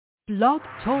Blog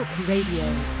Talk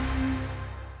Radio.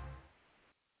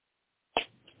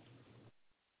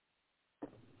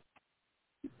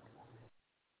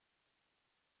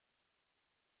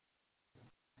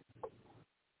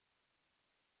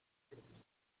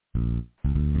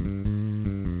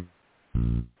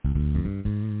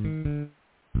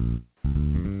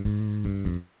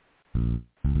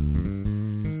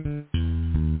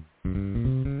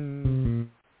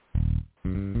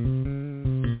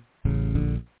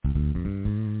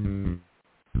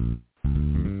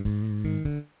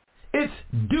 It's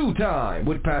DEW Time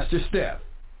with Pastor Steph.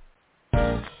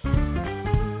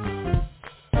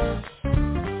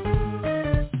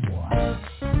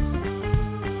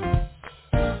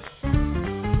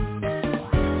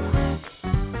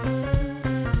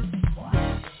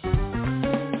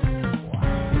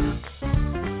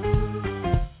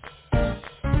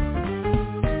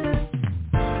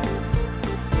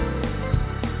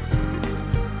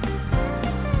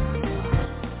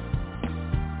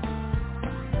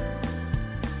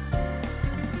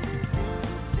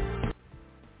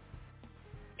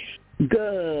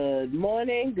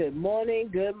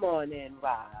 Good morning.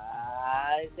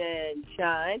 Rise and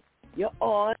shine. You're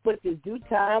on with the DEW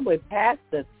Time with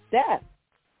Pastor Steph.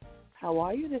 How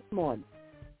are you this morning?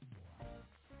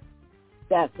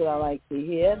 That's what I like to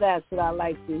hear.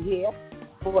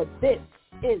 For this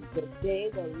is the day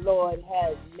the Lord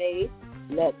has made.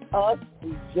 Let us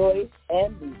rejoice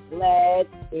and be glad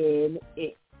in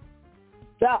it.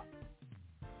 So,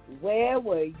 where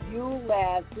were you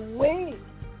last week?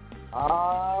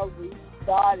 We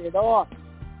started off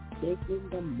taking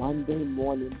the Monday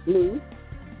morning blues,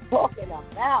 talking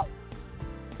about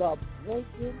the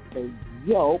Breaking the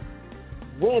Yoke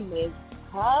Women's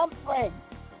Conference.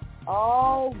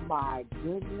 Oh my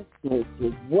goodness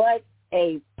gracious, what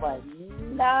a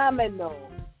phenomenal,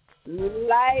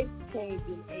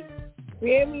 life-changing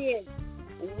experience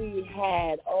we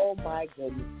had. Oh my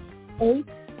goodness, 8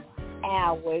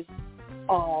 hours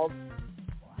of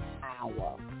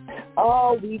power.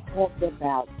 Oh, we talked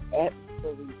about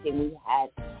everything. We had,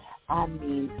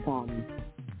 some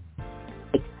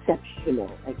exceptional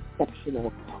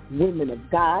women of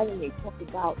God, and they talked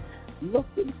about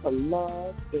looking for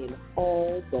love in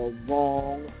all the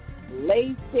wrong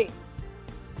places.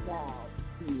 Now,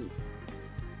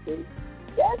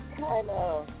 that's kind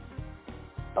of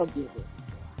a given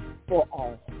for a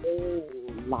whole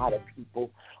lot of people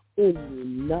who knew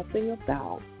nothing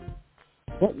about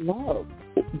what love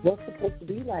was supposed to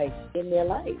be like in their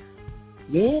life.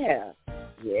 Yeah.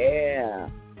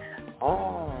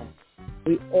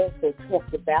 We also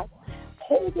talked about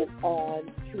holding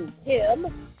on to him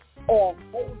or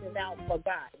holding out for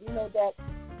God. You know, that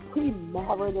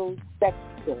premarital sex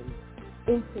and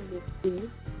intimacy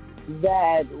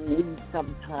that we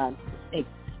sometimes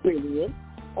experience.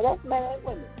 And that's men and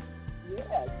women.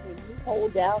 Yeah, can you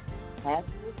hold out? Have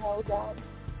you held out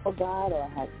for God, or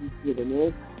have you given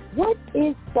in? What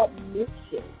is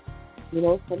submission? You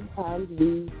know, sometimes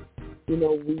we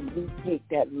take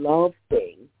that love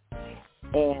thing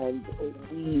and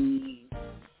we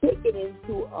take it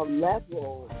into a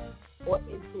level or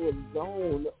into a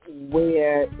zone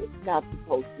where it's not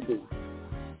supposed to be.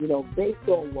 You know, based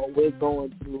on what we're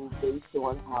going through, based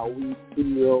on how we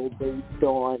feel, based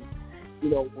on,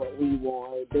 what we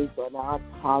want, based on our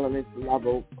tolerance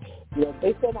level,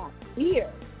 based on our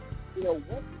fear.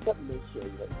 What's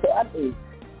submission? So,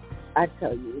 I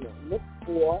tell you, look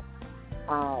for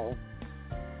our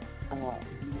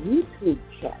YouTube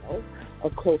channel, A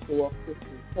Closer Walk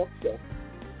Christian Talk Show.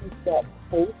 We start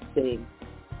posting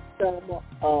some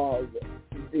of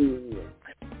the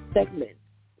segments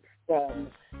from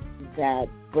that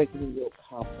Breaking the Yoke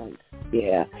conference.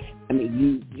 Yeah,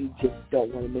 you just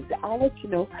don't want to miss it. I'll let you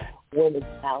know when it's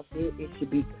out there. It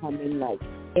should be coming like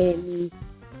any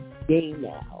day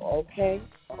now, okay?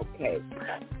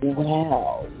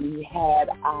 Well, we had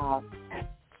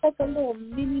like a little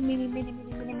mini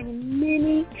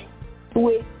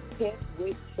twist tip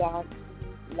with Sean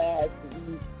last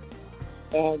week,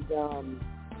 and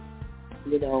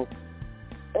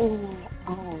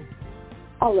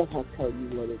I'll let her tell you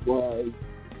what it was,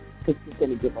 because she's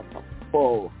going to give us a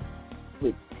full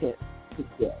twist tip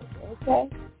today, okay?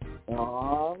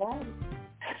 All right.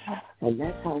 And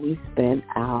that's how we spend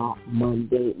our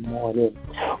Monday morning.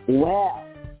 Well,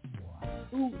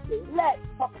 Tuesday. Let's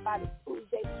talk about it.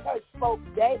 Tuesday, Church Folks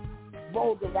Day.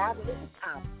 Rolled around, and it was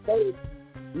our favorite.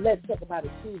 Let's talk about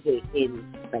it Tuesday in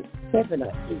like 7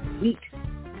 or 8 weeks,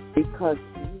 because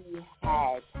we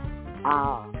had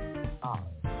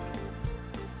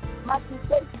my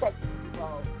Tuesday section. So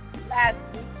last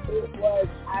week it was,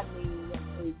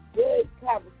 a good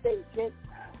conversation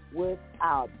with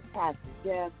our Pastor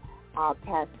Jeff, our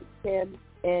Pastor Tim,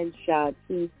 and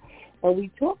Shanti. And we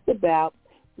talked about,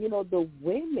 the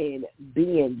women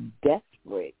being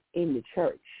desperate in the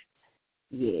church.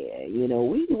 Yeah,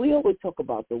 we always talk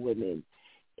about the women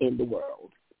in the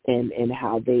world and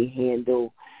how they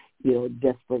handle,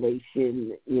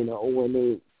 desperation, when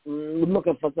they're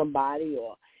looking for somebody,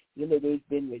 or, they've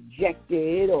been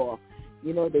rejected, or,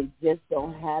 they just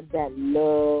don't have that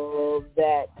love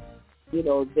that,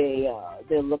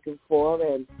 they're looking for.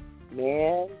 And,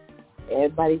 man,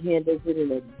 everybody handles it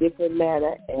in a different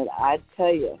manner. And I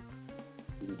tell you,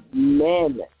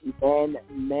 men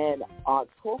are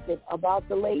talking about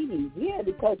the ladies,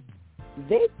 because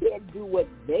they can't do what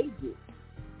they do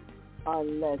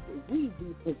unless we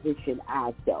reposition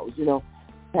ourselves.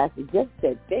 Pastor Jeff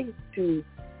said thanks to,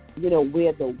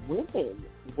 where the women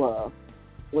were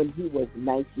when he was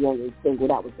nice, young, and single.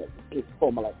 That was his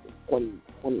former, like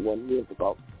 21 years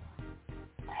ago.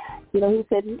 He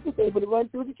said he was able to run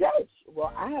through the church.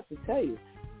 Well, I have to tell you,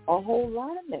 a whole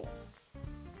lot of men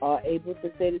are able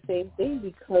to say the same thing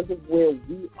because of where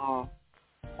we are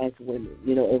as women.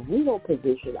 If we don't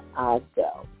position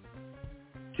ourselves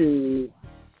to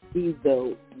be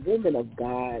the women of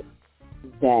God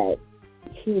that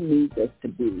he needs us to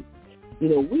be,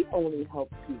 we only help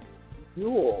people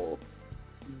fuel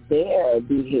their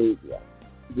behavior.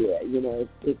 Yeah,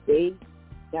 if they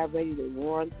got ready to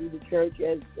run through the church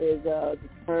as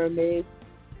determined,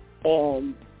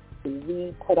 and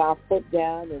we put our foot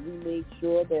down and we made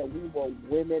sure that we were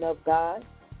women of God,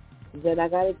 then I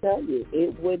got to tell you,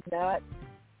 it would not,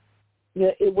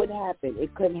 it wouldn't happen.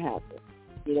 It couldn't happen.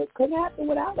 It couldn't happen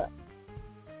without us.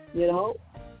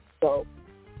 So,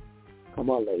 come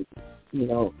on, ladies.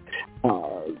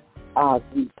 Our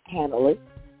three panelists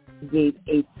gave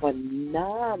a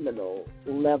phenomenal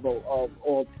level of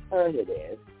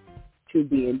alternative to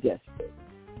being desperate.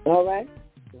 All right?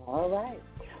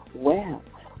 Well,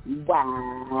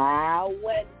 wow,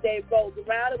 Wednesday rolls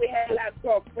around and we had our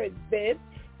girlfriend Viv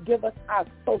give us our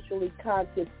socially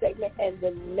conscious segment, and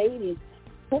the ladies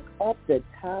took up the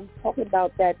time talking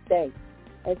about that thing.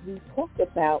 As we talked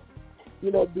about,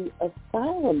 the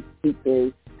asylum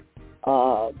seekers,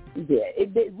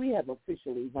 we have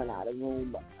officially run out of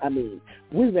room. I mean,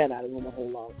 we ran out of room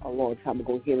a long time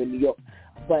ago here in New York.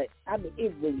 But,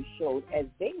 it really showed as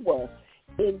they were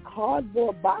in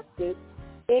cardboard boxes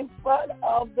in front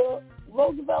of the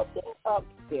Roosevelt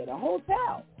Theater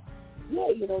Hotel. Yeah,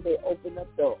 they opened up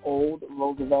the old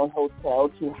Roosevelt Hotel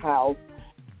to house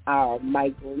our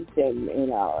migrants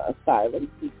and our asylum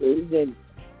seekers. And,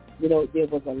 there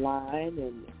was a line,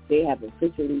 and they have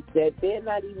officially said they're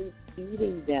not even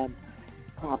feeding them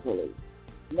properly.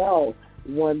 No,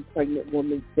 one pregnant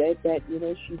woman said that,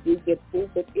 she did get food,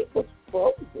 but it was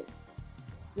frozen.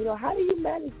 How do you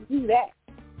manage to do that?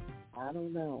 I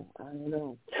don't know.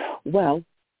 Well,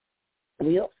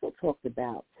 we also talked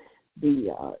about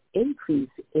the increase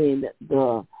in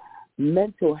the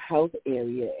mental health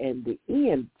area, and the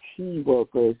EMT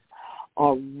workers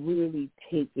are really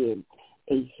taking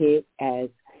a hit as,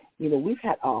 we've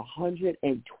had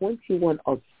 121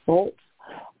 assaults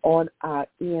on our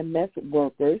EMS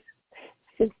workers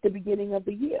since the beginning of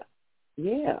the year.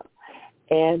 Yeah.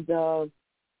 And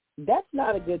that's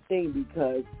not a good thing,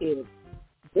 because if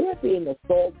they're being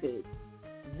assaulted,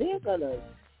 they're going to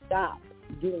stop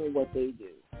doing what they do.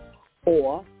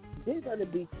 Or they're going to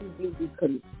be too busy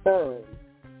concerned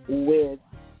with,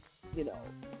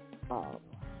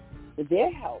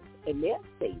 their health and their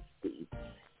safety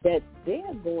that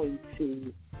they're going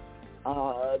to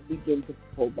begin to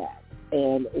pull back.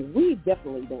 And we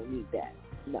definitely don't need that.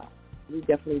 No, we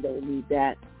definitely don't need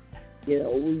that. We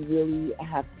really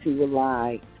have to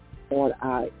rely on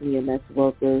our EMS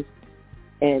workers,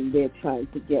 and they're trying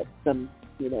to get some,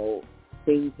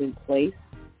 things in place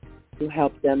to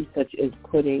help them, such as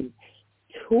putting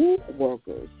 2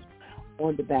 workers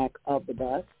on the back of the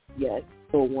bus, yes,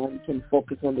 so one can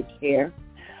focus on the care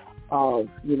of,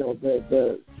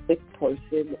 the sick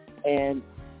person, and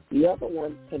the other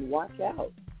one can watch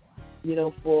out,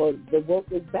 for the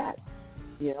workers back,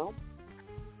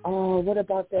 what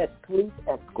about that police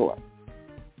escort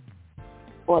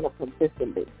on a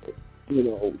consistent basis,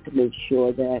 to make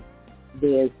sure that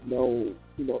there's no,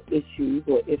 issues,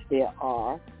 or if there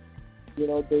are,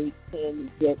 they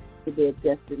can get to their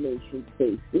destination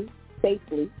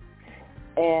safely,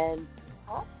 and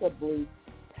possibly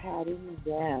patting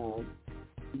down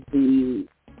the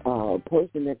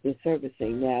person that they're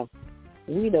servicing. Now,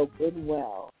 we know good and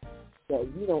well that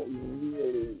we don't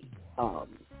really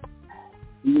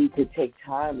need to take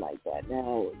time like that.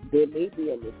 Now, there may be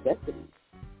a necessity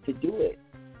to do it.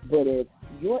 But if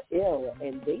you're ill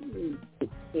and they need to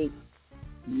take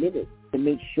minutes to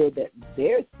make sure that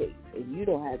they're safe and you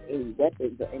don't have any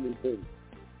weapons or anything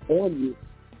on you,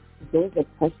 those are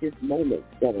precious moments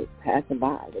that are passing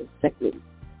by, those seconds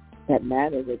that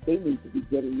matter, that they need to be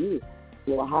getting you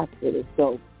to a hospital.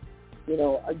 So,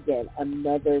 again,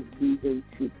 another reason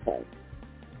to pray.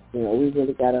 We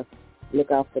really got to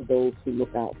look out for those who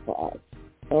look out for us.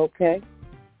 Okay?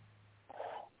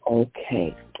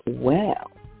 Okay.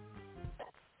 Well,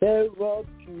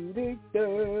 Therapeutic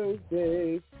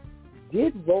Thursday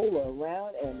did roll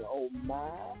around, and oh my,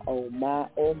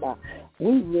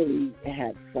 we really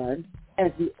had fun,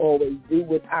 as we always do,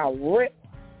 with our rip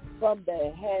from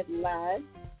the headline.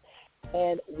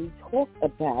 And we talked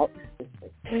about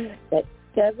that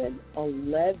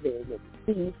 7-Eleven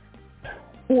thief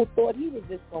who thought he was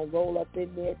just going to roll up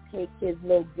in there, take his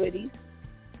little goodies,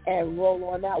 and roll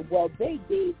on out. Well, they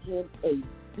gave him a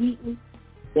beating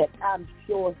that I'm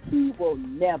sure he will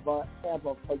never,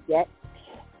 ever forget.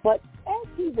 But as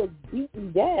he was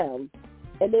beaten down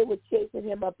and they were chasing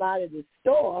him up out of the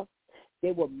store,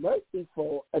 they were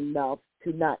merciful enough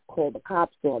to not call the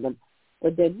cops on him.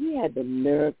 But then he had the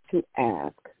nerve to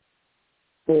ask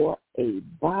for a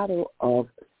bottle of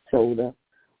soda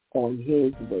on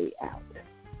his way out.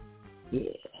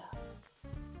 Yeah.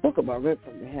 Talk about right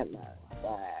from the headline.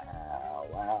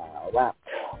 Wow.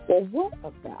 Well, what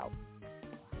about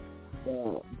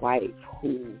the wife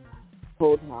who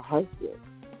told her husband,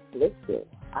 listen,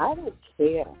 I don't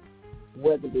care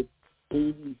whether it's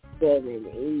 87,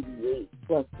 88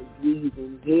 plus degrees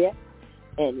in here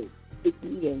and it's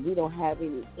sticky and we don't have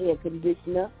any air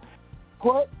conditioner.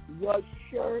 Put your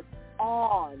shirt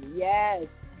on. Yes.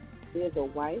 There's a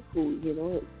wife who,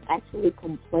 is actually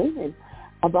complaining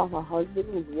about her husband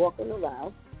who's walking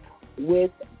around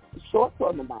with shorts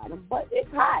on the bottom, but it's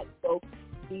hot. So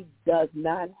he does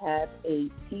not have a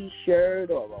T-shirt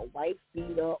or a white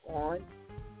beater on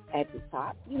at the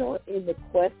top, in the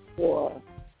quest for,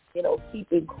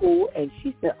 keeping cool. And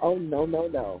she said, oh,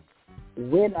 no.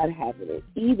 We're not having it.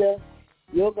 Either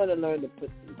you're going to learn to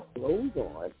put some clothes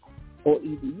on, or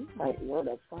either you might want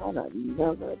to find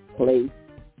another place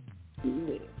to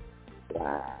live.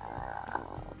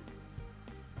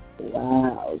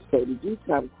 Wow. So the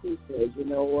G-Time crew said, you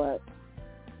know what?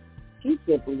 She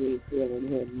simply ain't feeling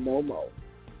him no more.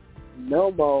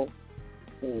 No more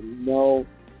and no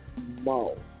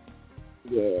more.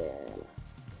 Yeah.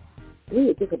 What do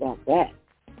you think about that?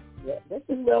 Yeah, this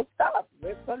is real stuff.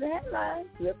 Rip from the headlines.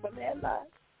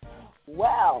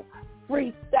 Well,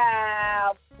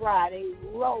 Freestyle Friday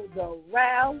rolled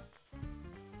around,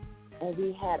 and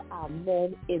we had our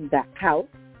men in the house,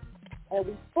 and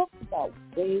we talked about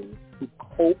ways to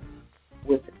cope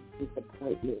with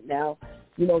disappointment. Now,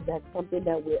 that's something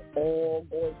that we're all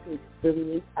going to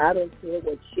experience. I don't care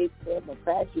what shape, form, or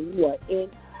fashion you are in,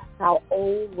 how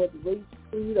old, what race,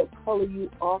 creed, or color you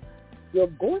are, you're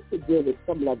going to deal with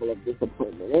some level of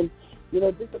disappointment. And,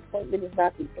 disappointment is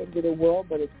not the end of the world,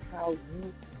 but it's how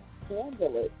you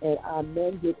handle it. And our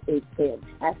men did a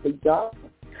fantastic job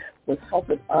with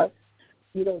helping us,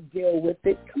 deal with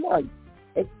it. Come on.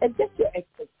 Adjust your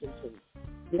expectations.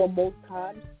 Most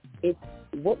times it's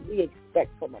what we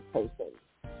expect from a person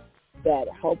that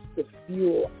helps to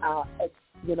fuel our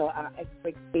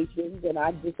expectations and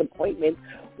our disappointment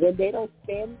when they don't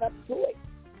stand up to it.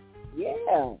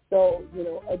 Yeah. So,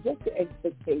 adjust your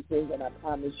expectations, and I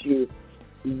promise you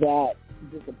that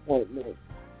disappointment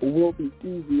will be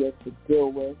easier to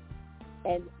deal with.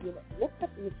 And, look up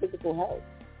your physical health.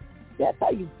 That's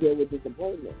how you deal with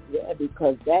disappointment. Yeah,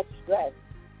 because that stress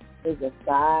is a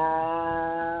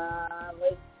silent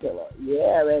killer.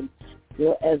 Yeah, and,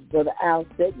 as Brother Al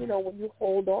said, when you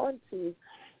hold on to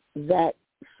that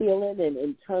feeling and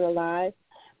internalize,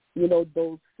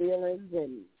 those feelings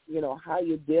and, how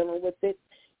you're dealing with it,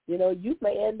 you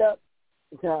may end up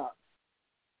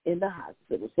in the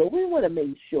hospital. So we want to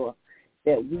make sure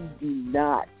that we do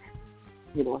not,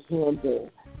 handle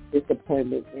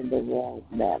disappointment in the wrong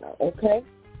manner. Okay?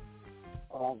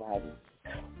 All right.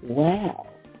 Wow.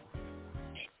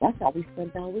 That's how we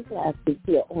spent our week last week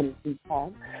here on the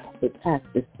Time with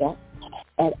Pastor Steph.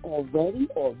 And already,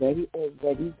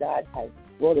 God has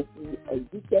brought us through a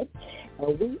weekend,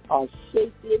 and we are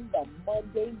shaking the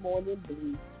Monday morning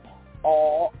blues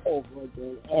all over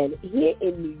again. And here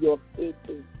in New York, it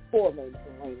is pouring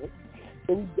rain,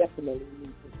 so we definitely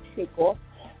need to shake off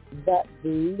that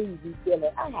bluesy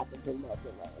feeling. I happen to love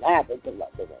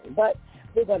the rain. But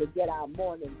we're going to get our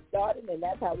morning started, and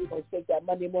that's how we're going to shake that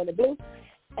Monday morning blues.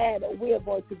 and we're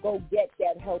going to go get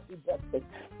that healthy breakfast.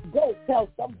 Go tell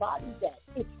somebody that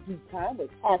It's Tea Time with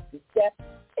Pastor Steph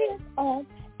is on,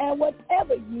 and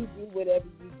whatever you do,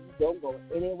 don't go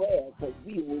anywhere, because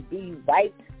we will be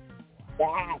right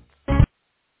back.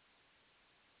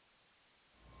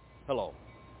 Hello,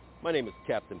 my name is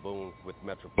Captain Boone with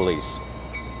Metro Police,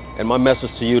 and my message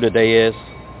to you today is,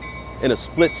 in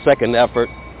a split-second effort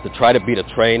to try to beat a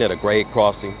train at a grade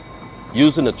crossing,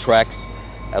 using the tracks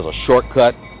as a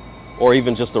shortcut or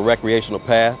even just a recreational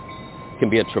path can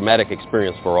be a traumatic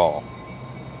experience for all.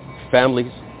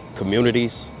 Families,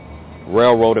 communities,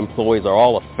 railroad employees are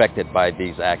all affected by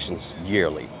these actions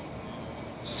yearly.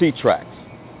 See tracks.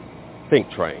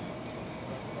 Think train.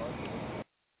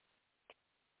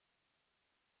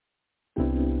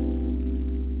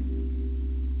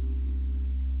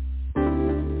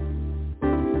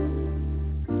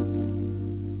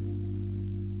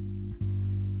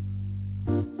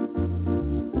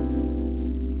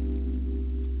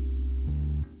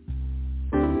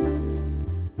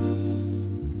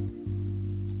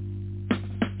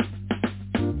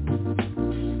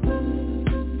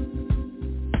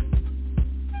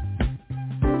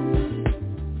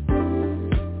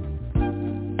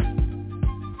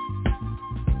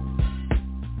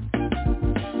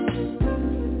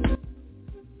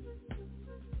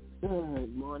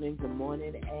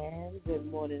 Good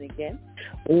morning again.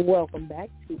 Welcome back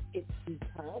to It's Tea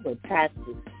Time with Pastor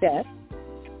Steph,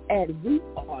 and we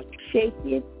are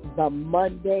shaking the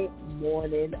Monday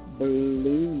morning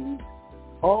blues.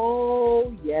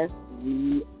 Oh, yes,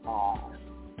 we are.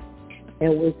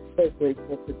 And we're so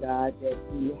grateful to God that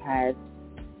He has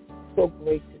so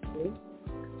graciously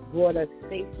brought us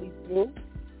safely through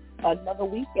another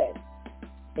weekend.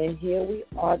 And here we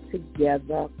are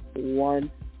together once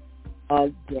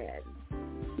again.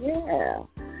 Yeah.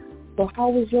 So how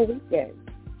was your weekend?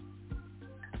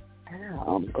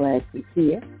 I'm glad to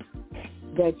hear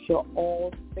that you're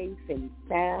all safe and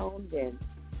sound and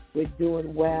we're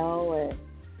doing well, and,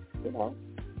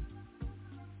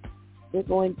 we're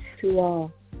going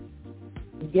to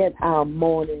get our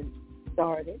morning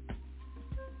started.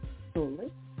 So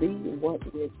let's see what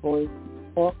we're going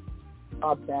to talk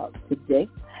about today.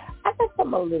 I got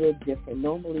something a little different.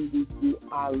 Normally we do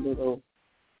our little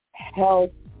health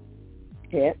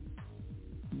tip,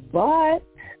 but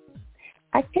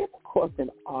I came across an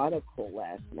article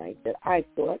last night that I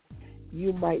thought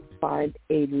you might find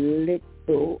a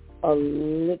little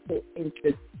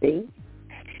interesting,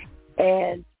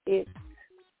 and it's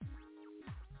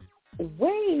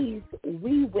ways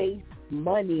we waste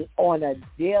money on a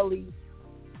daily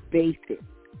basis.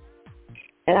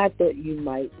 And I thought you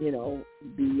might,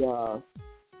 be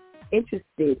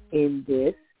interested in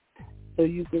this so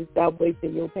you can stop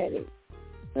wasting your pennies.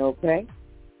 Okay?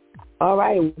 All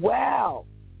right. Well,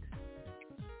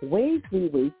 ways we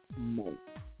waste money.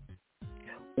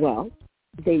 Well,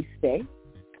 they say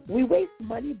we waste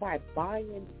money by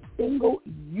buying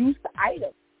single-use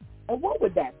items. And what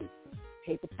would that be?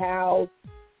 Paper towels,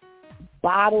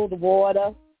 bottled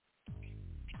water,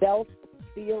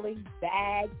 self-sealing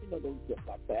bags, those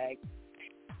Ziploc bags.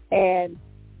 And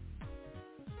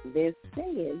they're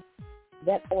saying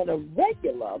that on a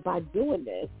regular, by doing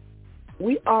this,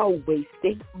 we are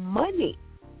wasting money.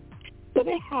 So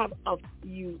they have a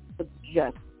few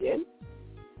suggestions.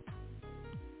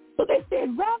 So they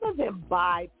said rather than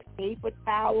buy paper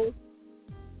towels,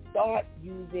 start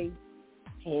using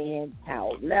hand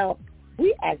towels. Now,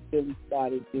 we actually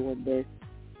started doing this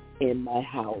in my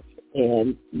house.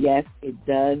 And yes, it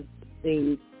does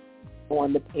save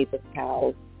on the paper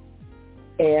towels.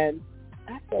 And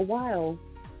after a while,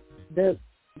 the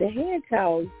hand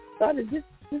towels started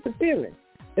disappearing.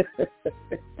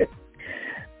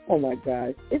 Oh my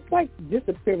gosh. It's like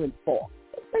disappearing fork.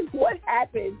 It's like what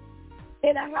happened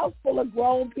in a house full of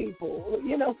grown people.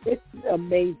 It's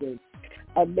amazing.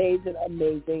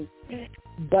 Amazing.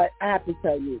 But I have to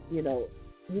tell you,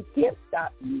 you can't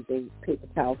stop using paper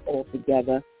towels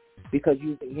altogether, because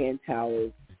using hand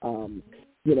towels,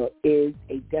 is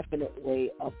a definite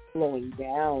way of slowing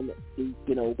down the,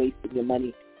 wasting your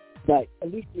money. But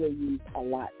at least you'll use a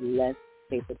lot less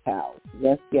paper towels.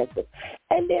 Let's get them.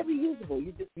 And they're reusable.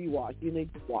 You just rewash. You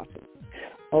need to wash them.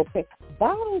 Okay.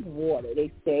 Bottled water,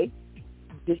 they say,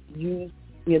 just use,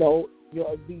 your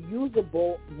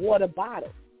reusable water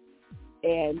bottle.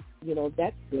 And,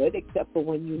 that's good, except for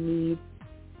when you need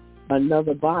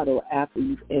another bottle after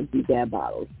you've emptied that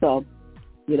bottle. So,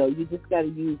 you just got to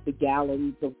use the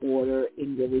gallons of water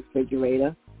in your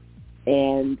refrigerator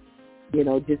and,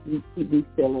 just keep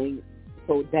refilling.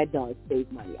 So that does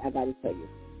save money. I got to tell you,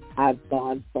 I've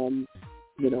gone from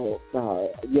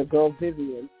your girl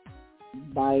Vivian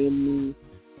buying me,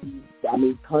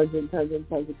 tons and tons and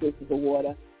tons of cases of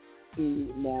water,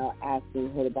 to now asking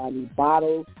her to buy me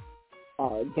bottles,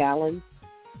 gallons,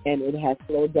 and it has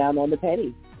slowed down on the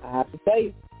pennies. I have to tell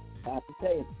you.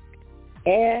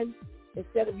 And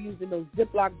instead of using those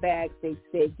Ziploc bags, they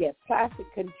say get plastic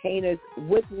containers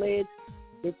with lids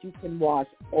that you can wash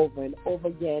over and over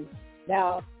again.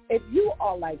 Now, if you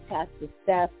are like Pastor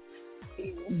Steph,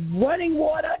 running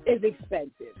water is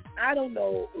expensive. I don't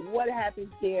know what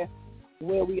happens here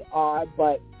where we are,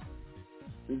 but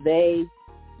they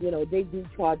do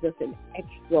charge us an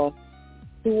extra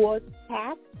sewer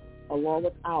tax along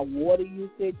with our water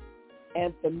usage.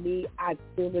 And for me, I'd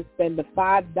sooner spend the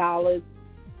 $5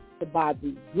 to buy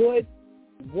these good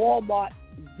Walmart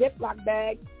Ziploc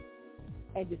bags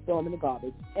and just throw them in the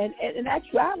garbage. And in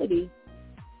actuality,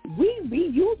 we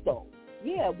reuse those.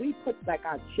 Yeah, we put like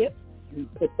our chips. We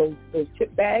put those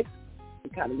chip bags. We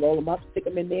kind of roll them up, stick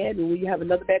them in there, and when you have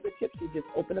another bag of chips, you just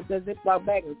open up the Ziploc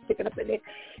bag and stick it up in there.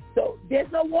 So there's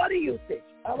no water usage,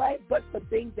 all right? But for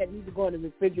things that need to go in the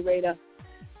refrigerator,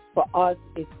 for us,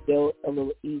 it's still a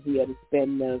little easier to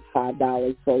spend the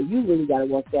 $5. So you really got to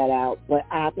work that out. But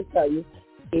I have to tell you,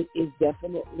 it is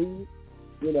definitely,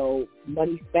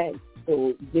 money spent.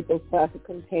 So get those plastic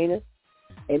containers.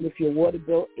 And if your water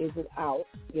bill isn't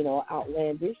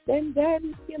outlandish, then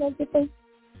get those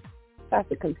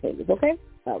plastic containers, okay?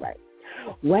 All right.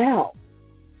 Well,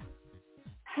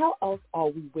 how else are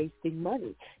we wasting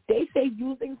money? They say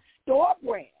using store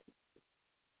brand.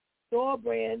 Store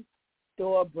brand.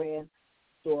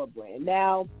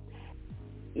 Now,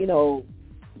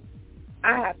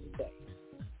 I have to say,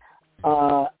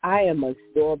 I am a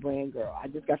store brand girl. I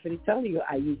just got finished telling you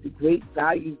I use the great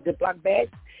value Ziploc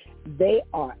bags. They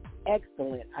are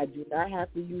excellent. I do not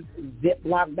have to use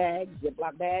Ziploc bags,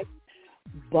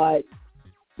 but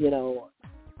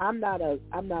I'm not a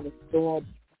store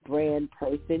brand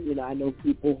person. I know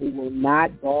people who will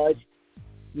not budge,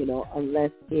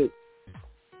 unless it's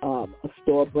a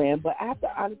store brand. But I have to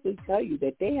honestly tell you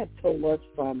that they have told us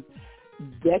from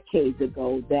decades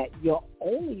ago that you're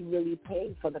only really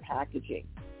paying for the packaging.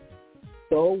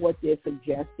 So what they're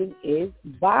suggesting is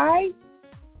buy,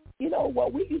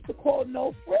 what we used to call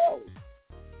no frills.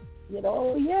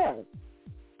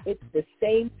 It's the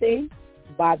same thing.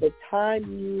 By the time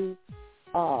you,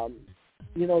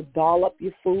 doll up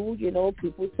your food,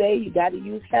 people say you got to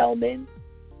use Hellmann's,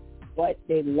 but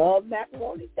they love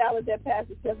macaroni salad that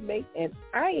Pastor Steph makes, and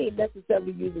I ain't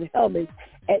necessarily using Hellmann's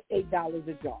at $8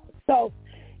 a jar. So,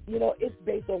 it's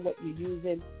based on what you're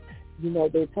using.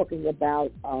 They're talking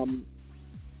about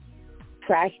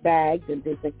trash bags and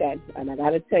things like that. And I got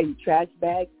to tell you, trash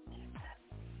bags,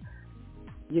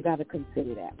 you got to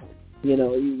consider that one.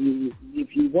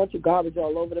 If you want your garbage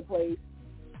all over the place,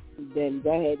 then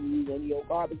go ahead and use any of your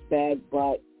garbage bag.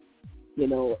 But,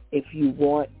 if you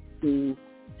want to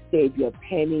save your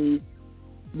pennies,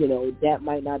 that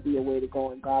might not be a way to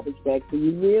go in garbage bags. So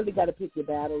you really got to pick your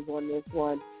battles on this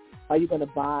one. Are you going to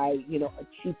buy, a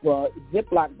cheaper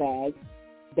Ziploc bag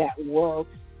that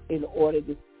works in order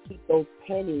to keep those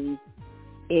pennies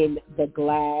in the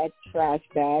Glad trash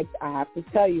bags? I have to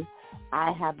tell you,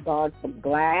 I have gone from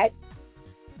Glad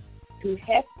to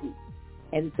Hefty,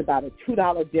 and it's about a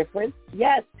 $2 difference.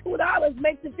 Yes, $2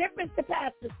 makes a difference to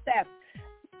Pastor Steph.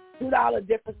 $2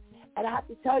 difference. And I have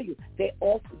to tell you,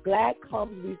 Glad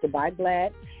comes, we used to buy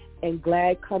Glad, and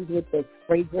Glad comes with the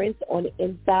fragrance on the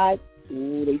inside.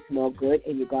 Ooh, they smell good,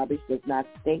 and your garbage does not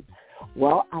stink.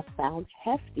 Well, I found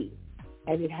Hefty,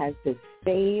 and it has the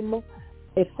same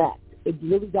effect. It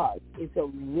really does. It's a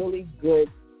really good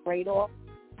trade-off.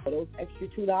 For those extra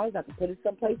 $2, I can put it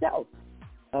someplace else.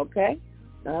 Okay?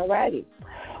 All righty.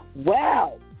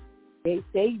 Well, they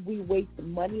say we waste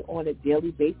money on a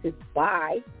daily basis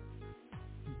by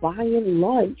buying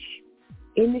lunch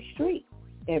in the street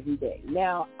every day.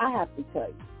 Now, I have to tell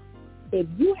you, if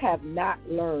you have not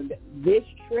learned this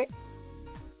trick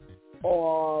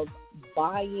of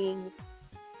buying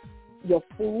your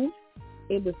food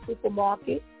in the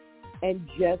supermarket and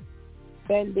just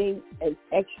spending an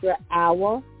extra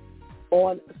hour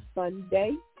on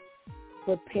Sunday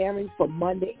preparing for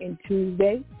Monday and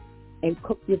Tuesday and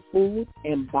cook your food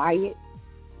and buy it,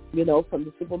 from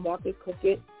the supermarket, cook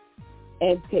it,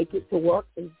 and take it to work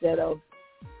instead of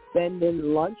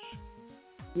spending lunch.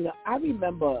 I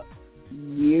remember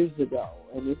years ago,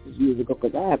 and this is years ago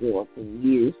because I haven't worked in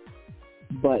years,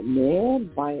 but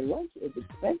man, buying lunch is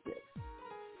expensive.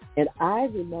 And I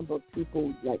remember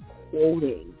people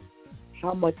quoting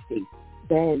how much they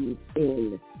spend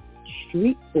in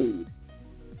street food.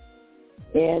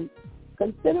 And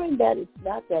considering that it's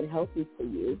not that healthy for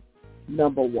you,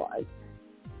 number one,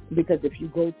 because if you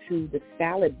go to the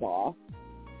salad bar,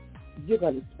 you're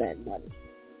going to spend money,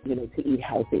 to eat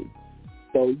healthy.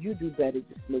 So you do better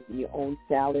just making your own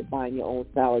salad, buying your own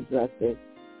salad dressing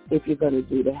if you're going to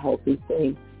do the healthy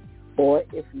thing. Or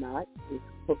if not, just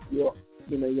cook your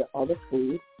other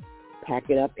food, pack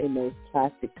it up in those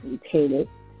plastic containers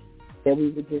that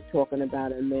we were just talking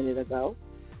about a minute ago,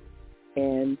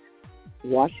 and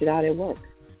wash it out at work.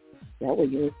 That way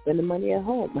you don't spend the money at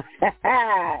home.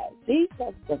 See,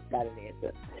 that's got an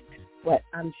answer. But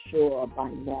I'm sure by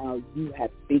now you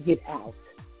have figured out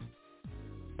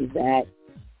that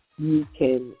you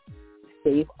can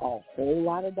save a whole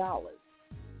lot of dollars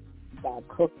by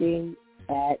cooking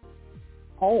at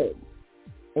home.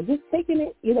 And just taking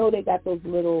it, they got those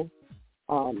little,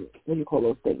 what do you call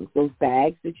those things? Those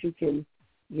bags that you can,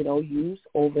 use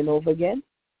over and over again.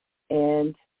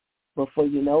 And before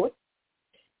you know it,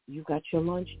 you got your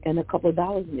lunch and a couple of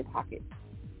dollars in your pocket.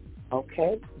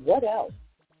 Okay? What else?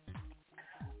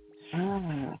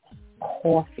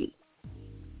 Coffee.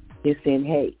 They're saying,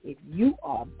 hey, if you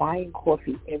are buying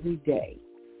coffee every day,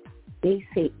 they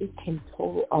say it can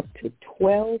total up to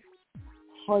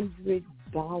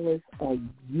 $1,200 a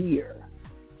year.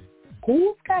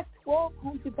 Who's got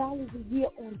 $1,200 a year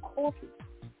on coffee?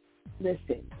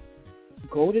 Listen,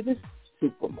 go to the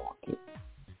supermarket,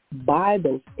 buy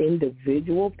those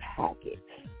individual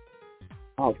packets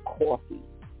of coffee,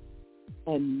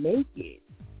 and make it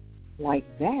like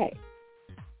that.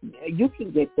 You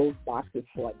can get those boxes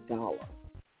for $1.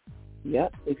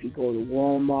 Yep, if you go to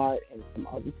Walmart and some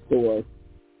other stores,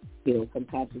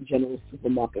 sometimes the general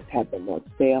supermarkets have them on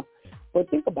sale. But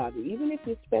think about it, even if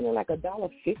you're spending like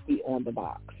 $1.50 on the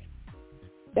box,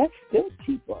 that's still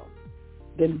cheaper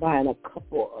than buying a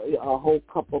whole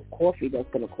cup of coffee that's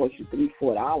going to cost you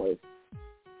 $3-4.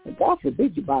 And God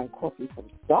forbid you buying coffee from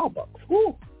Starbucks.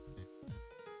 Whew.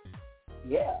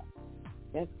 Yeah,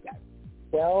 that's got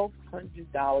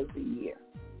 $1,200 a year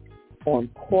on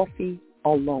coffee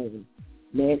alone.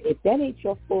 Man, if that ain't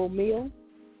your full meal,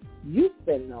 you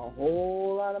spending a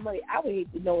whole lot of money. I would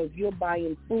hate to know if you're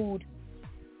buying food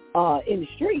in the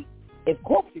street if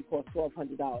coffee costs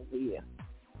 $1,200 a year.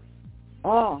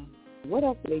 What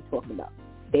else are they talking about?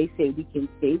 They say we can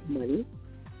save money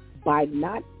by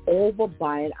not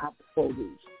overbuying our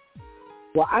produce.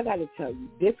 Well, I got to tell you,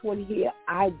 this one here,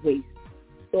 I waste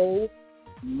so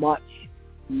much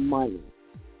money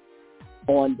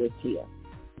on this here,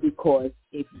 because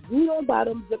if you don't buy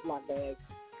them Ziploc bags,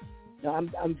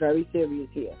 I'm very serious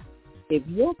here. If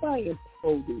you're buying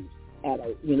produce at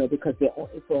because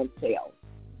it's on sale,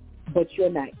 but you're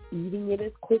not eating it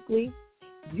as quickly,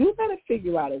 you got to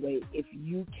figure out a way if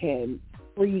you can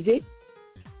freeze it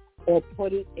or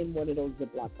put it in one of those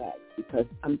Ziploc bags. Because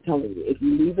I'm telling you, if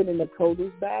you leave it in the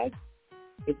produce bag,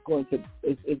 it's going to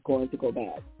go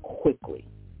bad quickly.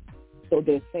 So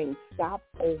they're saying stop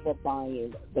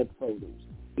overbuying the produce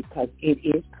because it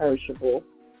is perishable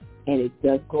and it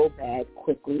does go bad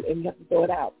quickly, and you have to throw it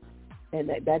out. And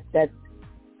that's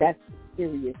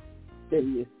serious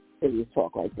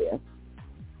talk right there.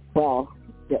 Well,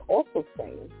 they're also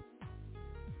saying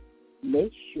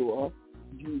make sure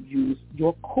you use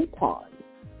your coupons.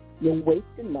 You're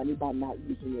wasting money by not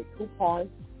using your coupons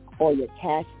or your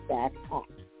cash back app.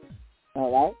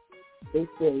 All right? They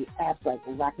say apps like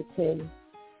Rakuten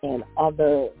and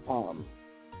other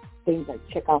things like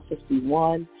Checkout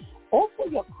 51. Also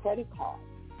your credit card.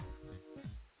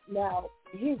 Now,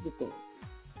 here's the thing.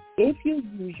 If you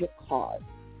use your card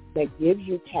that gives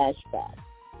you cash back,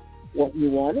 what you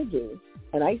want to do,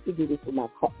 and I used to do this with my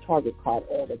Target card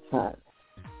all the time,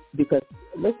 because,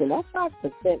 listen, that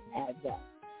 5% adds up.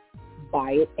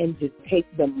 Buy it and just take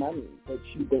the money that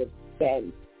you would have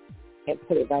spent and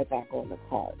put it right back on the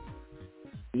card.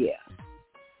 Yeah.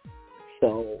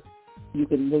 So you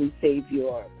can really save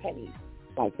your pennies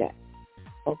like that.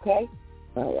 Okay?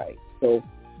 All right. So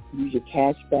use your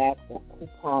cash back or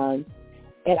coupons.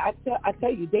 And I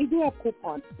tell you, they do have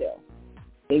coupons still.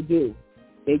 They do.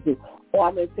 Oh,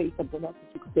 I'm going to tell you something else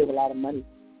that you can save a lot of money.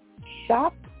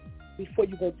 Shop before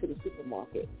you go to the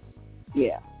supermarket.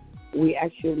 Yeah. We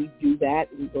actually do that.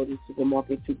 We go to the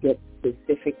supermarket to get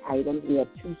specific items. We have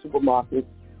 2 supermarkets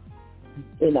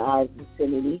in our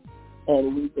vicinity,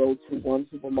 and we go to one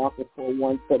supermarket for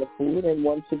one set of food and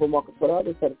one supermarket for the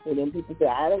other set of food. And people say,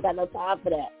 I don't got no time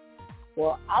for that.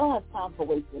 Well, I don't have time for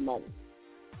wasting money.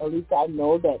 At least I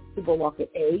know that supermarket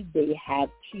A, they have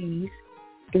cheese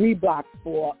 3 blocks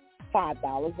for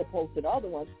 $5, opposed to the other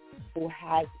one who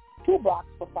has 2 blocks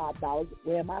for $5.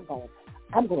 Where am I going?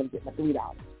 I'm going to get my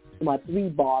 $3. My 3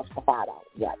 bars for $5.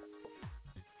 Right.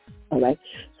 All right?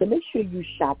 So make sure you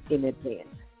shop in advance.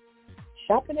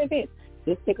 Shop in advance.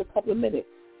 Just take a couple of minutes.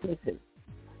 Listen,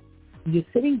 you're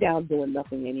sitting down doing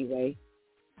nothing anyway.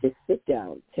 Just sit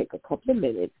down, take a couple of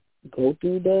minutes, go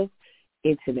through the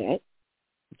internet,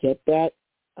 get that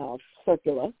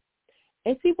circular,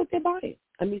 and see what they're buying.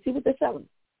 See what they're selling.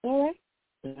 All right?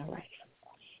 All right.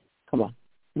 Come on.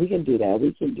 We can do that.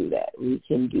 We can do that. We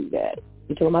can do that.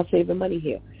 You're talking about saving money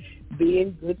here.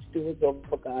 Being good stewards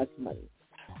over God's money.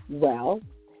 Well,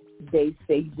 they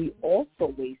say we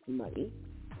also waste money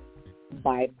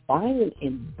by buying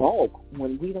in bulk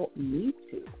when we don't need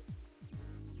to.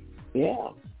 Yeah.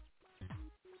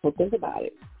 So think about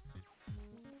it.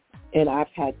 And I've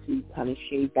had to kind of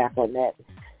shave back on that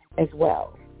as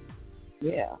well.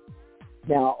 Yeah.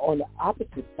 Now, on the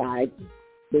opposite side,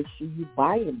 make sure you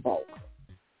buy in bulk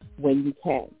when you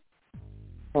can.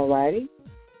 All righty?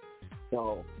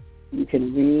 So you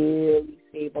can really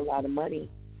save a lot of money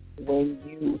when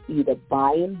you either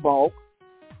buy in bulk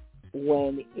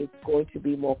when it's going to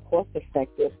be more cost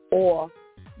effective, or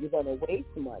you're going to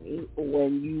waste money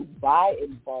when you buy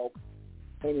in bulk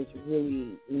and it's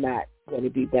really not going to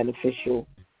be beneficial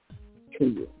to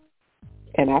you.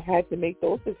 And I've had to make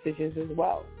those decisions as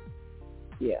well.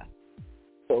 Yeah.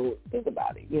 So think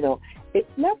about it.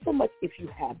 It's not so much if you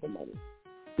have the money.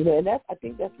 And I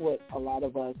think that's what a lot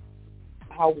of us,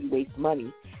 how we waste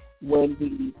money when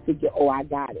we figure, I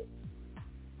got it.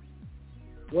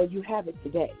 Well, you have it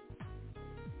today.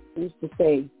 Who's to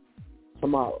say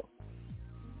tomorrow?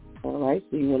 All right?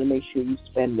 So you want to make sure you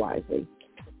spend wisely.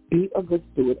 Be a good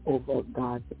steward over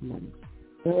God's money.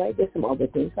 All right? There's some other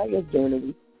things. I guess during the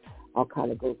week, I'll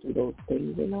kind of go through those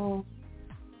things and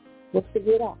we'll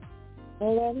figure it out.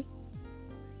 All right?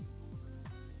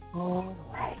 All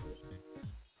right.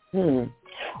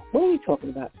 What are we talking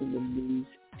about in the news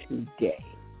today?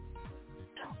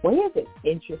 Well, here's an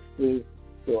interesting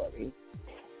story.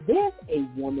 There's a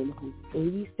woman who's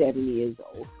 87 years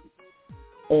old,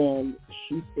 and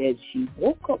she said she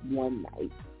woke up one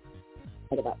night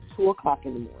at about 2 o'clock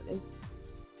in the morning,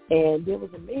 and there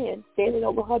was a man standing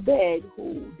over her bed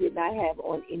who did not have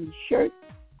on any shirt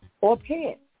or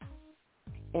pants.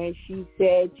 And she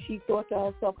said she thought to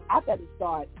herself, I better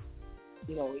start,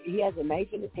 he has a knife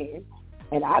in his hand,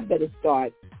 and I better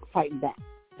start fighting back.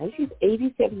 And she's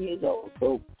 87 years old,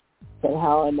 so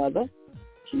somehow or another,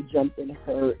 she jumped in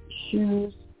her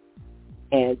shoes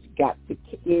and got to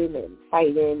kicking and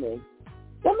fighting, and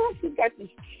somehow she got this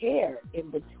chair in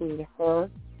between her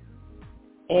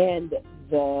and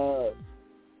the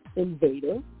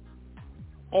invader,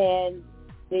 and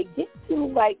they get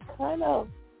to kind of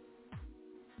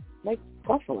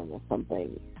scuffling or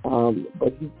something.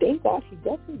 But thank God he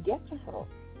doesn't get to her.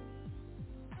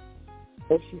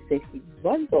 So she said he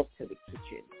runs off to the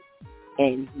kitchen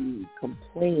and he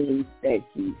complains that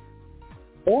he's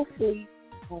awfully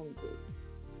hungry.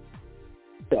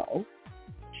 So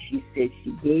she said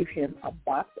she gave him a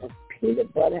box of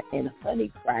peanut butter and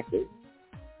honey crackers,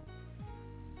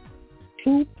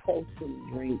 2 protein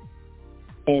drinks,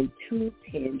 and 2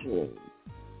 tangerines.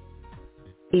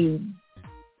 He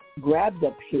grabbed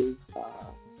up his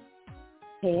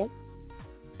pants.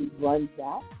 He runs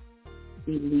out.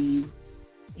 He leaves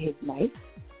his knife,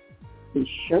 his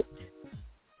shirt,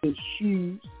 his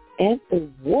shoes, and a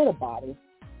water bottle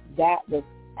that was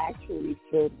actually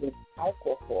filled with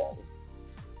alcohol.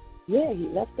 Yeah, he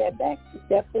left that back, took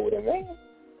that food and ran.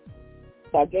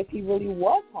 So I guess he really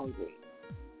was hungry.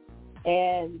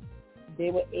 And they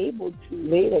were able to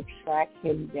later track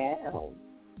him down.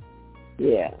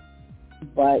 Yeah.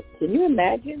 But can you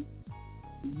imagine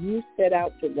you set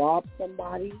out to rob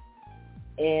somebody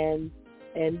and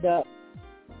end up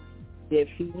they're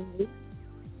feeding you?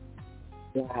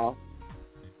 Wow.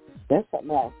 That's something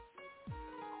else.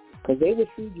 Because they would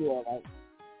feed you all right.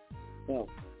 So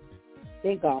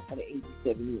thank God for the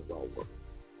 87-year-old woman.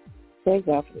 Thank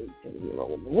God for the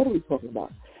 87-year-old woman. What are we talking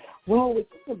about? Well, we're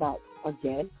talking about,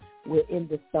 again, we're in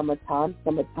the summertime.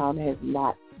 Summertime has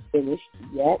not finished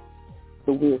yet.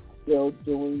 So we're still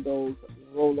doing those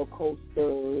roller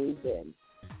coasters and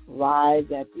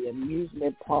rides at the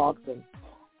amusement parks. And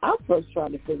I'm first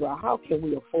trying to figure out how can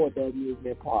we afford the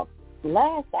amusement parks.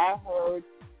 Last I heard,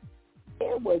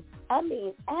 it was,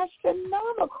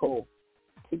 astronomical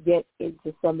to get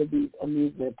into some of these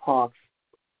amusement parks.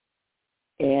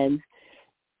 And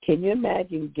can you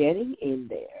imagine getting in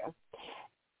there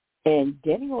and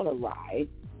getting on a ride,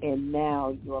 and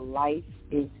now your life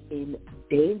is in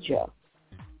danger?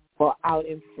 Or out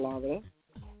in Florida,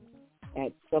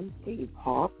 at some theme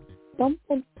park,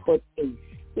 someone put a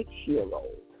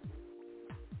 6-year-old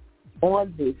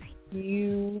on this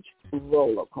huge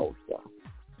roller coaster.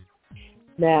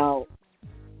 Now,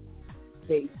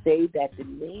 they say that the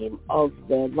name of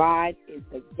the ride is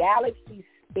the Galaxy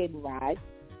Spin Ride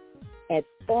at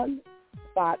Fun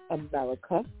Spot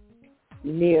America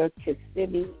near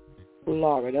Kissimmee,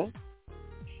 Florida.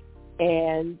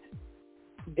 And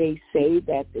they say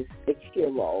that the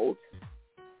 6-year-old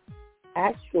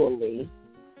actually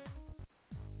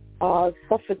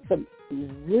suffered some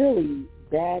really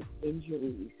bad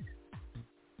injuries.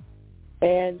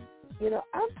 And,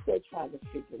 I'm still trying to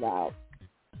figure out,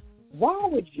 why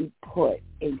would you put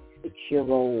a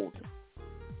 6-year-old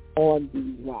on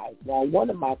these rides? Now,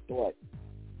 one of my thoughts,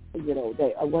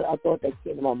 a thought that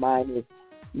came to my mind is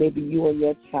maybe you and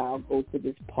your child go to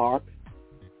this park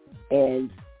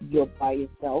and you're by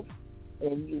yourself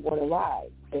and you want to ride.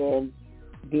 And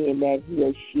being that he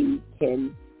or she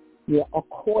can,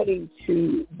 according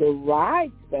to the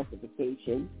ride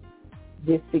specifications,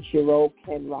 this 6-year-old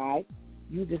can ride.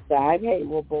 You decide, hey,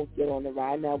 we'll both get on the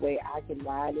ride. That way I can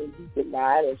ride and he can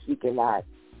ride or she can ride.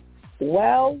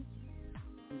 Well,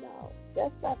 no,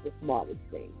 that's not the smartest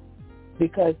thing,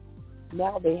 because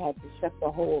now they have to shut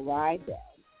the whole ride down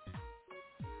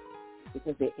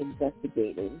because they're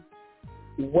investigating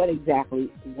what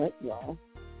exactly went wrong.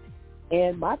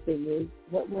 And my thing is,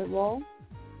 what went wrong?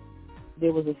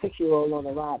 There was a 6-year-old on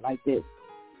a ride like this.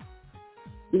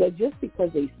 Just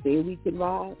because they say we can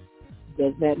ride,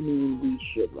 does that mean we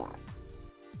should ride?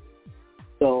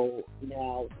 So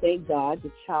now, thank God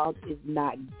the child is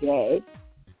not dead,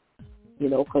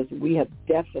 because we have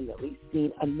definitely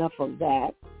seen enough of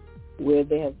that, where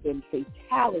there have been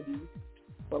fatalities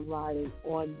from riding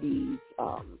on these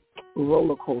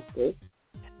roller coasters.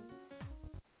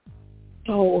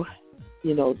 So,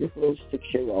 this little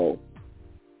 6-year-old,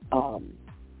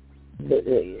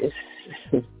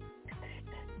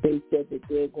 they said that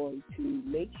they're going to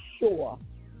make sure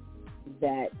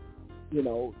that,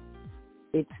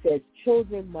 it says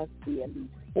children must be at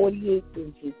least 48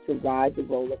 inches to ride the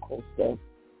roller coaster,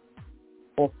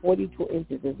 or 42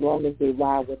 inches as long as they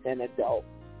ride with an adult.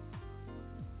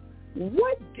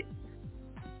 What?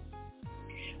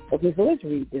 Okay, so let's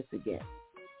read this again.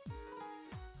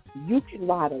 You can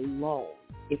ride alone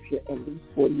if you're at least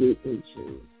 48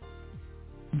 inches,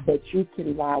 but you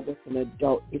can ride with an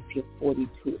adult if you're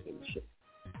 42 inches.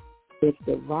 If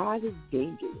the ride is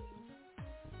dangerous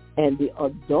and the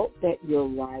adult that you're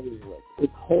riding with is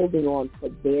holding on for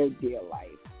their dear life,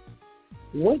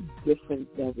 what difference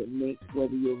does it make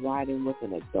whether you're riding with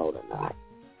an adult or not?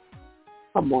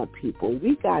 Come on, people.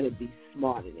 We got to be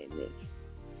smarter than this.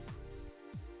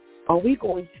 Are we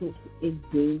going to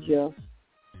endanger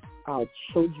our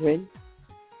children?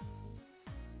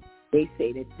 They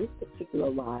say that this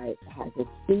particular ride has a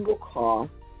single car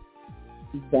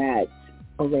that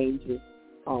arranges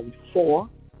 4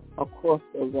 across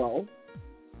the row.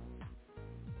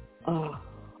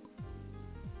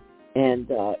 And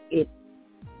it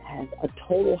has a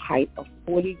total height of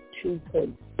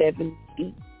 42.7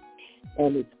 feet.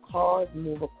 And its cars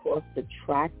move across the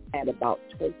track at about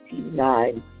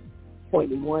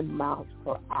 29.1 miles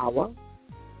per hour.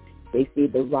 They say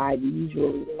the ride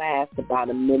usually lasts about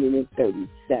 1 minute and 30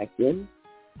 seconds.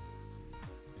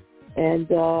 And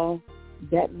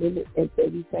that minute and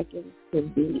 30 seconds can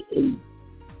be a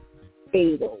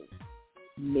fatal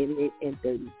minute and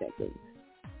 30 seconds.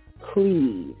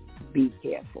 Please be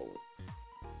careful.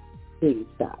 Please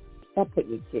stop. Stop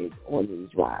putting your kids on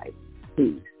these rides.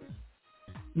 Please.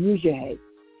 Use your head.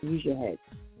 Use your head.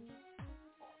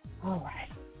 All right.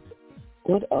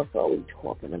 What else are we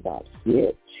talking about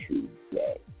here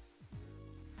today?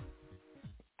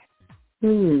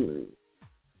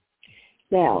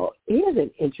 Now, here's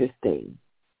an interesting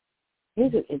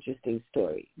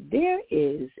story. There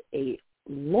is a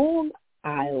Long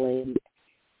Island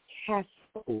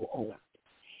castle owner,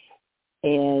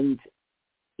 and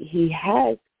he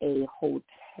has a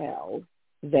hotel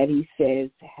that he says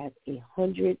has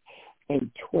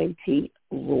 120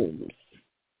 rooms.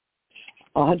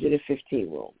 115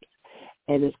 rooms,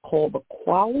 and it's called the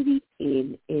Quality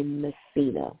Inn in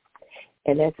Messina,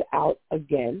 and that's out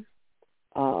again.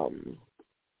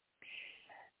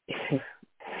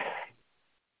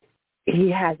 He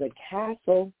has a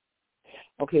castle.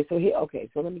 So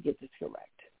let me get this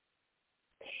correct.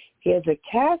 He has a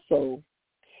castle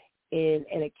in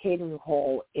a catering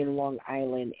hall in Long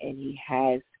Island, and he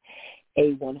has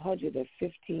a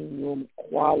 115-room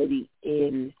Quality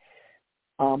Inn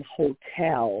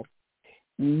hotel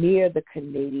near the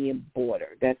Canadian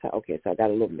border. So I got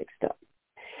a little mixed up.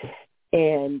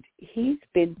 And he's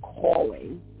been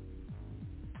calling,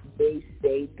 they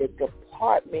say, the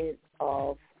Department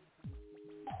of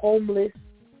Homeless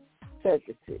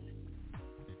Services.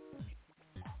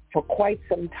 for quite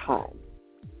some time.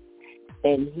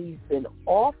 And he's been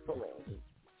offering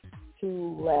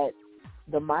to let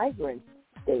the migrants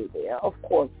stay there, of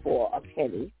course, for a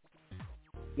penny.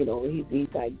 You know, he's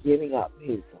like giving up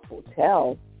his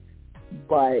hotel,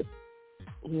 but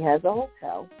he has a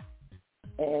hotel.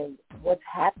 And what's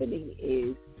happening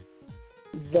is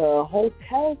the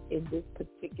hotels in this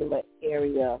particular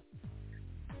area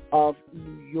of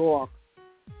New York,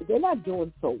 they're not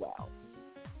doing so well.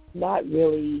 Not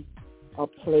really a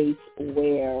place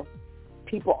where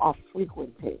people are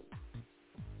frequenting.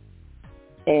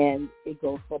 And it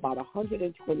goes for about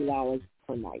 $120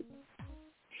 per night.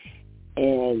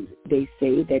 And they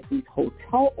say that these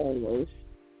hotel owners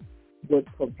would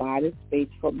provide a space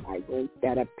for migrants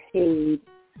that are paid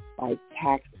by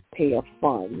taxpayer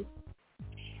funds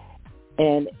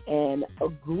and an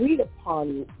agreed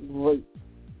upon rate.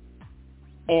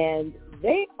 And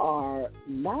they are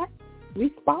not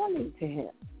responding to him.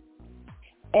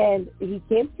 And he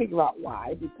can't figure out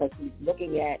why, because he's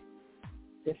looking at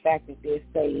the fact that they're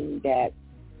saying that,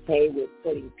 hey, we're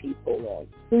putting people on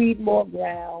Creedmoor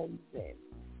grounds and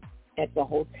at the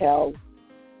hotel,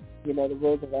 you know, the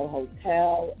Roosevelt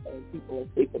Hotel, and people are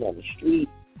sleeping on the street.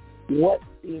 What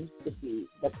seems to be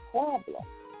the problem?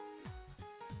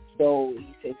 So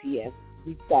he says he has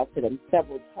reached out to them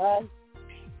several times,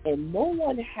 and no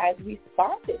one has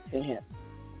responded to him.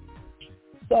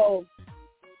 So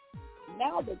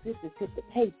now that this has hit the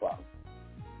paper,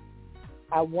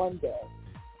 I wonder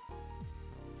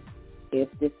if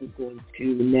this is going to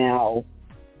now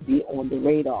be on the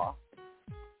radar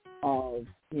of,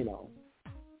 you know,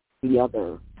 the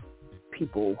other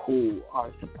people who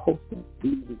are supposed to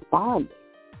be responding.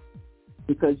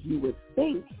 Because you would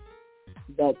think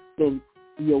that since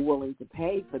you're willing to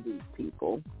pay for these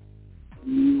people,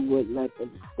 you would let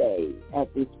them stay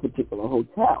at this particular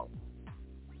hotel.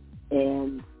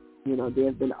 And, you know,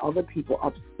 there's been other people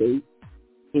upstate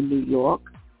in New York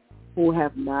who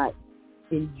have not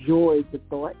enjoyed the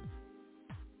thought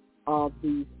of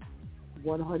these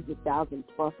 100,000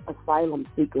 plus asylum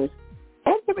seekers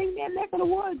entering their neck of the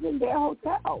woods in their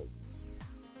hotels.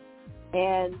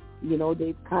 And, you know,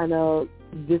 they've kind of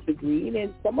disagreed,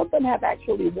 and some of them have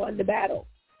actually won the battle,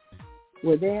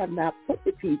 where they have not put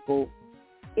the people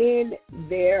in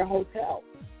their hotels.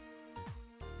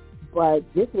 But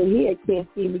this one here can't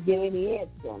seem to get any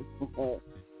answer.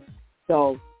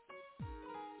 So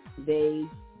they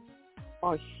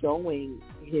are showing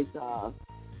his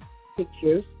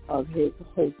pictures of his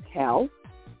hotel,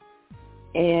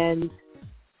 and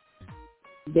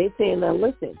they saying, now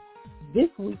listen, this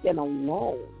weekend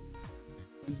alone,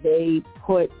 they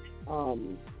put up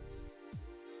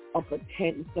a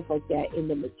tent and stuff like that in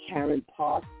the McCarran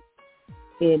Park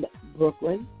in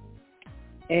Brooklyn,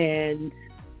 and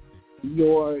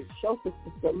your shelter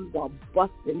systems are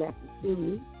busting at the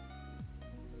seams.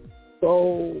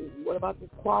 So what about this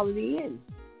Quality Inn?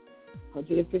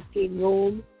 115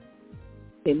 rooms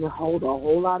can hold a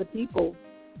whole lot of people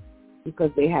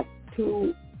because they have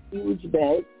 2 huge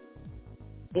beds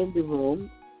in the room,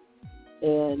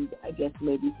 and I guess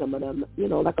maybe some of them, you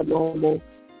know, like a normal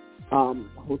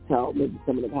hotel, maybe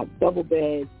some of them have double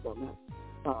beds, some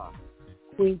have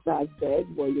queen-size beds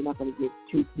where you're not going to give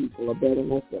 2 people a bed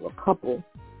unless they're a couple,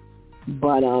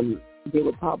 but they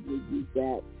would probably use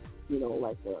that, you know,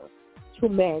 like 2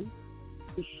 men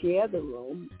to share the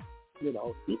room, you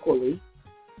know, equally.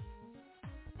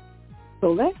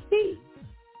 So let's see.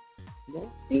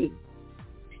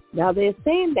 Now, they're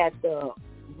saying that the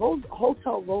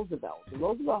Hotel Roosevelt, the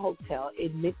Roosevelt Hotel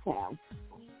in Midtown,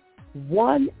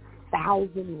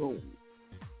 1,000 rooms.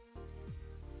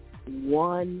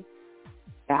 1,000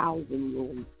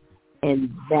 rooms,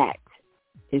 and that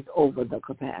is over the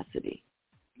capacity.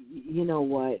 You know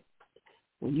what?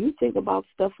 When you think about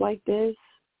stuff like this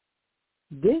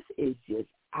is just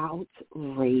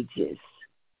outrageous.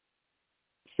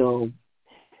 So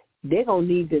they're going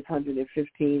to need this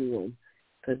 115 room,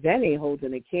 because that ain't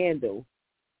holding a candle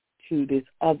to this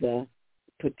other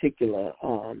particular,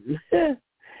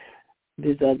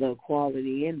 this other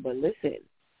Quality Inn. But listen,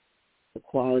 the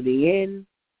Quality Inn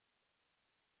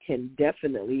can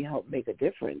definitely help make a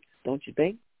difference, don't you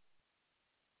think?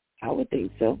 I would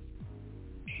think so.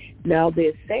 Now,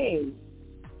 they're saying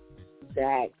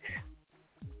that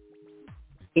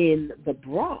in the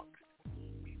Bronx,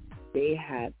 they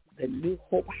have the New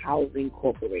Hope Housing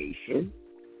Corporation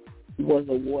was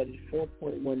awarded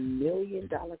 $4.1 million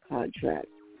contract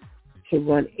to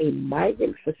run a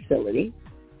migrant facility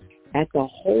at the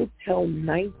Hotel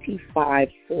 95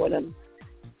 Fordham,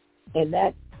 and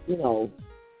that's, you know,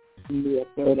 near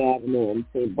 3rd Avenue and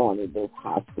St. Barnabas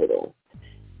Hospital.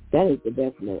 That is the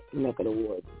best neck of the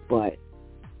woods. But,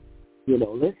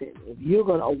 listen, if you're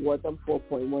going to award them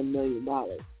 $4.1 million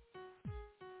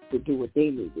to do what they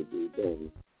need to do,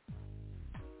 then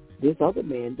this other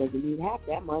man doesn't need half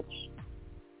that much.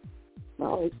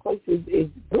 No, his place is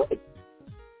good.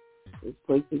 His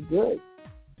place is good.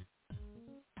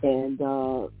 And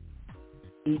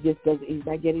he's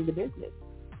not getting the business.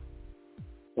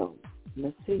 So,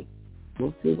 let's see.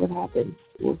 We'll see what happens.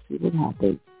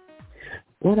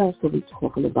 What else are we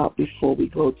talking about before we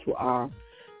go to our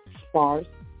sparse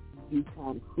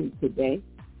DuTime crew today?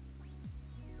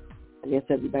 I guess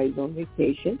everybody's on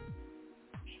vacation.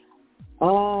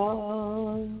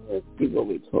 Let's see what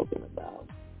we're talking about.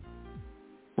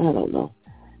 I don't know.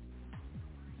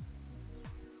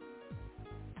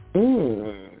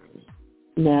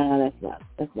 Nah,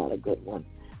 that's not a good one.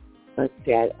 Let's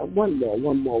see. One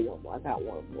more. I got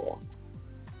one more.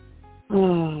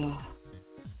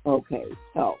 Okay,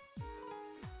 so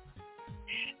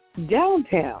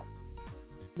downtown.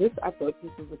 I thought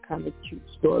this was a kind of cute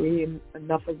story and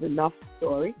enough is enough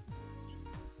story.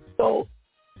 So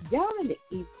down in the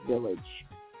East Village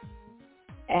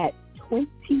at 20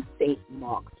 St.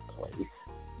 Mark's Place,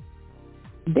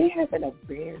 they have an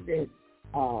abandoned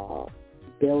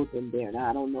building there. Now,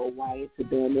 I don't know why it's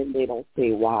abandoned. They don't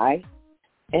say why.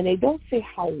 And they don't say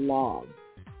how long.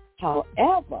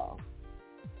 However,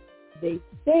 they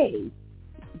say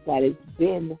that it's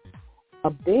been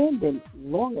abandoned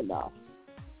long enough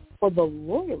for the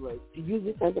loiterers to use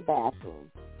it as a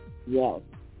bathroom. Yes.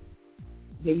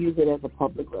 They use it as a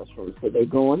public restroom. So they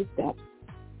go on the steps,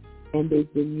 and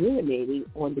they've been urinating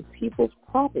on the people's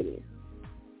property.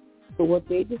 So what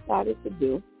they decided to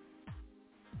do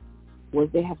was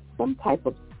they have some type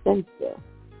of sensor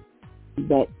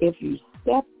that if you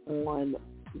step on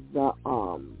the,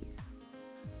 on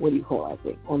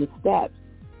the steps,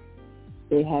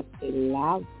 they have a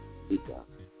loudspeaker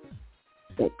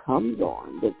that comes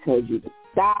on that tells you to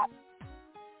stop,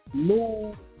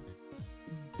 move,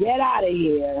 get out of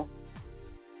here,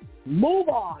 move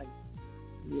on.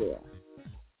 Yeah.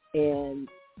 And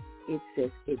it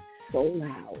says it's so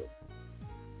loud,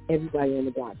 everybody on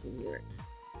the block can hear it.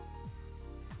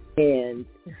 And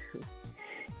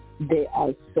they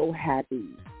are so happy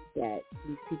that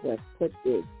these people have put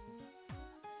this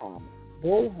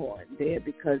bullhorn there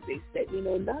because they said,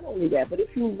 not only that, but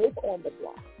if you live on the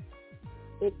block,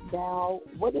 it now,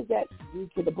 what does that do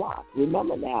to the block?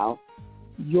 Remember now,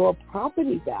 your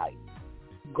property value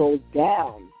goes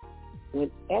down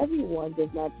when everyone does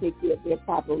not take care of their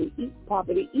property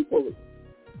equally.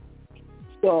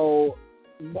 So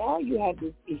now you have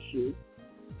this issue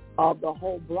of the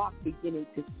whole block beginning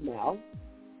to smell.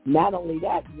 Not only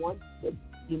that, once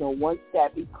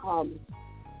that becomes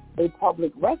a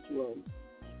public restroom,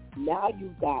 now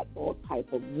you've got all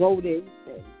types of rodents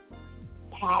and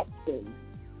cats and,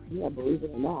 believe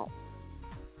it or not,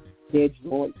 they're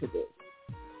drawn to this.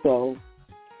 So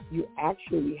you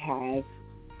actually have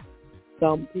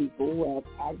some people who have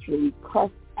actually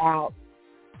cussed out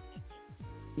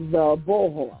the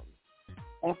bullhorn,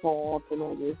 F-off and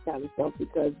all this kind of stuff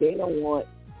because they don't want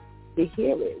to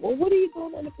hear it. Well, what are you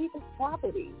doing on the people's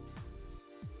property?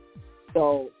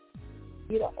 So,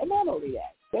 and not only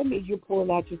that, that means you're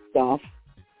pulling out your stuff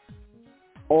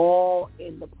all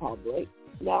in the public.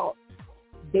 Now,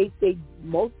 they say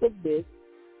most of this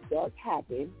does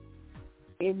happen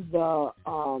in the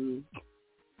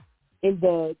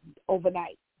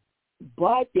overnight,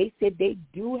 but they said they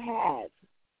do have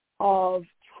of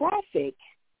traffic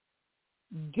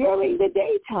during the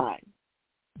daytime.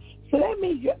 So that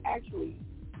means you're actually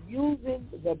using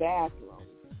the bathroom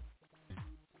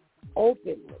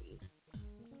openly,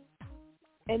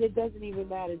 and it doesn't even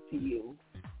matter to you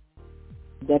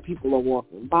that people are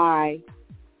walking by.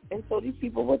 And so these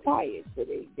people were tired. So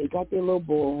they got their little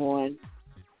bullhorn,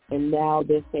 and now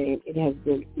they're saying it has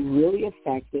been really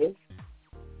effective,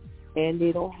 and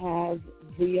they don't have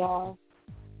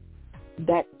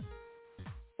that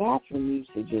bathroom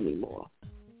usage anymore.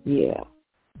 Yeah.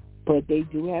 But they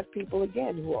do have people,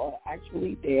 again, who are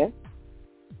actually there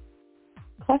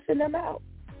cussing them out.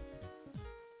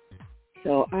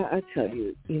 So I tell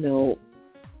you,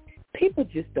 people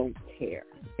just don't care.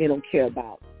 They don't care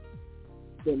about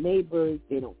their neighbors.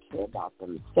 They don't care about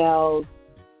themselves.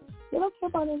 They don't care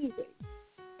about anything.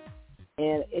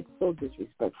 And it's so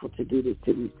disrespectful to do this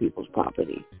to these people's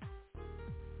property.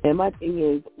 And my thing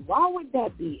is, why would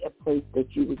that be a place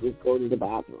that you would just go to the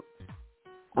bathroom?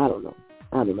 I don't know.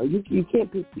 You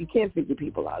can't figure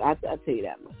people out. I'll tell you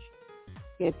that much.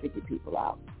 You can't figure people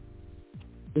out.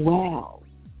 Wow.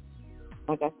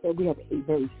 Like I said, we have a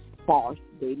very Sparse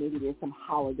Day. Maybe there's some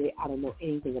holiday I don't know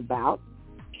anything about.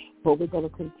 But we're going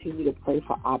to continue to pray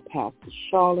for our Pastor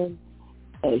Charlene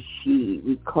as she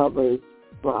recovers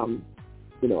from,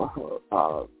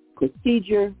 her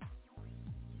procedure.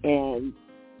 And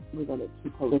we're going to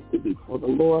keep her lifted before the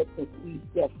Lord because we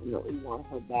definitely want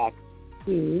her back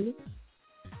soon.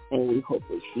 And we hope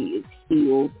that she is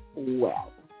healed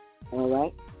well. All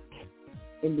right?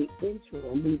 In the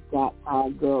interim, we've got our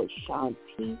girl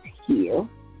Shantice here.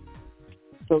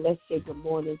 So let's say good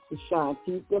morning to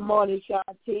Shantice. Good morning,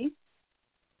 Shantice.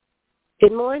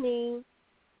 Good morning.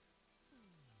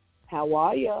 How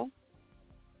are you?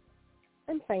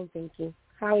 I'm fine, thank you.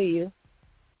 How are you?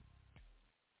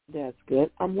 That's good.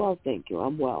 I'm well, thank you.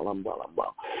 I'm well.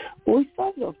 Well, we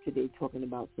started off today talking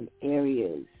about some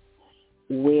areas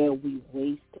where we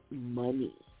waste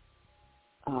money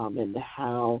and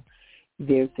how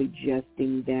they're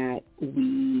suggesting that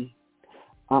we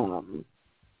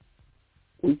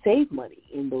save money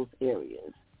in those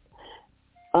areas.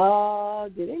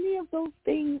 Did any of those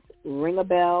things ring a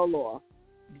bell, or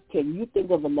can you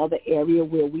think of another area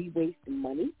where we waste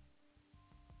money?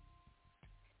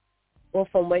 Well,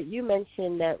 from what you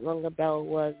mentioned, that rung a bell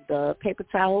was the paper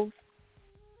towels.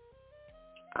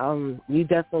 You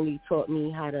definitely taught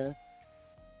me how to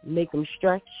make them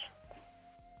stretch.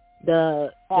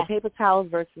 The paper towels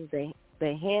versus the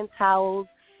hand towels,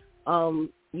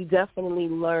 you definitely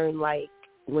learn, like,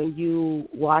 when you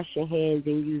wash your hands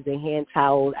and use the hand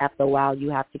towel, after a while you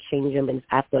have to change them. And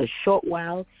after a short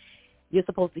while, you're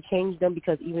supposed to change them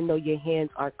because even though your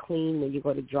hands are clean, when you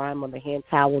go to dry them on the hand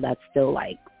towel, that's still,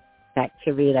 like,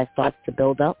 bacteria that starts to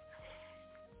build up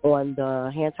on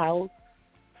the hand towels.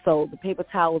 So the paper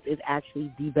towels is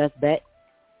actually the best bet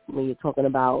when you're talking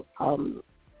about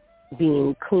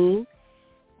being clean.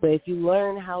 But if you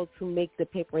learn how to make the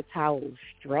paper towels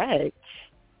stretch,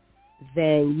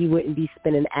 then you wouldn't be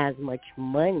spending as much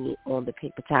money on the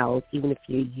paper towels, even if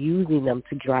you're using them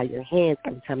to dry your hands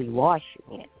every time you wash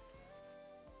your hands.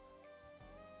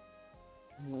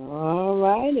 All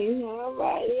righty.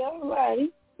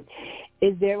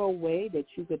 Is there a way that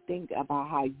you could think about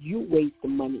how you waste the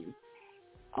money?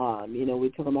 We're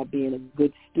talking about being a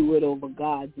good steward over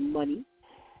God's money.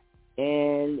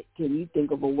 And can you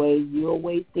think of a way you're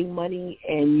wasting money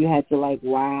and you had to, like,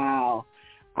 wow,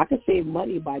 I could save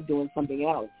money by doing something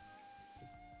else?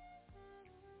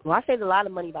 Well, I saved a lot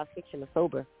of money by fixing the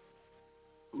sober.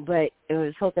 But it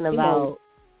was talking about,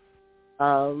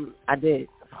 I did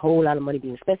a whole lot of money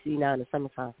being, especially now in the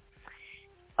summertime.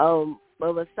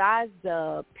 But besides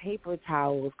the paper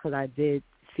towels, because I did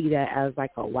see that as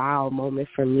like a wow moment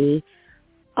for me,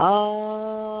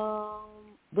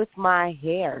 with my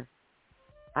hair,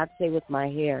 I'd say with my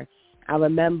hair. I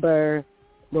remember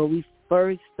when we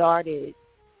first started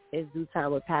It's Due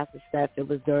Time with Pastor Steph, it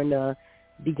was during the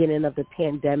beginning of the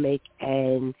pandemic,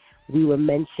 and we were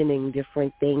mentioning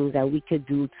different things that we could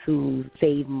do to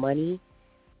save money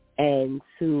and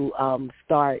to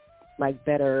start, like,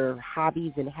 better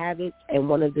hobbies and habits. And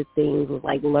one of the things was,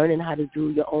 like, learning how to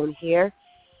do your own hair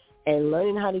and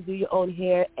learning how to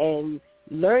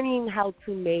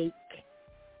make,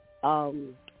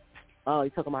 you're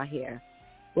talking about hair.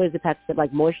 What is it, Pastor Steph?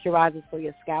 Like moisturizers for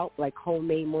your scalp, like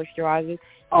homemade moisturizers.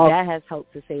 That has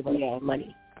helped to save a lot of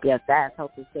money. Yes, that has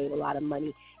helped to save a lot of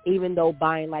money. Even though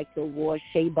buying, like, the raw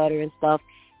shea butter and stuff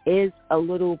is a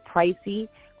little pricey,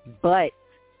 but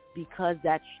because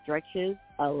that stretches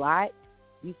a lot,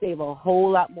 you save a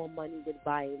whole lot more money with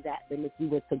buying that than if you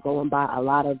were to go and buy a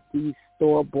lot of these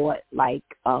store-bought, like,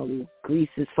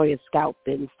 greases for your scalp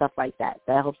and stuff like that.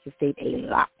 That helps to save a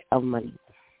lot of money.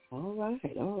 All right.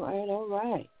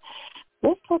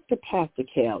 Let's talk to Pastor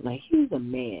Cal. Now, he's a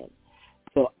man,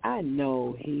 so I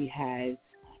know he has,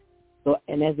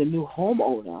 and as a new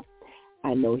homeowner,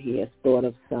 I know he has thought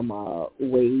of some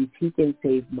ways he can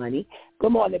save money.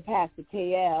 Good morning, Pastor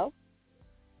KL.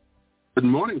 Good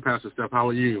morning, Pastor Steph. How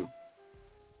are you?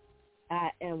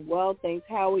 I am well, thanks.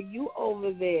 How are you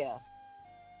over there?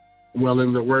 Well,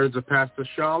 in the words of Pastor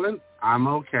Charlene, I'm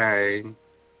okay.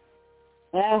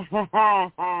 All right,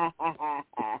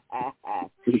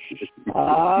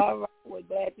 we're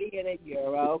glad to hear that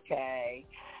you're okay.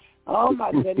 Oh,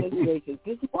 my goodness gracious.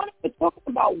 This morning we're talking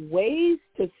about ways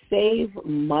to save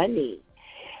money.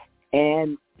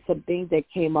 And some things that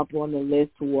came up on the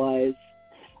list was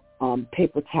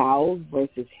paper towels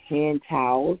versus hand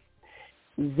towels,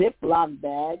 Ziploc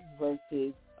bags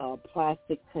versus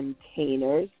plastic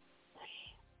containers,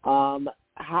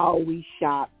 how we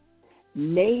shop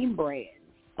name brands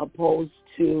opposed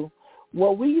to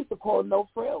what we used to call no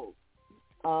frills.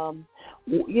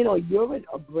 You know, you're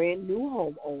a brand new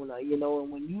homeowner, you know,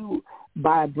 and when you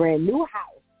buy a brand new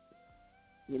house,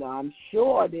 you know, I'm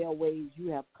sure there are ways you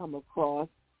have come across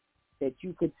that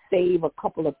you could save a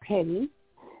couple of pennies.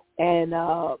 And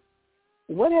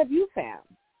what have you found?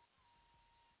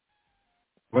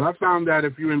 Well, I found that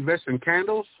if you invest in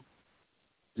candles,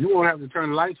 you won't have to turn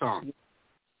the lights on.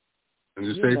 And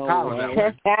just save power that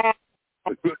way.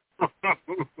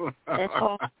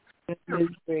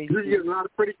 You get a lot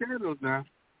of pretty candles now,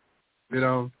 you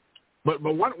know. But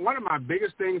one of my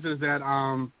biggest things is that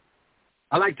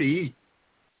I like to eat,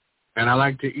 and I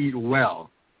like to eat well.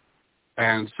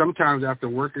 And sometimes after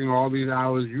working all these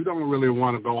hours, you don't really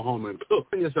want to go home and cook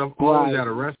yourself always at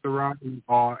a restaurant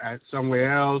or at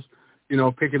somewhere else, you know,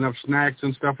 picking up snacks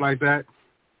and stuff like that.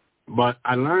 But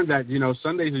I learned that, you know,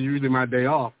 Sundays are usually my day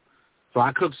off. So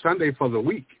I cook Sunday for the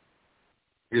week.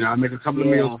 You know, I make a couple of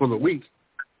meals for the week,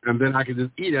 and then I can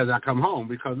just eat as I come home.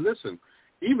 Because, listen,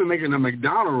 even making a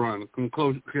McDonald's run can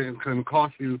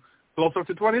cost you close up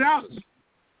to $20.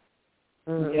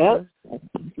 Yep.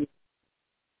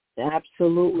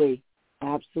 Absolutely.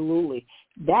 Absolutely.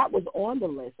 That was on the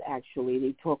list, actually.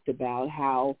 They talked about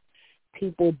how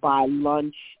people buy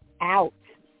lunch out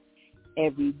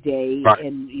every day. Right.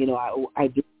 And, you know, I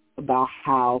did about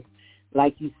how,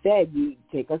 like you said, you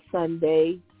take a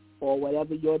Sunday or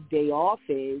whatever your day off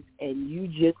is, and you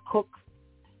just cook,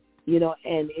 you know,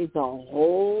 and it's a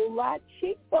whole lot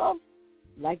cheaper.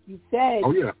 Like you said.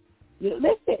 Oh, yeah. You know,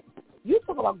 listen, you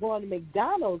talk about going to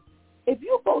McDonald's. If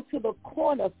you go to the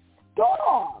corner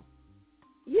store,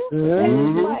 you save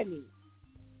money.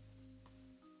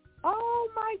 Oh,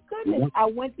 my goodness. I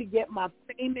went to get my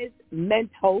famous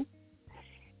Mentos,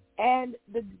 and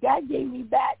the guy gave me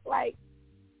back, like,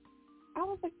 I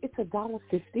was like, it's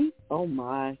 $1.50? Oh,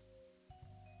 my.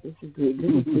 This is good.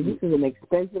 This is an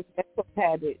expensive Mentos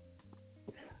habit.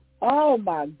 Oh,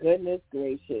 my goodness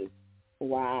gracious.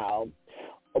 Wow.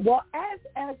 Well, as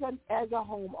a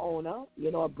homeowner,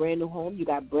 you know, a brand new home, you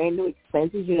got brand new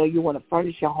expenses. You know, you want to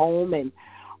furnish your home and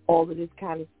all of this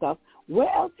kind of stuff. Where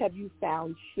else have you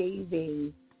found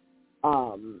shaving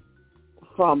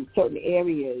from certain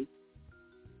areas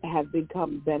have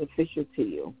become beneficial to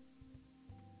you?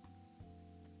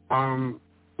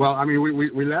 Well, I mean,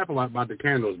 we laugh a lot about the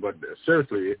candles, but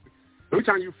seriously, every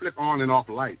time you flick on and off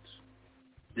lights,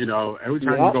 you know, every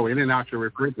time you go in and out your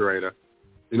refrigerator,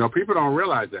 you know, people don't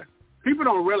realize that. People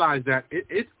don't realize that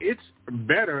it's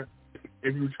better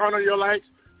if you turn on your lights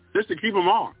just to keep them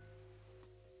on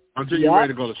until you're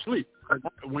ready to go to sleep.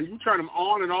 When you turn them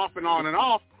on and off and on and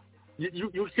off,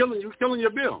 you're killing your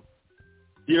bill.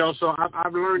 You know, so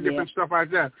I've learned different stuff like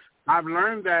that. I've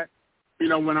learned that, you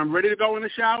know, when I'm ready to go in the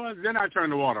shower, then I turn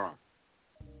the water on.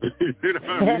 You know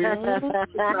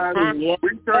what I mean? We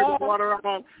turn the water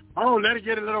on. Oh, let it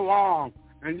get a little warm.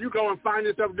 And you go and find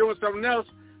yourself doing something else,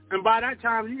 and by that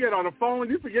time you get on the phone,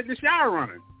 you forget the shower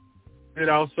running. You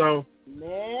know, so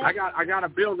I got a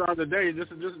bill the other day.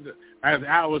 Just as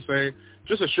Al was saying,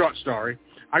 just a short story.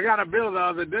 I got a bill the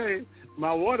other day.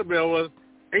 My water bill was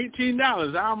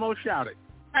 $18. I almost shouted.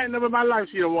 I ain't never in my life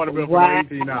seen a water bill for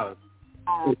 $18.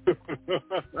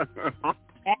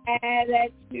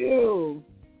 That's you.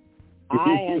 I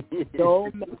am so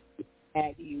mad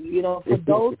at you. You know, for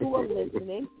those who are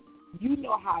listening, you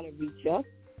know how to reach us.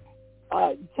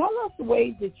 Tell us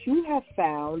ways that you have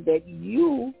found that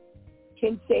you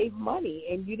can save money,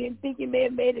 and you didn't think it may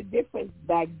have made a difference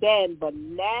back then, but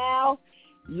now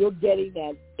you're getting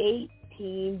that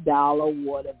 $18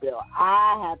 water bill.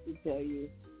 I have to tell you,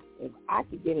 if I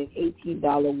could get an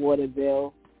 $18 water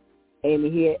bill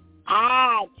in here,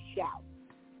 I'd shout.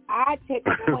 I'd take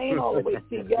a plane all the way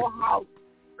to your house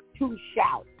to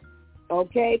shout,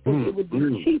 okay? Because it would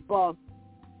be cheaper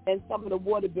than some of the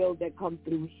water bills that come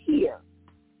through here.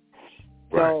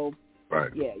 So,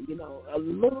 yeah, you know,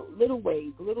 little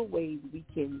ways we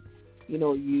can, you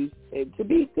know, use to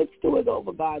be good stewards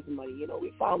over God's money. You know,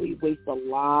 we find we waste a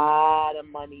lot of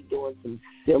money doing some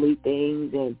silly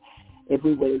things, and if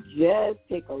we would just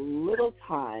take a little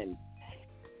time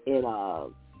in,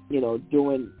 you know,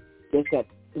 doing just that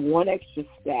one extra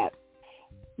step,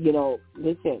 you know,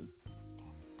 listen,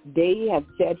 they have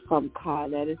said from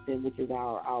Con Edison, which is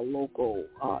our local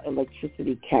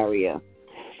electricity carrier,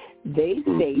 they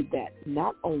say that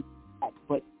not only that,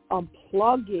 but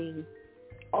unplugging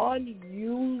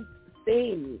unused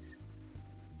things,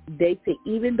 they say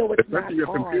even though it's not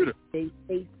on, they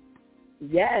say,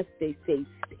 yes, they say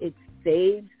it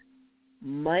saves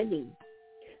money.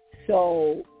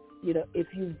 So, you know, if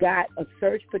you've got a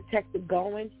surge protector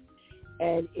going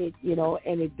and it, you know,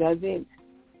 and it doesn't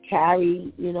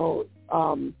carry, you know,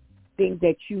 things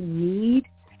that you need,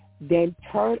 then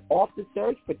turn off the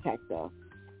surge protector.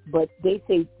 But they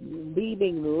say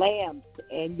leaving lamps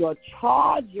and your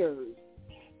chargers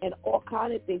and all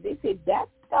kind of things, they say that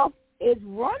stuff is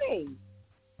running.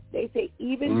 They say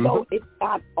even though it's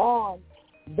not on,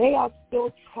 they are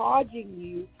still charging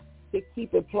you to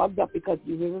keep it plugged up because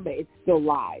you remember it's still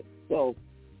live. So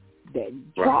then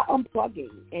try unplugging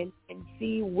and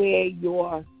see where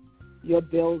your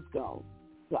bills go.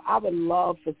 So I would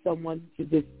love for someone to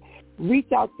just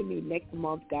reach out to me next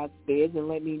month, God spares, and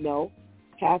let me know,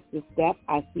 Pastor Steph,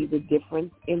 I see the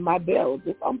difference in my bill.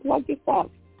 Just unplug your stuff.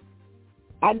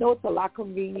 I know it's a lot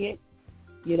convenient,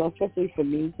 you know, especially for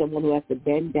me, someone who has to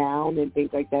bend down and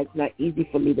things like that. It's not easy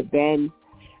for me to bend.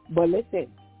 But listen,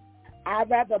 I'd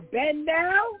rather bend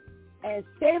down and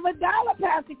save $1,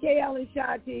 Pastor KL and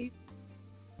Shanti.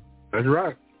 That's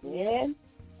right. Yeah.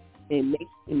 It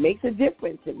makes a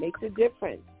difference. It makes a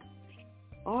difference.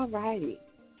 All righty.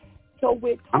 So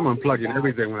I'm unplugging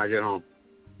everything when I get home.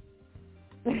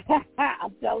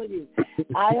 I'm telling you,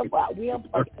 we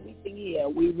unplug everything here.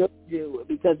 We really do,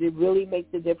 because it really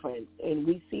makes a difference, and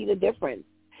we see the difference,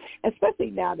 especially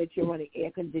now that you're running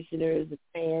air conditioners and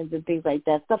fans and things like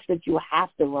that, stuff that you have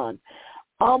to run.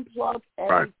 Unplug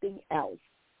everything else.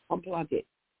 Unplug it.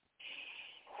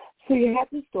 So you have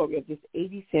the story of this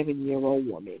 87-year-old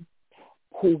woman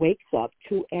who wakes up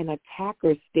to an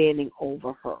attacker standing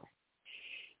over her.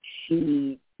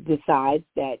 She decides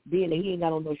that being that he ain't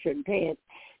got on no shirt and pants,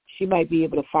 she might be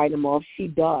able to fight him off. She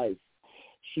does.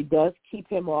 She does keep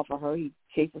him off of her. He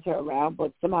chases her around,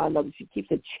 but somehow or another she keeps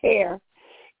a chair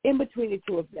in between the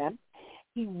two of them.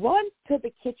 He runs to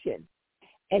the kitchen,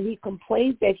 and he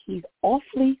complains that he's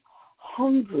awfully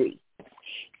hungry.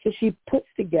 So she puts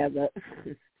together,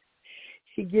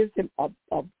 she gives him a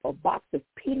box of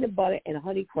peanut butter and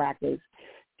honey crackers,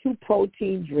 2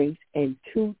 protein drinks, and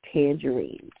 2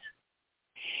 tangerines.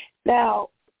 Now,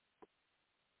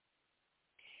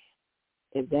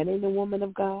 if that ain't a woman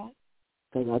of God,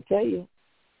 because I'll tell you,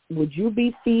 would you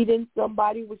be feeding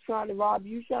somebody who's trying to rob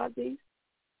you, Shanti?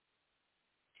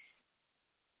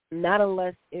 Not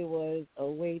unless it was a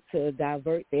way to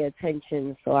divert their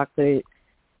attention so I could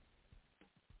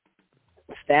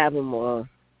stab him or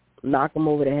knock him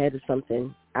over the head or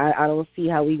something. I don't see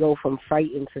how we go from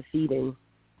fighting to feeding.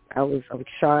 I'm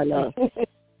trying to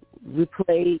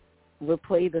replay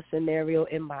the scenario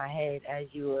in my head as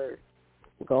you were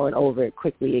going over it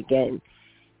quickly again.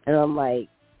 And I'm like,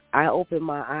 I open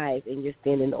my eyes and you're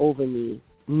standing over me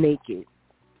naked.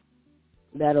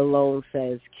 That alone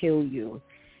says kill you.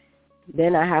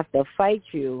 Then I have to fight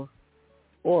you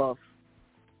off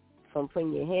from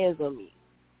putting your hands on me.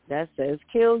 That says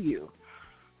kill you.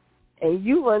 And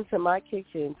you run to my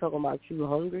kitchen talking about you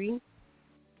hungry.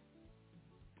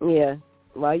 Yeah,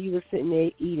 while you were sitting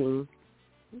there eating,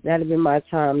 that would have been my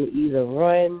time to either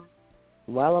run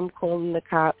while I'm calling the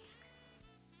cops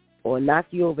or knock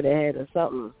you over the head or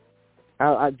something.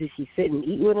 Did she sit and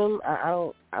eat with him?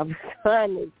 I'm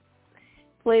trying to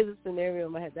play the scenario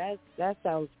in my head. That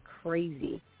sounds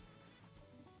crazy.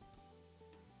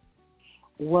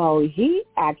 Well, he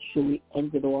actually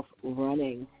ended off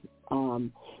running,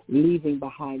 leaving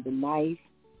behind the knife,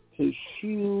 his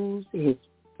shoes, his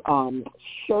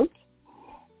shirt,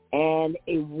 and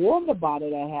a water bottle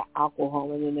that had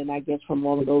alcohol in it. And I guess from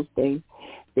all of those things,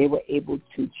 they were able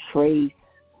to trace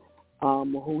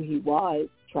who he was,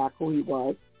 track who he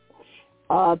was.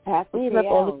 Pastor KL, he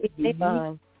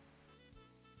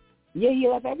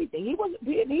left everything.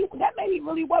 That man, he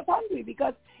really was hungry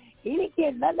because he didn't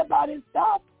care nothing about his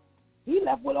stuff. He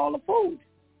left with all the food.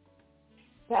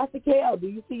 Pastor KL, do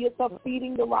you see yourself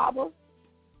feeding the robber?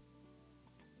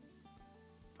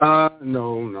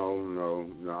 No.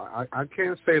 I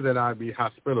can't say that I'd be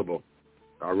hospitable.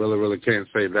 I really can't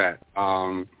say that.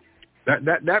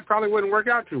 That probably wouldn't work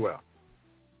out too well.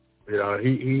 You know,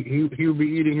 he would be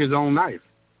eating his own knife.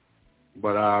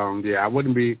 But I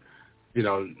wouldn't be,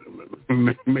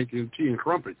 making tea and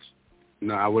crumpets.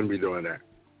 No, I wouldn't be doing that.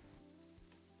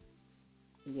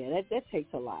 Yeah, that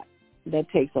takes a lot. That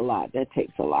takes a lot.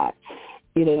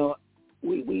 You know,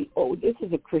 this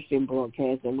is a Christian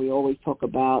broadcast, and we always talk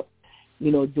about,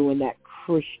 doing that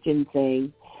Christian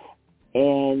thing.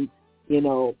 And,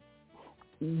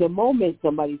 the moment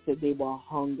somebody said they were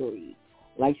hungry,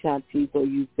 like Shantiso,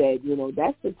 you said,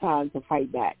 that's the time to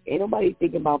fight back. Ain't nobody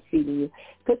thinking about feeding you.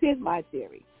 Because here's my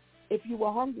theory. If you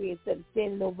were hungry, instead of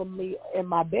standing over me in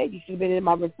my bed, you should have been in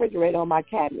my refrigerator or my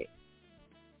cabinet.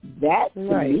 That, to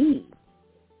me,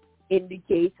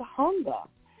 indicates hunger.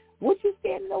 What you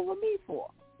standing over me for?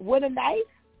 With a knife?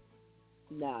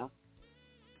 No.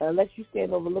 unless you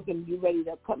stand over looking, you ready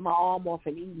to cut my arm off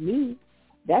and eat me,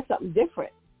 that's something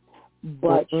different.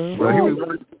 But well,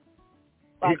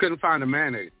 he couldn't find the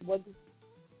mayonnaise.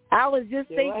 I was just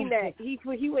thinking that. He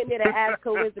went there to ask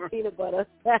her where's the peanut butter.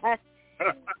 I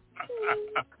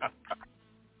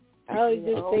was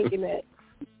just thinking that.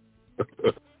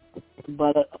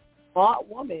 But a smart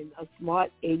woman, a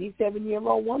smart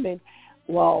 87-year-old woman,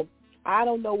 well, I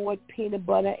don't know what peanut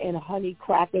butter and honey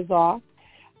crackers are,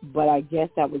 but I guess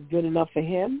that was good enough for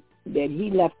him that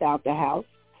he left out the house.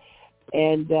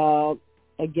 And,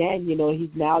 again, you know,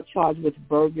 he's now charged with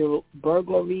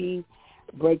burglary,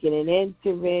 breaking and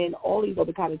entering, all these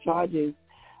other kind of charges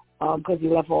because he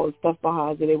left all the stuff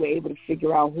behind so they were able to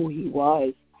figure out who he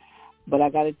was. But I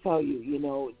got to tell you, you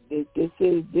know, this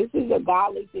is a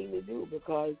godly thing to do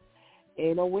because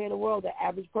ain't nowhere in the world the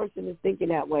average person is thinking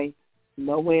that way.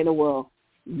 Nowhere in the world.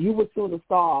 You would sooner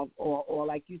starve or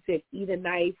like you said, eat a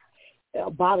knife, a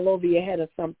bottle over your head or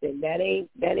something. That ain't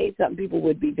something people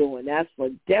would be doing. That's for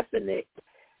definite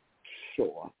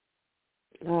sure.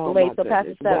 Oh, wait, so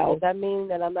Pastor Steph, does that mean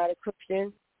that I'm not a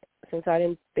Christian since I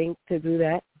didn't think to do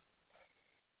that?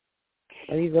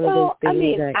 Are these one of those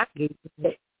things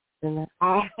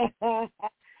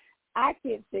I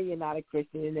can't say you're not a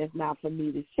Christian, and that's not for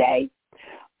me to say.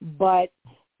 But,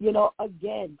 you know,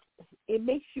 again, it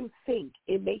makes you think.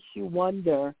 It makes you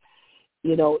wonder,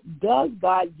 you know, does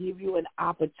God give you an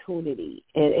opportunity?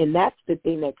 And that's the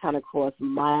thing that kind of crossed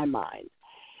my mind.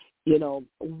 You know,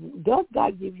 does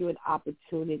God give you an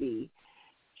opportunity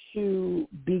to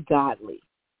be godly?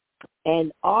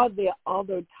 And are there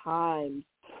other times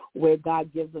where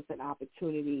God gives us an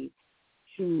opportunity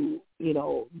to, you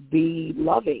know, be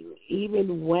loving,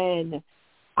 even when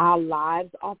our lives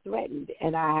are threatened?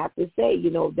 And I have to say, you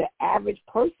know, the average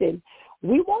person,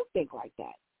 we won't think like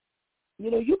that. You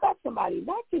know, you got somebody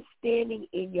not just standing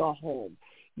in your home.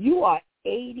 You are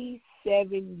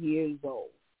 87 years old.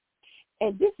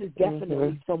 And this is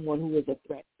definitely someone who is a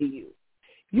threat to you.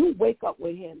 You wake up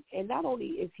with him, and not only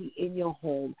is he in your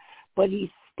home, but he's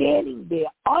standing there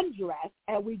undressed,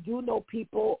 and we do know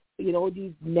people, you know,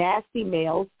 these nasty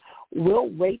males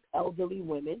will rape elderly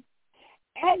women,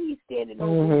 and he's standing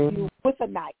over you with a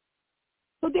knife.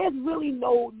 So there's really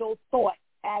no thought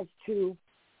as to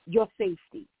your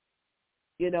safety.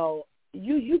 You know,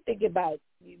 you think about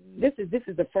this is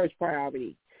the first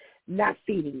priority, not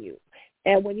feeding you.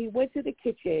 And when he went to the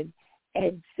kitchen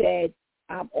and said,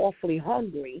 "I'm awfully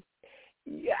hungry,"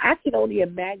 I can only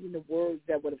imagine the words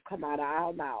that would have come out of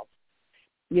our mouth.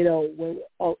 You know,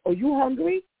 are you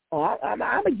hungry? Oh, I'm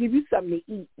going to give you something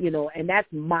to eat, you know, and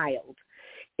that's mild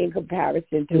in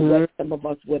comparison to what some of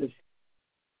us would have.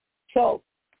 So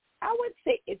I would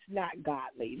say it's not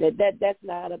godly. That's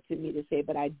not up to me to say,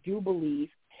 but I do believe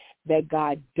that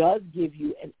God does give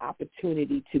you an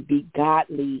opportunity to be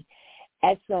godly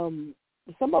at some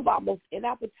of our most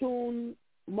inopportune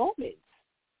moments.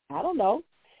 I don't know.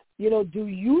 You know, do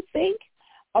you think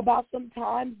about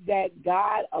sometimes that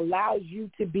God allows you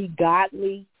to be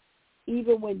godly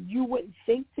even when you wouldn't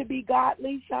think to be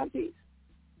godly, Shanti?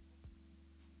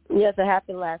 Yes, it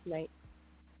happened last night.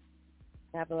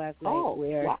 Where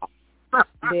wow.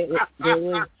 there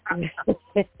was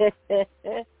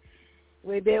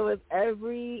where there was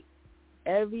every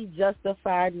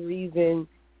justified reason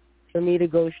for me to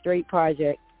go straight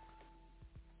project,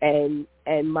 and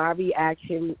my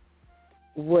reaction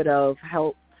would have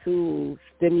helped to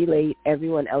stimulate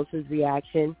everyone else's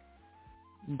reaction,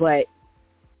 but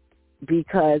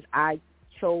because I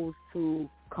chose to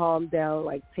calm down,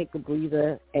 like take a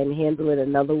breather and handle it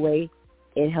another way,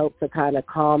 it helped to kind of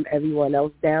calm everyone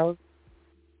else down.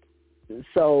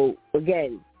 So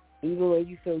again, even when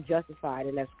you feel justified,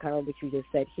 and that's kind of what you just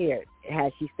said here,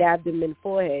 had she stabbed him in the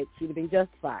forehead, she would have been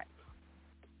justified.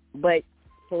 But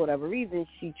for whatever reason,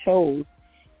 she chose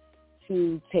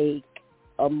to take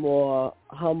a more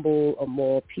humble, a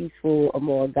more peaceful, a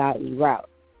more godly route.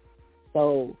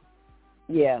 So,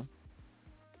 yeah,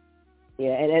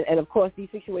 and of course these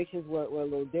situations were a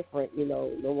little different. You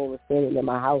know, no one was standing in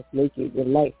my house naked at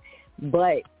night,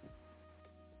 but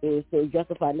it was still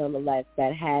justified nonetheless.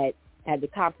 That had the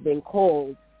cops been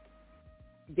called,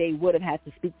 they would have had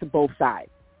to speak to both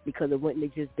sides, because it wouldn't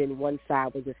have just been one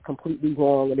side was just completely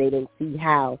wrong and they didn't see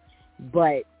how.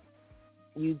 But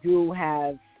you do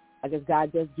have, I guess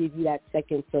God does give you that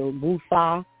second to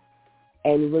woosah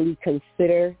and really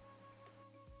consider,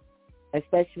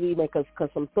 especially because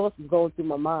some thoughts was going through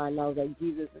my mind. And I was like,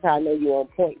 Jesus, this is how I know you're on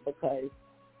point, because,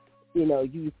 you know,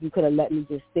 you could have let me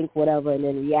just think whatever and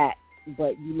then react,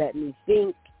 but you let me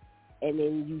think, and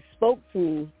then you spoke to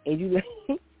me, and you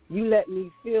let me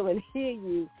feel and hear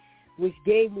you, which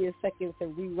gave me a second to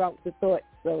reroute the thought.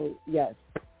 So, yes.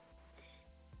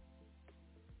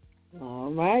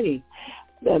 All righty.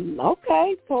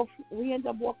 Okay, so we end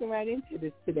up walking right into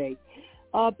this today.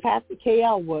 Pastor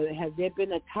KL, has there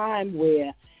been a time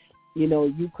where,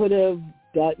 you could have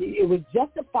done, it was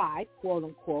justified, quote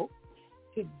unquote,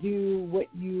 to do what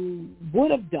you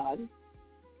would have done,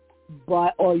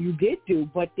 or you did do,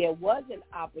 but there was an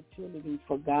opportunity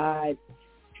for God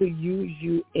to use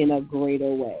you in a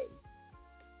greater way?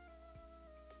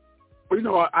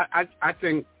 Well, I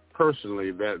think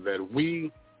personally that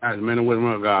we, as men and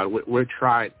women of God, we're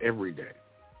tried every day.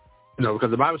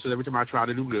 Because the Bible says every time I try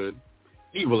to do good,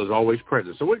 evil is always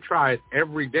present. So we're tried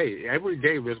every day. Every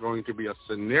day there's going to be a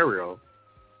scenario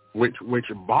which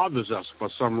bothers us for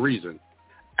some reason.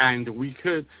 And we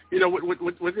could,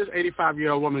 with this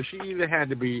 85-year-old woman, she either had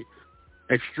to be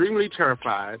extremely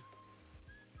terrified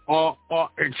or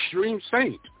extreme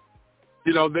saint.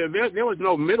 There was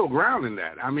no middle ground in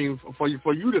that. I mean, for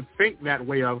you to think that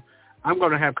way of, I'm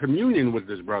going to have communion with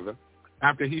this brother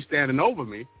after he's standing over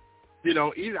me,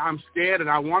 either I'm scared and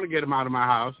I want to get him out of my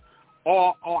house,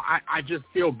 or I just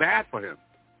feel bad for him.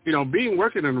 Being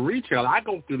working in retail, I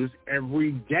go through this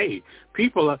every day.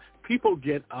 People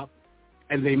get up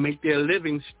and they make their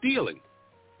living stealing,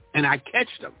 and I catch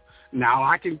them. Now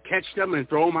I can catch them and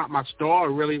throw them out my store,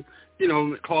 or really,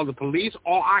 call the police,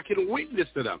 or I can witness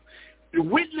to them. The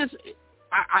witness,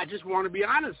 I just want to be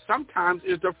honest, sometimes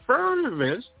is the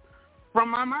furthest from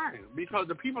my mind, because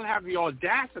the people have the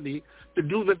audacity to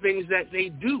do the things that they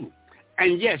do.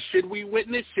 And yes, should we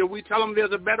witness? Should we tell them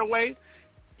there's a better way?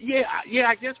 Yeah,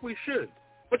 I guess we should.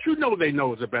 But they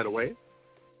know it's a better way.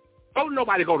 Don't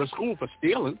nobody go to school for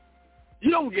stealing. You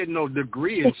don't get no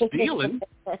degree in stealing.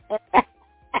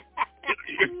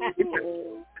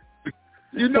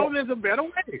 There's a better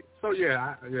way. So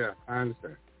I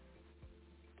understand.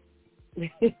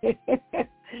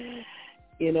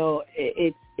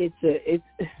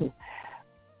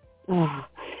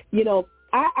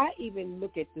 I even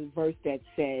look at the verse that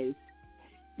says,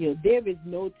 there is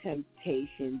no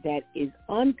temptation that is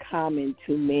uncommon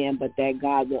to man, but that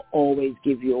God will always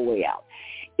give you a way out.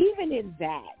 Even in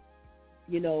that,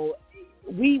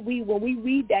 we when we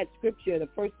read that scripture, the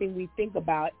first thing we think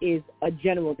about is a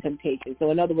general temptation.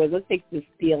 So in other words, let's take the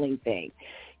stealing thing.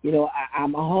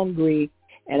 I'm hungry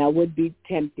and I would be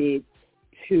tempted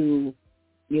to,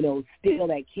 steal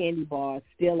that candy bar,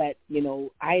 steal that,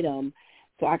 item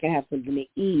so I can have something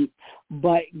to eat.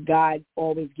 But God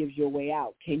always gives you a way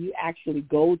out. Can you actually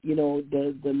go,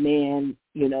 the man,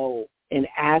 and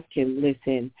ask him,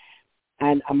 listen,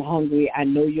 I'm hungry. I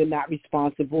know you're not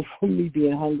responsible for me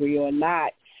being hungry or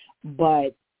not,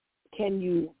 but can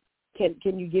you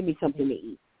give me something to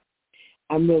eat?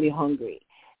 I'm really hungry.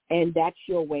 And that's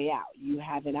your way out. You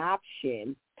have an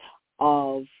option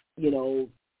of,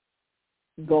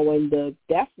 going the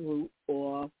death route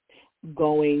or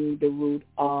going the route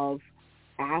of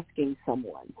asking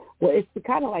someone. Well, it's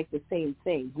kind of like the same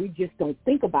thing. We just don't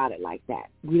think about it like that.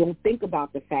 We don't think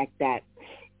about the fact that,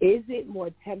 is it more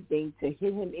tempting to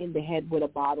hit him in the head with a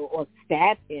bottle or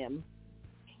stab him,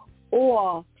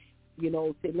 or,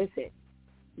 say, listen,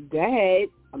 go ahead,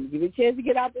 I'm going to give you a chance to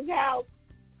get out this house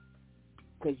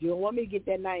because you don't want me to get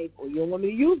that knife or you don't want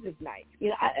me to use this knife.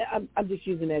 I'm just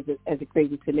using it as a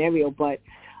crazy scenario, but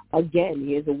again,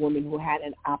 here's a woman who had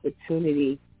an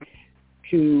opportunity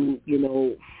to,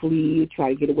 flee,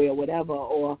 try to get away or whatever,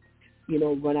 or,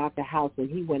 run out the house when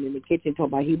he went in the kitchen talking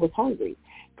about he was hungry.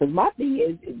 Because my thing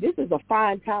is, this is a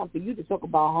fine time for you to talk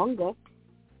about hunger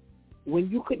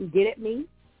when you couldn't get at me,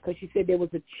 because she said there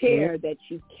was a chair that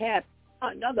she kept.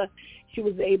 She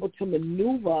was able to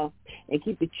maneuver and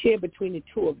keep the chair between the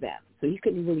two of them, so he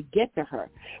couldn't really get to her.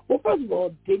 Well, first of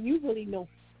all, didn't you really know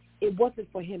it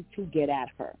wasn't for him to get at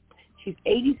her? She's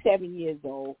 87 years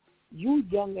old. You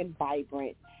young and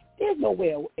vibrant. There's no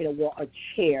way in a world a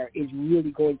chair is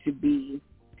really going to be,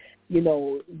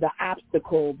 the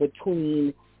obstacle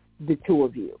between the two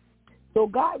of you. So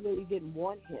God really didn't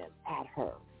want him at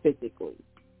her physically.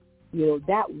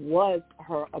 That was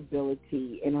her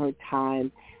ability in her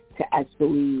time to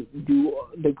actually do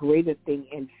the greater thing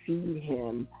and feed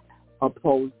him,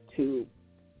 opposed to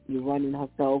running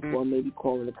herself or maybe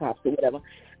calling the cops or whatever,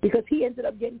 because he ended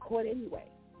up getting caught anyway.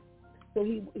 So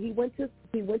he went to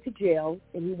jail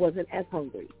and he wasn't as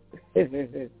hungry.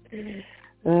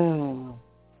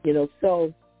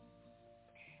 So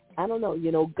I don't know.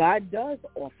 God does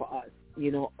offer us,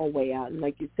 a way out. And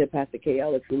like you said, Pastor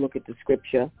KL, if you look at the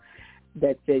scripture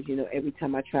that says, every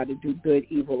time I try to do good,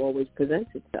 evil always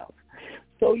presents itself.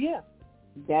 So yeah,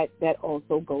 that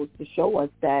also goes to show us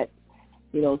that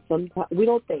You know, sometimes we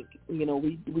don't think. You know,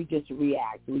 we just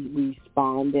react. We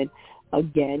respond, and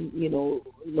again, you know,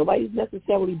 nobody's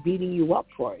necessarily beating you up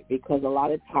for it, because a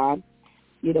lot of times,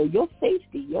 you know, your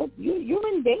safety, you're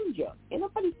in danger. Ain't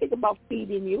nobody think about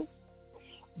feeding you.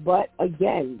 But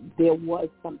again, there was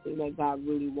something that God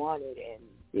really wanted, and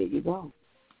there you go.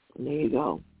 There you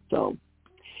go. So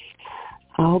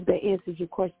I hope that answers your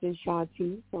question,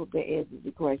 Shanti. I hope that answers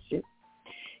your question.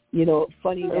 You know,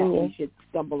 funny that we should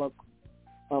stumble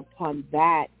upon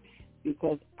that,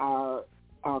 because our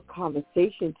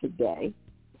conversation today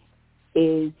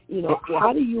is, you know,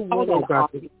 how do you win an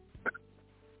argument?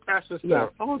 Pastor Steph,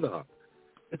 hold on.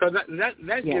 Because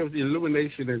that gives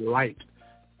illumination and light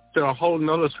to a whole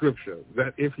nother scripture,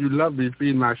 that if you love me,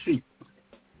 feed my sheep.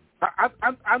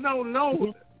 I don't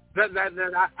know that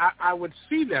I would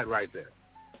see that right there.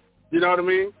 You know what I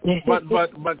mean? But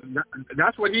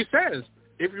that's what he says.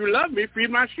 If you love me, feed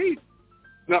my sheep.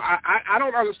 No, I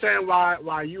don't understand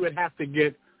why you would have to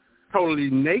get totally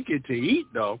naked to eat,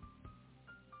 though.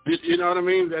 You know what I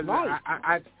mean?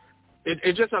 Right.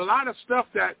 It's just a lot of stuff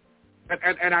that,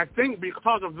 and I think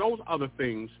because of those other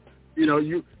things, you know,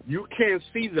 you can't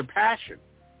see the passion,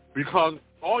 because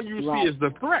all you see is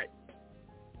the threat.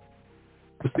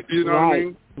 You know what I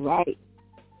mean?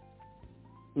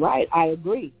 Right. I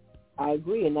agree,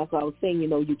 and that's what I was saying. You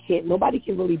know, nobody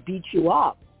can really beat you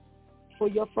up for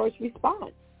your first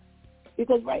response,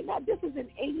 because right now this is an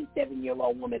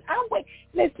 87-year-old woman.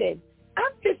 Listen,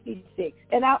 I'm 56,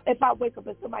 and if I wake up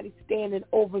and somebody's standing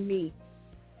over me,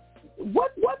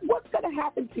 what's going to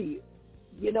happen to you?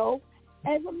 You know,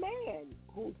 as a man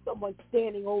who's someone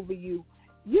standing over you,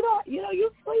 you're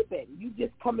sleeping. You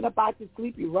just coming up out your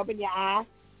sleep, you rubbing your eye,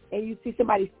 and you see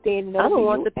somebody standing over you. I don't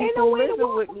want the people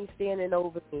living with me standing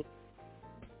over me.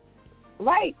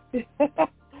 Right.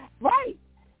 Right.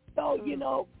 So, you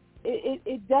know,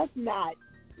 it does not,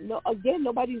 again,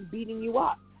 nobody's beating you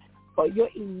up. But your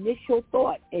initial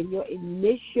thought and your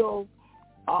initial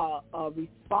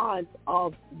response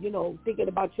of, you know, thinking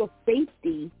about your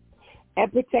safety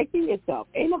and protecting yourself.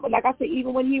 And like I said,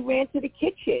 even when he ran to the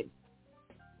kitchen,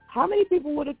 how many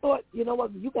people would have thought, you know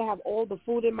what, you can have all the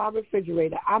food in my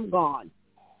refrigerator. I'm gone.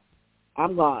 I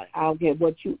don't care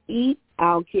what you eat.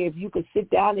 I don't care if you could sit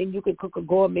down and you could cook a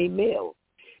gourmet meal.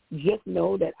 Just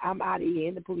know that I'm out of here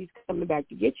and the police coming back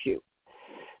to get you.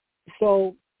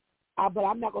 So, but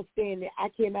I'm not going to stand there. I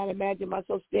cannot imagine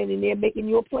myself standing there making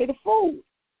you a plate of food.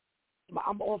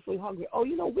 I'm awfully hungry. Oh,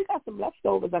 you know, we got some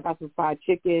leftovers. I got some fried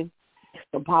chicken,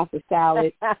 some pasta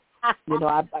salad. You know,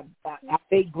 I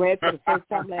baked bread for the first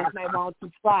time last night. Why don't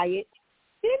you try it?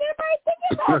 Didn't everybody think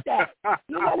about that?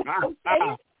 You know what I'm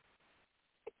saying?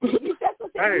 That's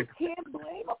what you can't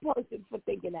blame a person for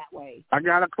thinking that way. I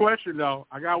got a question, though.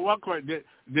 I got one question.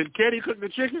 Did Katie cook the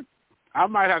chicken? I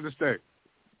might have to stay.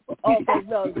 Oh, but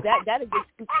no, that'll get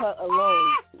you cut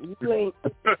alone. You ain't.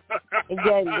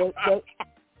 Again, the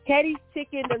Katy's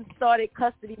chicken done started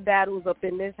custody battles up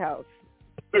in this house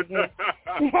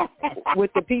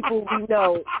with the people we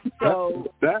know.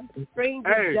 So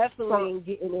strangers definitely ain't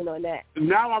getting in on that.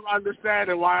 Now I'm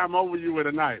understanding why I'm over you with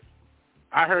a knife.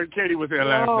 I heard Katie was there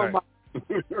last night.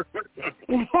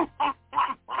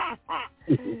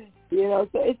 You know,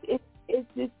 so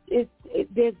it's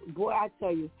there's, boy, I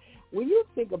tell you, when you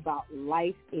think about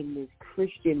life in this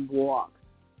Christian walk,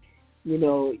 you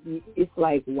know, it's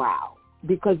like, wow.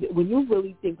 Because when you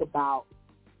really think about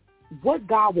what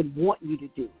God would want you to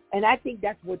do, and I think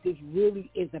that's what this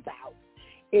really is about,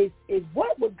 is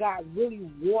what would God really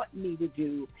want me to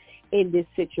do in this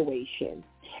situation?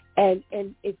 And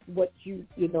it's what you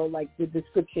know, like the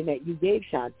description that you gave,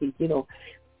 Shanti, you know,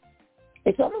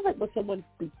 it's almost like when someone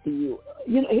speaks to you,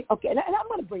 you know, okay, and I'm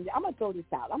going to throw this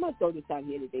out. I'm going to throw this out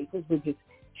here today since we're just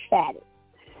chatting.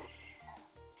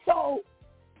 So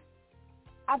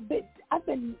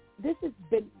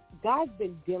God's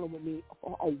been dealing with me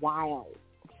for a while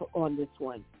on this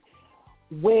one,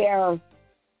 where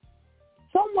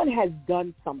someone has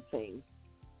done something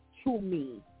to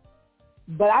me,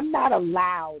 but I'm not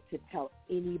allowed to tell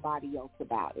anybody else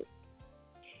about it,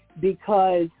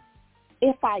 because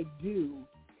if I do,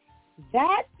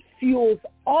 that fuels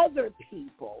other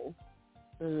people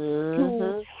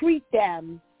to treat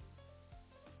them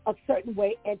a certain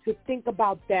way and to think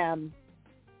about them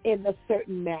in a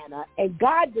certain manner. And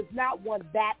God does not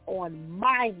want that on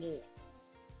my hands.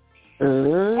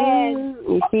 And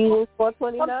Ephesians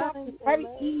 4:29. It's very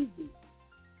easy.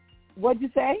 What'd you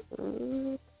say?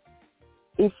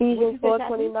 Ephesians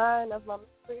 4:29. That's my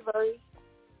free verse.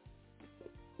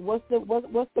 What's the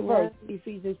verse?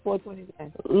 Ephesians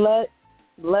 4:29.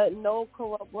 Let no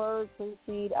corrupt words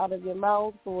proceed out of your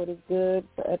mouth, for it is good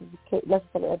for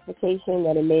necessary edification,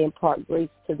 that it may impart grace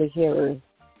to the hearers.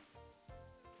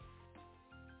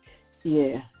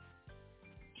 Yeah.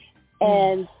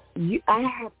 And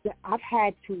I've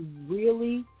had to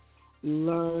really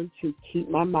learn to keep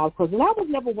my mouth closed. And I was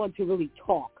never one to really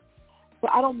talk. So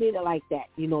I don't mean it like that,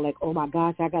 like, oh my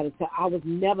gosh, I got to tell. I was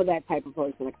never that type of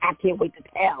person. Like, I can't wait to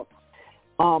tell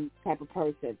type of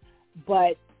person.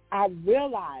 But I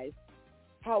realized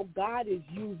how God is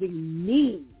using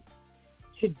me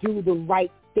to do the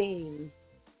right thing,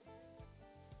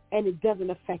 and it doesn't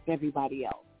affect everybody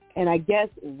else. And I guess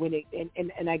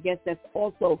and I guess that's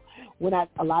also when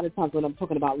a lot of times when I'm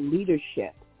talking about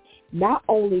leadership, not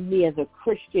only me as a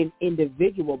Christian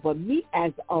individual, but me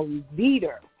as a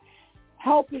leader,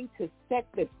 helping to set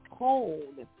the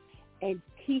tone and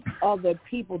teach other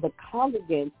people, the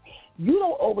congregants. You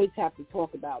don't always have to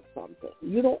talk about something.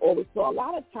 You don't always. So a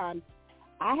lot of times,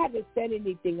 I haven't said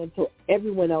anything until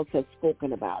everyone else has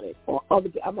spoken about it, or other.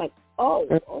 I'm like, oh,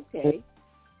 okay.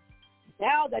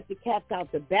 Now that the cat's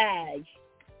out the bag,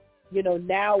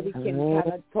 now we can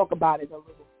kind of talk about it a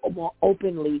little more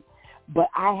openly. But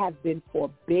I have been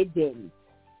forbidden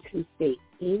to say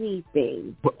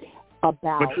anything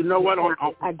about. But you know what?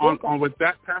 On with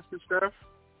that, Pastor Steph,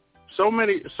 so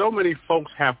many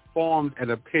folks have formed an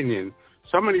opinion.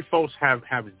 So many folks have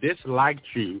disliked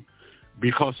you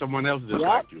because someone else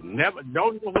disliked you. Never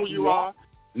don't know who you are.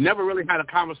 Never really had a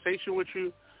conversation with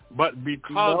you. But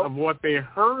because of what they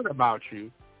heard about you,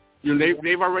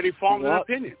 they've already formed an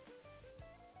opinion.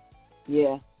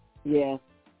 Yeah, yeah.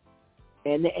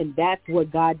 And that's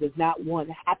what God does not want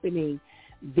happening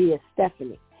via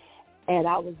Stephanie. And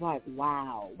I was like,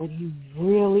 wow, when he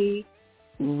really,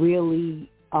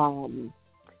 really,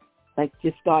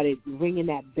 just started ringing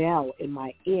that bell in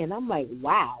my ear. And I'm like,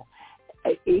 wow.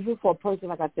 Even for a person,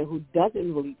 like I said, who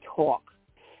doesn't really talk,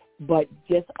 but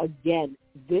just, again,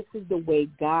 this is the way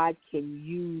God can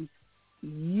use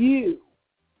you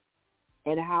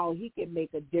and how he can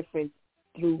make a difference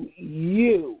through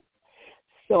you.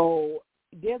 So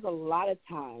there's a lot of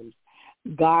times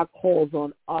God calls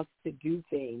on us to do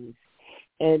things,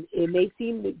 and it may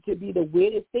seem to be the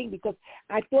weirdest thing, because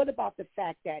I thought about the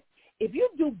fact that if you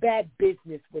do bad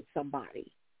business with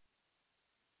somebody,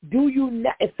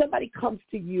 if somebody comes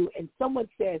to you and someone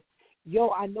says, yo,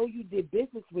 I know you did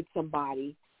business with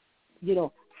somebody,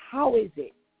 how is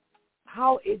it?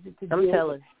 How is it to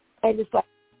do it? And it's like,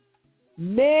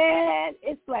 man,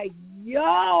 it's like,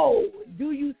 yo,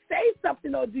 do you say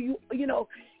something, or do you,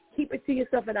 keep it to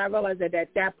yourself? And I realized that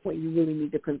at that point you really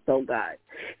need to consult God.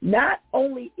 Not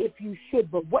only if you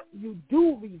should, but what you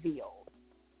do reveal.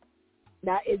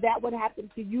 Now, is that what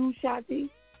happened to you, Shanti?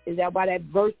 Is that why that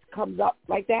verse comes up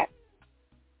like that?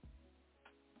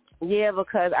 Yeah,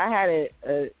 because I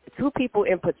had two people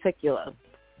in particular,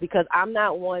 because I'm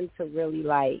not one to really,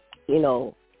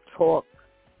 talk,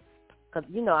 because,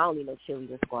 I don't need no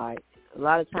cheerleading squad. A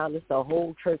lot of times it's the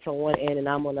whole church on one end and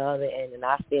I'm on the other end, and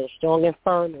I stand strong and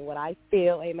firm in what I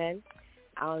feel, amen.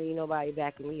 I don't need nobody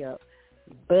backing me up.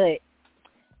 But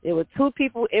there were two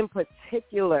people in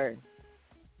particular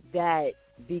that,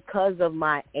 because of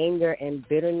my anger and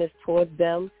bitterness towards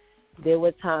them, there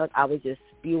were times I would just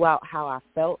spew out how I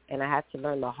felt, and I had to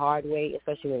learn the hard way,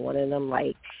 especially when one of them,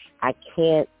 I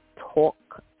can't talk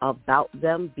about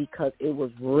them because it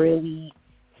was really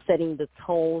setting the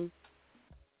tone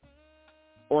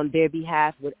on their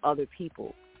behalf with other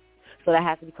people. So that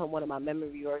has to become one of my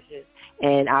memory verses,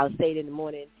 and I'll say it in the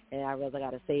morning, and I realize I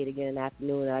got to say it again in the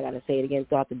afternoon, and I got to say it again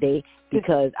throughout the day,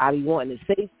 because I be wanting to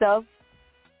say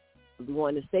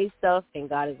stuff, and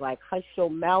God is like, hush your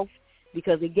mouth,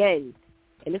 because again,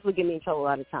 and this will get me in trouble a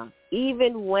lot of times,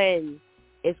 even when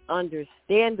it's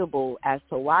understandable as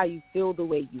to why you feel the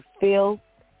way you feel,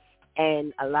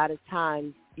 and a lot of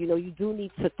times, you do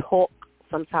need to talk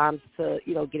sometimes to,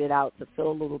 get it out, to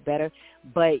feel a little better,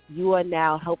 but you are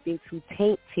now helping to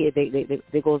taint here.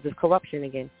 There goes this corruption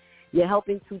again. You're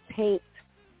helping to taint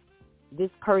this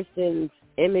person's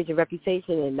image and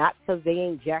reputation, and not because they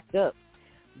ain't jacked up.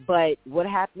 But what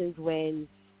happens when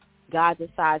God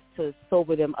decides to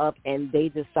sober them up and they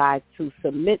decide to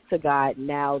submit to God?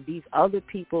 Now these other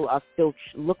people are still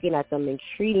looking at them and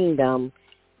treating them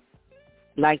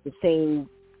like the same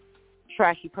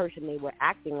trashy person they were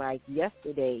acting like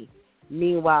yesterday.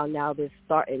 Meanwhile, now they're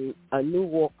starting a new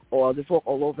walk, or this walk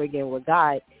all over again with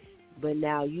God. But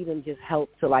now you done just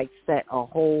helped to set a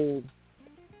whole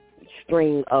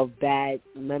string of bad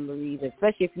memories,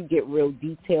 especially if you get real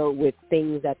detailed with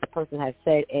things that the person has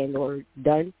said and or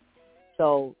done.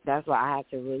 So that's why I had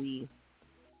to really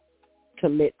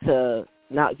commit to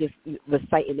not just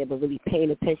reciting it, but really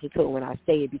paying attention to it when I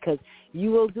say it, because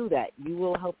you will do that. You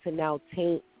will help to now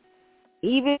taint,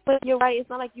 even when you're right, it's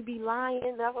not like you be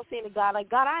lying. That's what I'm saying to God, like,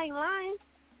 God, I ain't lying.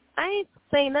 I ain't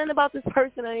saying nothing about this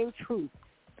person that ain't true.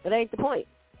 That ain't the point.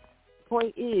 The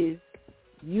point is,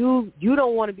 you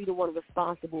don't want to be the one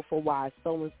responsible for why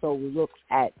so-and-so looks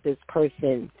at this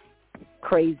person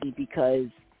crazy, because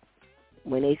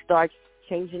when they start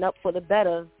changing up for the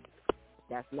better,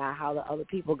 that's not how the other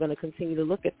people are going to continue to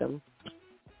look at them.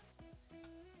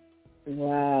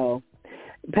 Wow.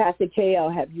 Pastor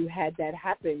KL, have you had that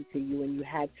happen to you and you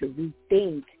had to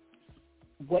rethink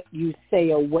what you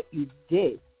say or what you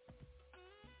did?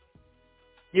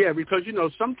 Yeah, because,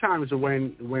 sometimes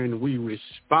when we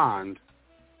respond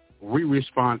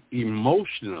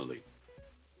emotionally,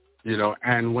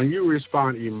 and when you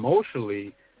respond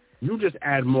emotionally, you just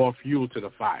add more fuel to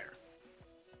the fire.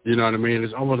 You know what I mean?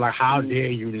 It's almost like, how dare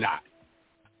you not?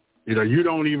 You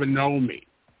don't even know me.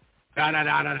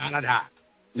 Da-da-da-da-da-da-da.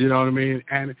 You know what I mean?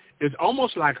 And it's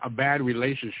almost like a bad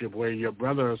relationship where your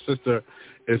brother or sister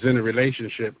is in a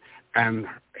relationship and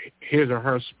his or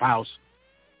her spouse,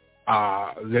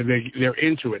 they're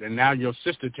into it. And now your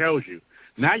sister tells you.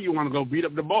 Now you want to go beat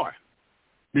up the boy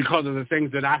because of the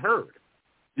things that I heard.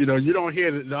 You don't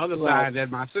hear the other side that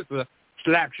my sister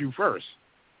slapped you first.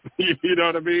 You know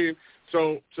what I mean?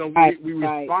 So we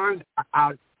respond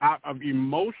out of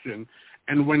emotion,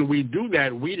 and when we do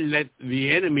that, we let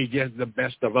the enemy get the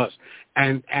best of us.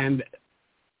 And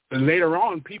later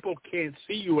on, people can't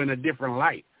see you in a different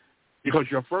light because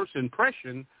your first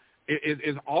impression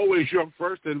is always your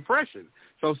first impression.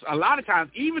 So a lot of times,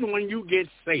 even when you get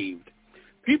saved,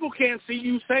 people can't see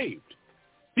you saved.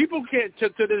 People can't,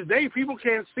 to this day, people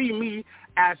can't see me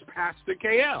as Pastor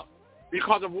KL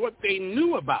because of what they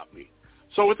knew about me.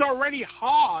 So it's already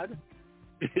hard,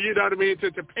 you know what I mean,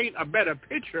 to paint a better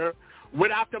picture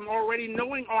without them already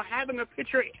knowing or having a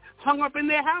picture hung up in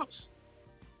their house.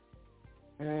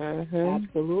 Mm-hmm.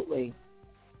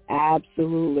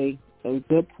 Absolutely. So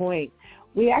good point.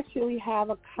 We actually have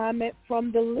a comment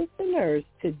from the listeners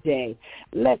today.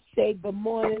 Let's say good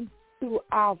morning to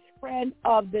our friend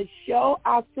of the show,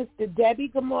 our sister Debbie.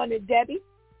 Good morning, Debbie.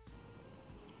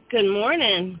 Good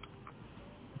morning.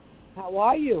 How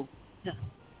are you?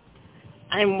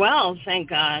 I'm well, thank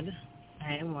God.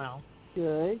 I am well.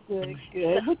 Good. What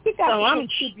you got to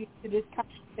contribute to this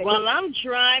conversation? Well, I'm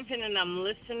driving and I'm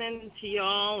listening to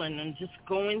y'all and I'm just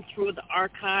going through the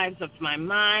archives of my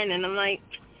mind, and I'm like,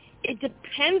 it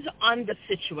depends on the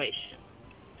situation.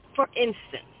 For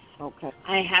instance,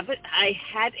 I had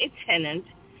a tenant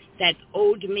that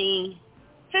owed me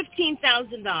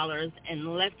 $15,000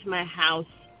 and left my house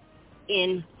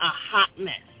in a hot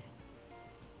mess.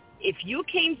 If you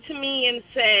came to me and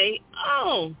say,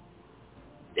 oh,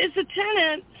 there's a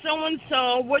tenant,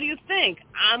 so-and-so, what do you think?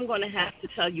 I'm going to have to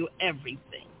tell you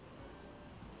everything.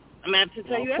 I'm going to have to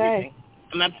tell you everything.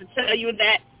 I'm going to have to tell you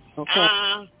that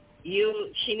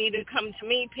she needed to come to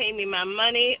me, pay me my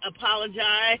money,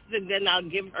 apologize, and then I'll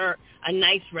give her a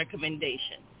nice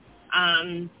recommendation.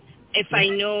 If I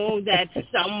know that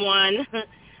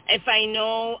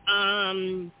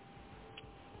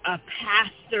a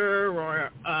pastor or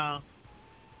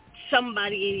some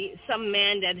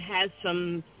man that has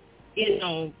some,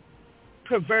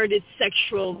 perverted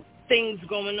sexual things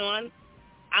going on,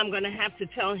 I'm going to have to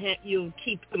tell him, you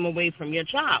keep them away from your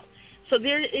child. So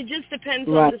it just depends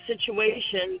on the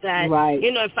situation that,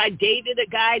 if I dated a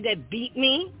guy that beat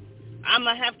me, I'm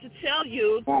going to have to tell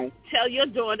you, tell your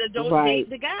daughter, don't date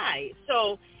the guy.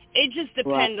 So it just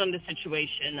depends on the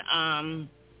situation.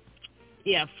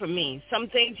 For me, some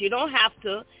things you don't have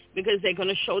to because they're going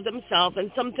to show themselves,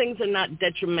 and some things are not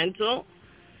detrimental,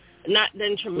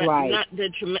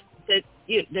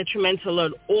 detrimental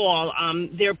at all.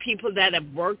 There are people that have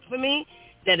worked for me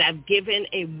that I've given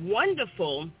a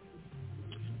wonderful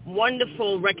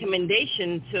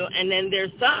recommendation to, and then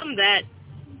there's some that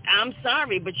I'm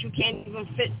sorry, but you can't even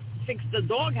fix the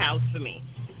doghouse for me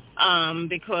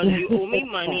because you owe me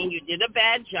money, you did a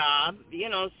bad job,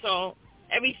 so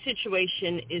every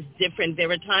situation is different.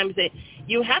 There are times that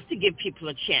you have to give people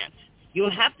a chance. You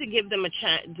have to give them a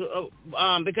chance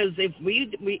because if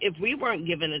we weren't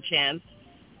given a chance,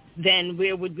 then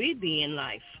where would we be in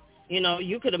life?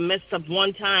 You could have messed up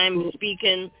one time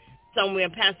speaking somewhere,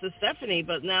 Pastor Stephanie,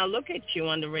 but now look at you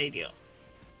on the radio.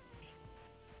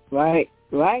 Right.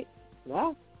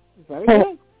 Well, very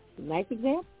good. Nice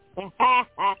example.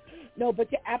 No,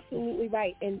 but you're absolutely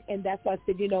right, and that's why I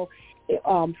said,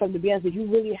 from the beginning, you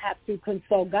really have to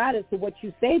consult God as to what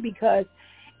you say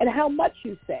and how much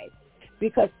you say,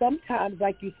 because sometimes,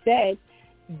 like you said,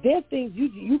 there are things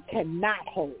you cannot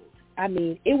hold. I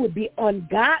mean, it would be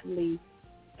ungodly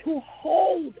to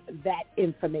hold that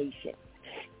information.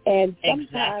 And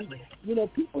sometimes,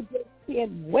 people just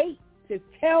can't wait to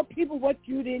tell people what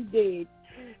you did.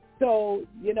 So,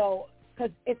 because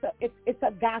it's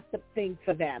a gossip thing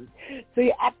for them. So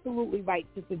you're absolutely right,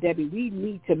 Sister Debbie. We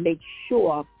need to make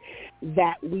sure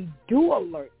that we do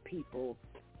alert people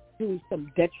to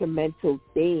some detrimental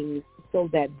things so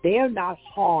that they're not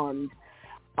harmed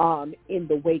in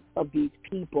the wake of these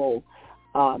people.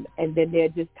 And then there are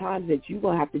just times that you're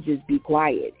going to have to just be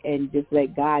quiet and just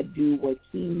let God do what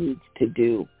he needs to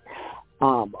do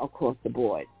across the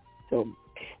board. So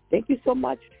thank you so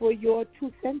much for your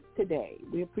 2 cents today.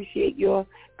 We appreciate your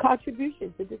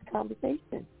contribution to this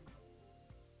conversation.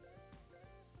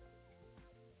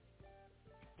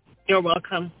 You're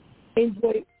welcome.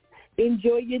 Enjoy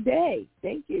your day.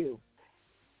 Thank you.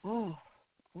 Oh,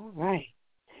 all right.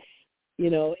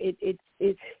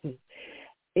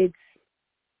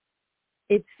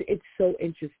 It's so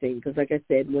interesting because, like I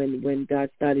said, when God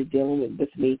started dealing with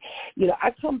me,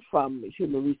 I come from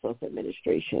Human Resource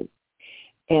Administration.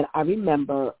 And I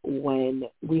remember when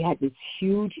we had this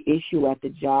huge issue at the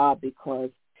job because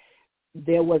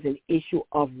there was an issue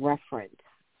of reference.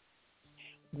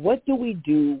 What do we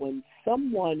do when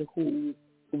someone who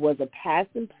was a past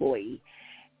employee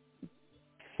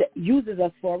uses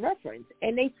us for a reference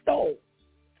and they stole?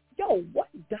 How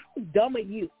dumb are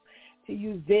you to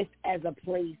use this as a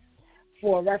place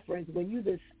for a reference when you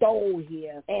just stole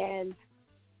here? And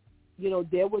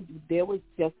there was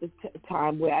just a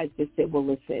time where I just said, well,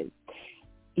 listen,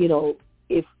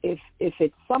 if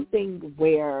it's something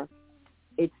where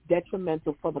it's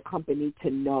detrimental for the company to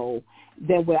know,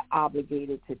 then we're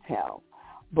obligated to tell.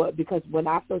 But because when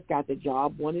I first got the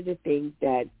job, one of the things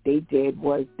that they did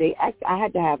was I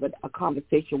had to have a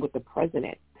conversation with the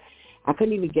president. I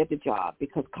couldn't even get the job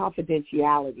because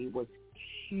confidentiality was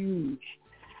huge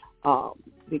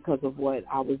because of what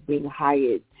I was being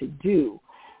hired to do.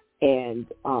 And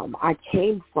I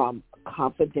came from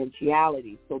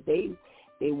confidentiality. So they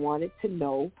wanted to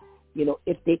know,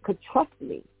 if they could trust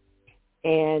me.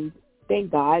 And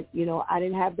thank God, I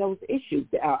didn't have those issues.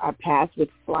 I passed with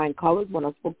flying colors when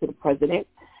I spoke to the president.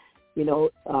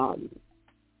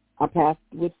 I passed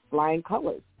with flying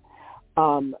colors.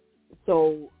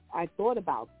 So I thought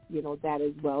about, that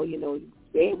as well.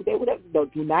 They would have,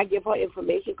 do not give her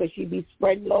information because she'd be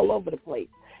spreading all over the place.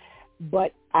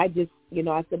 But I just,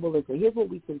 I said, well, listen, here's what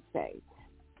we can say.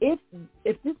 If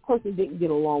this person didn't get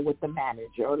along with the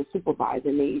manager or the supervisor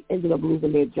and they ended up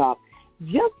losing their job,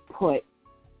 just put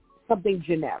something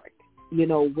generic,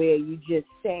 where you just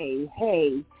say,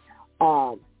 hey,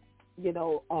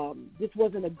 this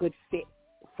wasn't a good fit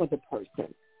for the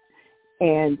person.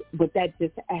 But that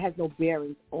just has no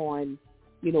bearing on,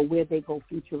 where they go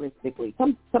futuristically,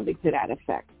 something to that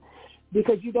effect.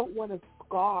 Because you don't want to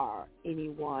scar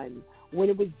anyone when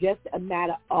it was just a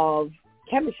matter of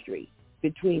chemistry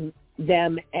between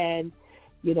them and,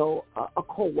 a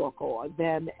coworker or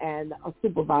them and a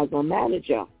supervisor or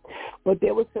manager. But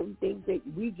there were certain things that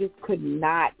we just could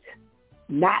not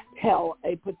tell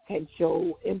a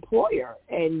potential employer,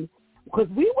 and because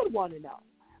we would want to know.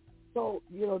 So,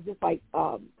 just like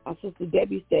our Sister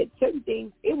Debbie said, certain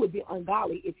things, it would be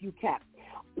ungodly if you kept.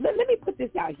 Let me put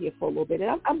this out here for a little bit,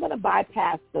 and I'm going to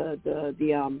bypass the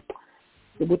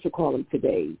what you call them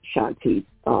today, Shanti,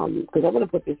 because I'm going to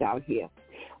put this out here.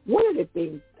 One of the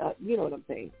things, you know what I'm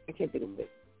saying? I can't think of it.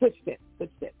 Switch step.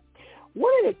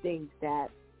 One of the things that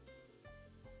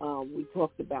we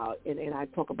talked about, and I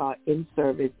talk about in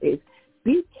service, is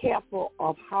be careful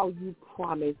of how you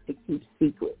promise to keep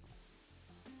secrets.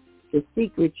 The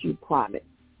secrets you promise.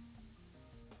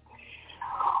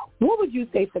 What would you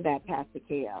say for that, Pastor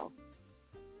KL?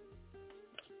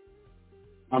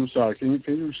 I'm sorry. Can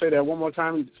you say that one more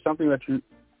time? Something that you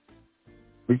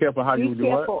be careful how you do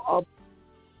what?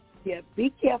 Be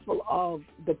careful of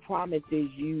the promises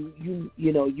you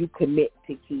commit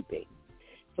to keeping.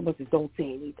 Someone says, don't say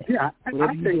anything. Yeah, I think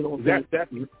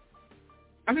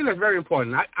that's very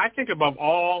important. I think above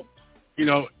all,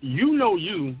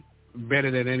 you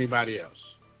better than anybody else.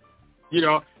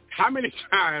 How many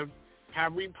times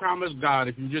have we promised God,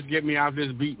 if you just get me out of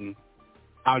this beating,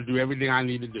 I'll do everything I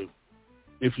need to do.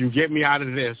 If you get me out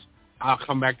of this, I'll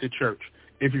come back to church.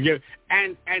 If you get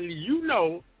and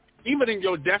even in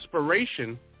your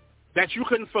desperation, that you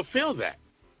couldn't fulfill that.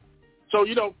 So,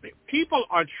 people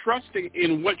are trusting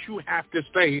in what you have to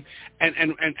say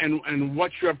and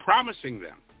what you're promising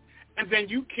them. And then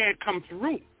you can't come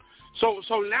through. So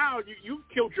now you've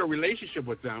killed your relationship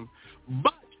with them,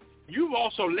 but you've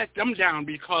also let them down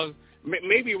because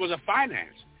maybe it was a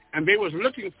finance, and they was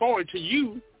looking forward to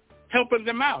you helping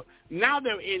them out. Now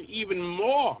they're in even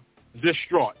more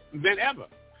distraught than ever.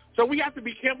 So we have to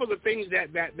be careful of the things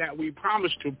that we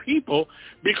promise to people,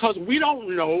 because we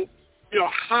don't know,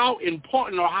 how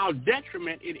important or how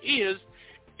detriment it is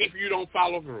if you don't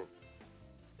follow through.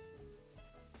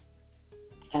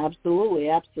 Absolutely,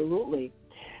 absolutely.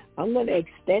 I'm going to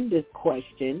extend this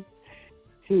question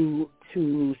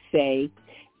to say,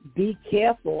 be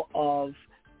careful of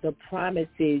the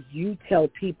promises you tell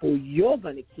people you're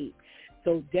going to keep.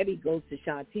 So Debbie goes to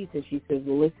Shantice and she says,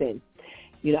 well, listen,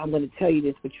 I'm going to tell you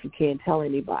this, but you can't tell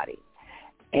anybody.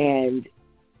 And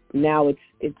now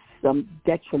it's some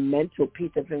detrimental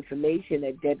piece of information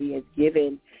that Debbie has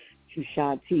given to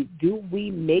Shantice. Do we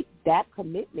make that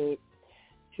commitment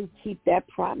to keep that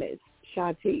promise,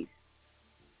 Shantice?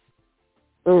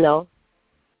 No.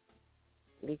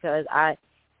 Because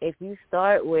if you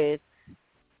start with,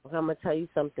 I'm going to tell you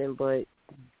something, but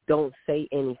don't say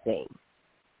anything.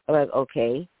 I'm like,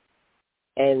 okay.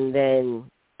 And then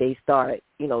they start,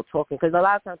 talking. Because a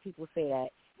lot of times people say that,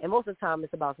 and most of the time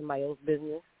it's about somebody else's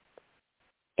business.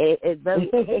 It very,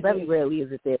 very rarely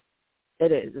is it there.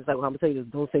 It is. It's like, well, I'm going to tell you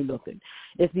this, don't say nothing.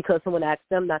 It's because someone asked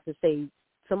them not to say,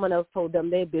 someone else told them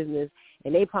their business,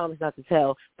 and they promised not to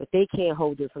tell, but they can't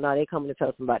hold it, so now they're coming to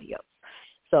tell somebody else.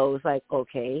 So it's like,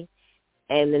 okay.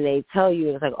 And then they tell you,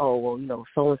 and it's like, oh, well,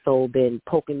 so-and-so been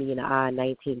poking me in the eye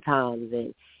 19 times,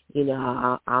 and,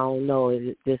 I don't know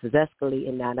if this is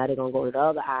escalating now. Now they're going to go to the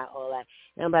other eye, all that.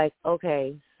 And I'm like,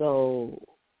 okay, so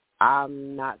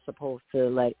I'm not supposed to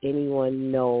let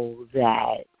anyone know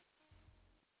that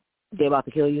they're about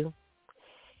to kill you?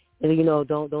 And,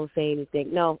 don't say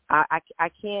anything. No, I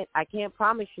can't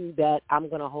promise you that I'm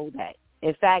going to hold that.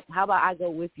 In fact, how about I go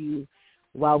with you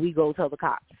while we go tell the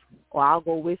cops? Or I'll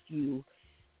go with you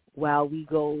while we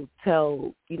go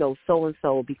tell,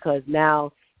 so-and-so, because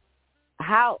now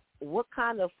what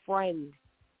kind of friend,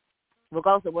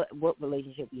 regardless of what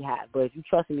relationship we have, but if you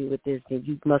trust me with this, then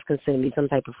you must consider me some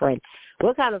type of friend.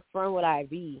 What kind of friend would I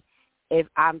be if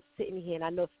I'm sitting here and I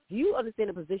know, do you understand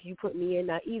the position you put me in?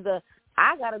 Now, either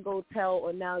I got to go tell,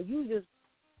 or now you just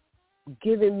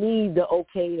giving me the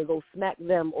okay to go smack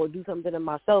them or do something to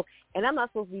myself, and I'm not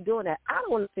supposed to be doing that. I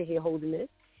don't want to sit here holding this,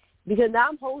 because now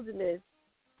I'm holding this.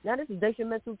 Now this is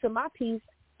detrimental to my peace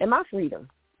and my freedom.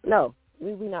 No,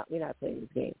 we're not playing this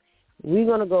game. We're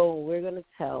going to go, we're going to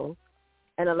tell.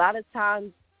 And a lot of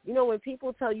times, when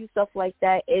people tell you stuff like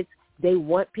that, it's they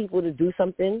want people to do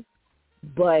something,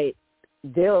 but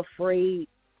they're afraid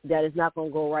that it's not going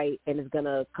to go right and it's going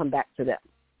to come back to them.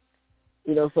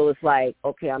 So it's like,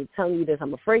 okay, I'm telling you this,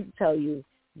 I'm afraid to tell you,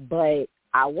 but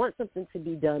I want something to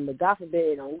be done, but God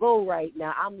forbid it don't go right.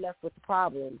 Now I'm left with the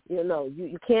problem.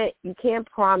 You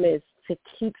can't promise to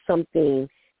keep something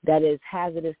that is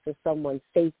hazardous to someone's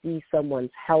safety,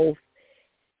 someone's health.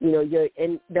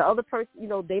 And the other person,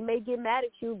 they may get mad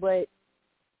at you, but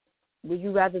would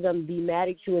you rather them be mad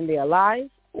at you and they're alive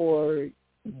or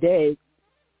dead?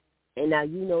 And now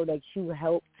that you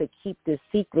helped to keep this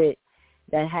secret,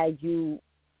 that had you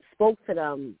spoke to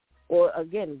them or,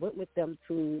 again, went with them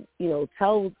to,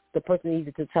 tell the person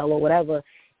needed to tell or whatever,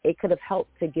 it could have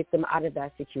helped to get them out of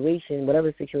that situation,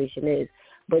 whatever the situation is.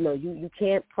 But, no, you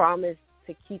can't promise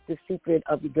to keep the secret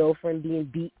of your girlfriend being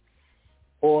beat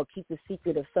or keep the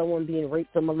secret of someone being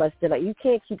raped or molested. Like, you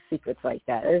can't keep secrets like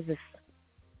that. It's just,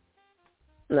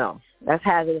 no, that's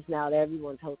hazardous now to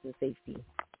everyone's health and safety.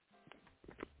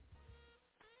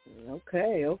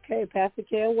 Okay. Pastor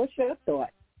Kel, what's your thought?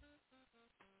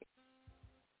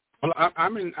 Well,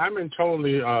 I'm in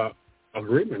totally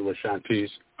agreement with Shantice.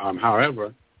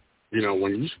 However,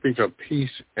 when you speak of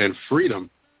peace and freedom,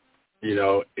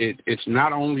 it's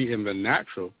not only in the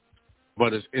natural,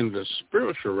 but it's in the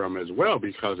spiritual realm as well.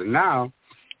 Because now,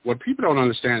 what people don't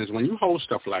understand is when you hold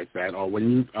stuff like that, or when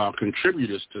you contribute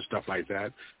to stuff like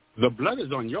that, the blood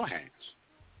is on your hands,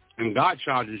 and God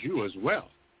charges you as well.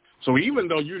 So even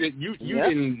though you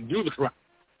didn't do the crime,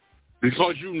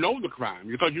 because you know the crime,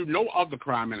 because you know of the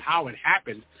crime and how it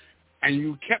happened, and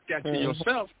you kept that to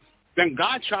yourself, then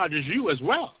God charges you as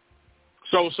well.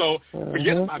 So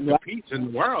forget about the peace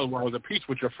in the world, or the peace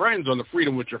with your friends, or the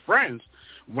freedom with your friends.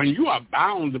 When you are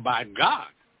bound by God,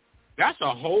 that's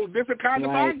a whole different kind of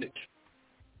bondage.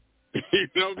 You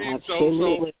know what I mean?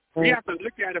 So we have to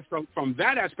look at it from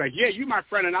that aspect. Yeah, you my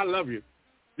friend and I love you.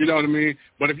 You know what I mean?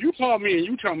 But if you call me and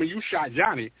you tell me you shot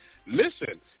Johnny,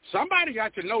 listen, somebody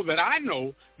got to know that I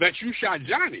know that you shot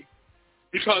Johnny.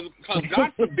 Because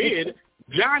God forbid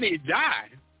Johnny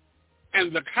died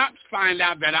and the cops find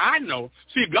out that I know.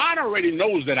 See, God already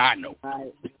knows that I know.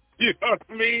 Right. You know what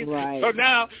I mean? Right. So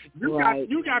now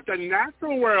you got the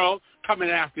natural world coming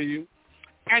after you,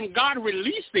 and God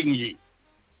releasing you.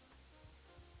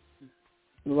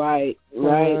 Right.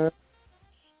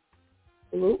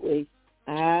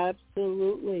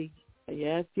 Absolutely.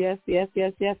 Yes.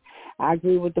 I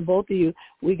agree with the both of you.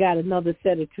 We got another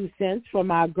set of 2 cents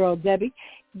from our girl, Debbie.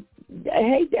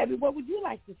 Hey, Debbie, what would you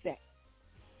like to say?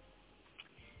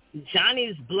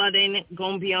 Johnny's blood ain't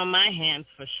going to be on my hands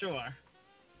for sure.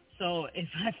 So if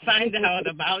I find out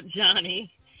about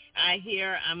Johnny,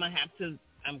 I'm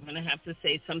going to have to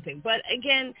say something. But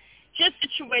again, just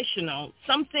situational.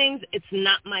 Some things, it's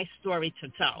not my story to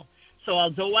tell. So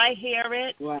although I hear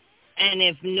it, right. And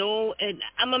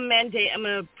I'm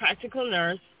a practical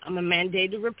nurse. I'm a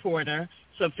mandated reporter.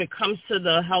 So if it comes to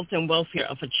the health and welfare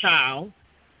of a child,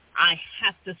 I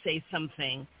have to say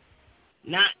something,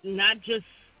 not just,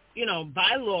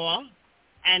 by law.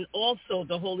 And also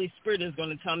the Holy Spirit is going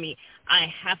to tell me I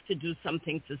have to do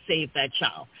something to save that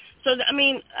child. So,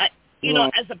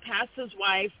 as a pastor's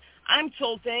wife, I'm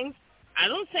told things. I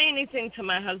don't say anything to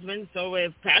my husband. So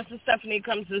if Pastor Stephanie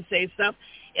comes to say stuff,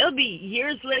 it'll be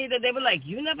years later. They were like,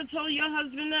 you never told your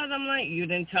husband that? I'm like, you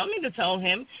didn't tell me to tell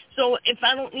him. So if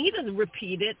I don't need to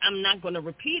repeat it, I'm not going to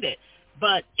repeat it.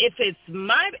 But if it's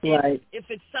if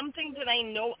it's something that I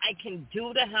know I can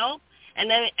do to help,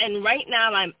 and right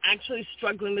now I'm actually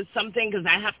struggling with something because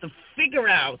I have to figure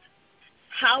out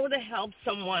how to help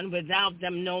someone without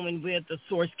them knowing where the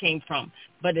source came from.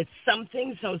 But it's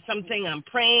something I'm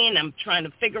praying, I'm trying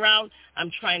to figure out,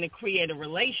 I'm trying to create a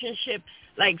relationship.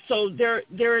 So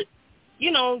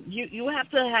you have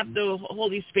to have the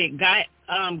Holy Spirit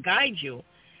guide you.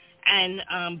 And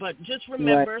but just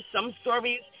remember some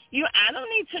stories, I don't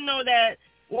need to know that.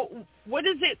 What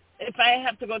is it if I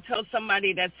have to go tell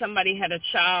somebody that somebody had a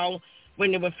child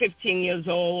when they were 15 years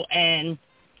old and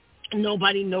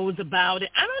nobody knows about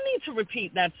it? I don't need to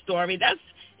repeat that story. That's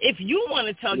if you want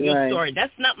to tell your story.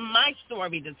 That's not my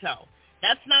story to tell.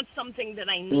 That's not something that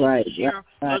I need to share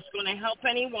or it's going to help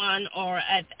anyone or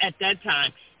at that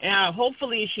time.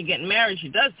 Hopefully she getting married. She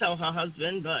does tell her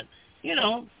husband, but,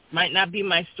 might not be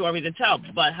my story to tell.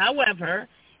 But, however,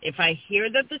 if I hear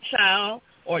that the child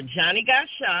or Johnny got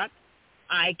shot,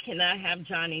 I cannot have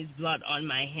Johnny's blood on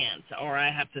my hands or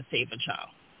I have to save a child.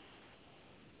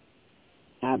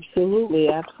 Absolutely.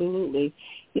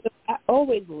 I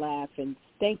always laugh, and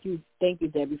thank you,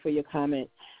 Debbie, for your comment.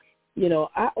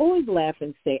 I always laugh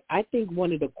and say, I think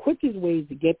one of the quickest ways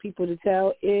to get people to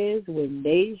tell is when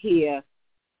they hear,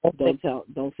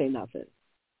 don't say nothing.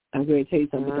 I'm going to tell you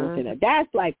something, don't say that.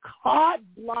 That's like carte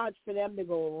blanche for them to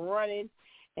go running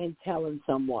and telling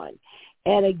someone.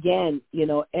 And again,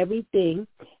 everything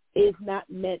is not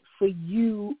meant for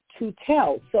you to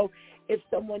tell. So if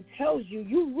someone tells you,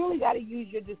 you really got to use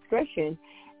your discretion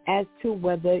as to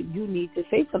whether you need to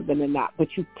say something or not. But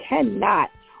you cannot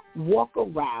walk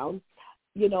around,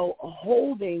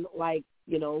 holding like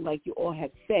you all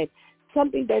have said,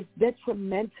 something that's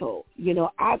detrimental.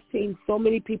 I've seen so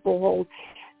many people hold,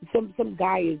 some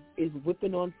guy is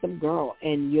whipping on some girl,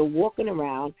 and you're walking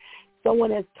around.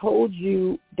 Someone has told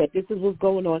you that this is what's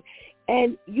going on,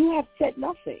 and you have said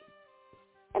nothing.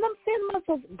 And I'm saying to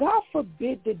myself, God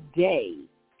forbid the day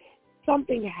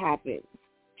something happens.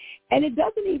 And it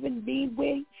doesn't even mean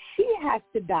where she has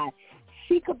to die.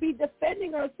 She could be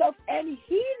defending herself, and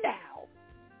he now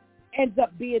ends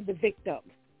up being the victim.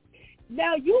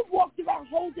 Now, you walked around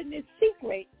holding this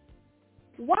secret.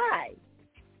 Why?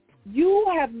 You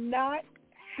have not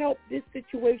helped this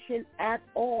situation at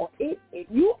all.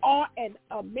 You are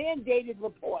a mandated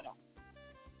reporter.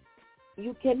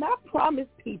 You cannot promise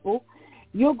people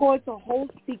you're going to hold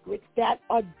secrets that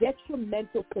are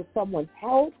detrimental to someone's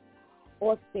health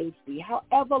or safety.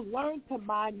 However, learn to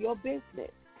mind your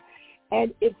business.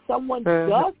 And if someone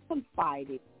does confide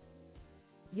it,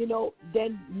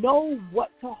 then know what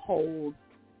to hold,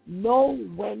 know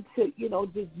when to,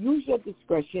 just use your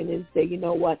discretion and say, you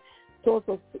know what,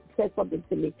 so-and-so said something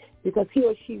to me, because he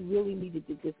or she really needed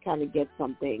to just kind of get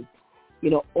something,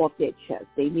 off their chest.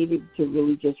 They needed to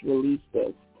really just release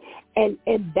this. And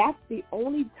that's the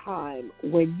only time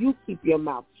when you keep your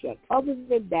mouth shut. Other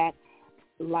than that,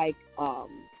 like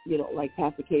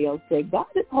Pastor K.O. said, God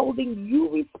is holding you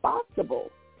responsible.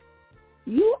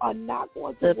 You are not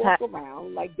going to walk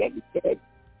around, like Debbie said,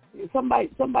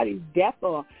 somebody's death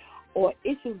or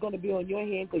issue's going to be on your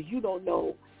hand because you don't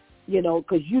know,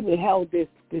 because you held this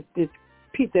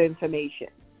piece of information.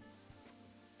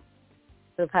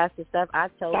 So, Pastor Steph, I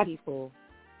tell people,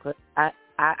 cause I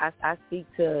speak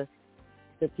to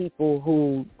the people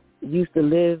who used to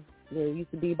live,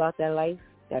 used to be about that life,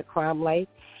 that crime life.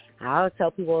 I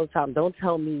tell people all the time, don't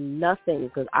tell me nothing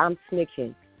because I'm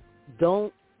snitching.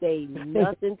 Don't say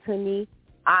nothing to me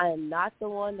I am not the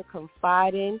one to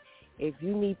confide in. If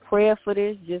you need prayer for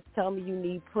this, just tell me you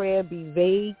need prayer. Be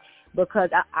vague, because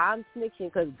I'm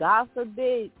snitching, because God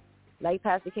forbid, like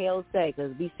Pastor K.O. said,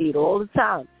 because we see it all the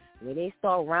time, when they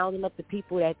start rounding up the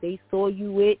people that they saw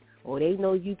you with or they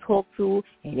know you talk to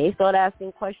and they start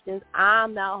asking questions,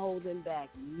 I'm not holding back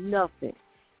nothing,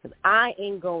 because I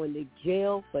ain't going to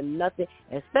jail for nothing,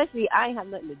 especially I ain't have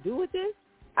nothing to do with this.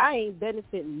 I ain't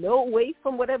benefiting no way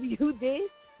from whatever you did.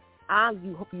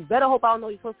 You better hope I don't know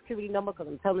your Social Security number, because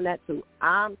I'm telling that too.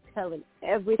 I'm telling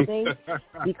everything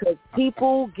because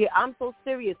I'm so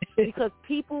serious, because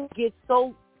people get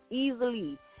so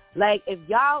easily. Like, if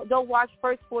y'all don't watch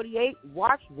First 48,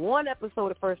 watch one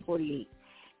episode of First 48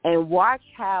 and watch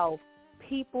how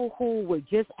people who would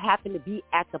just happen to be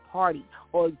at the party,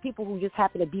 or people who just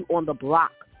happen to be on the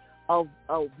block of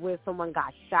where someone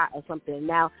got shot or something, and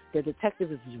now the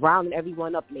detective is rounding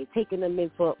everyone up and they're taking them in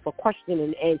for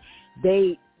questioning, and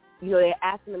they're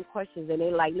asking them questions, and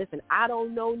they're like, listen, I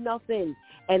don't know nothing.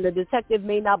 And the detective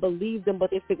may not believe them,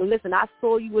 but they figure, listen, I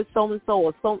saw you with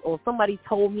so-and-so, or somebody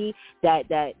told me that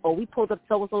or we pulled up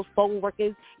so-and-so's phone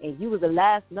records and you was the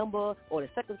last number or the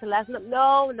second to last number.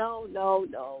 No.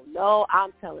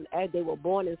 I'm telling Ed, they were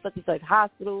born in such and such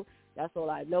hospital. That's all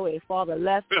I know. Their father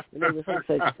left and they were such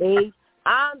a age.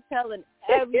 I'm telling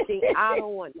everything. I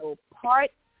don't want no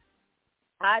part.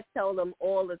 I tell them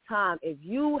all the time, if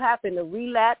you happen to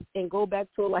relapse and go back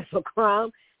to a life of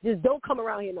crime, just don't come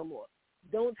around here no more.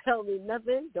 Don't tell me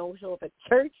nothing. Don't show up at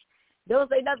church. Don't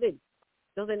say nothing.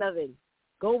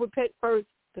 Go repent first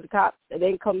to the cops and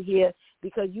then come here,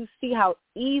 because you see how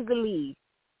easily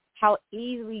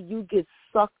you get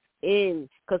sucked in.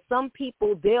 Because some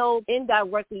people, they'll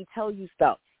indirectly tell you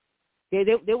stuff.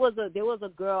 There was a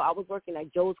girl, I was working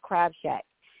at Joe's Crab Shack,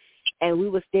 and we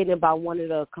were standing by one of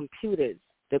the computers.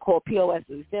 They're called POS.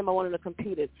 We were standing by one of the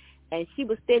computers, and she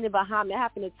was standing behind me. I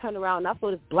happened to turn around, and I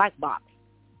saw this black box.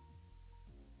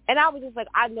 And I was just like,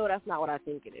 I know that's not what I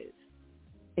think it is.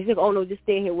 It's like, oh, no, just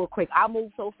stay here real quick. I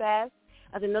moved so fast.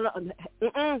 I said, no,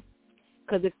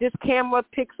 because if this camera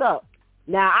picks up.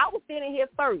 Now, I was standing here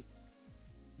first.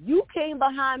 You came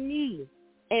behind me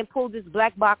and pulled this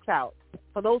black box out.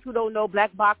 For those who don't know,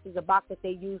 black box is a box that they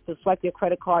use to swipe your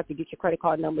credit card to get your credit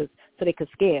card numbers so they could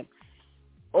scam.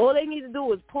 All they need to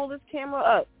do is pull this camera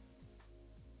up,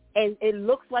 and it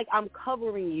looks like I'm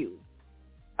covering you.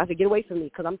 I said, get away from me,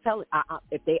 because I'm telling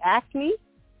if they ask me,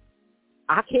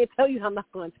 I can't tell you. I'm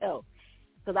not going to tell.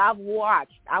 Because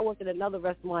I worked at another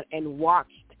restaurant and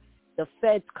watched the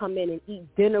feds come in and eat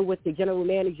dinner with the general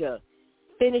manager,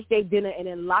 finish their dinner, and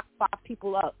then lock 5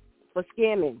 people up for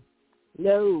scamming.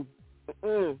 No.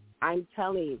 I'm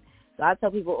telling you. So I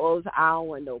tell people all the time, I don't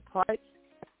want no parts.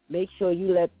 Make sure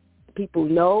you let people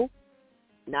know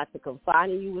not to confide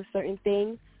in you with certain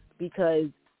things, because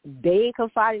they ain't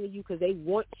confiding in you because they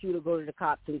want you to go to the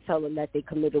cops and tell them that they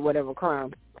committed whatever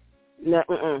crime.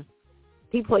 No,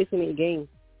 he plays me in the game.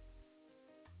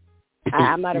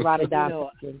 I'm not a ride or die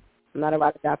person. I'm not a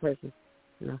ride or die person.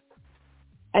 No.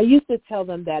 I used to tell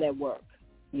them that at work.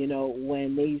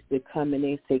 When they used to come and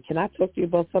they say, can I talk to you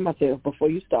about something? I said, before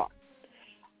you start,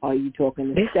 are you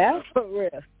talking to Steph? For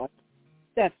real?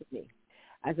 Stephanie.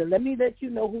 I said, let me let you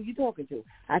know who you're talking to.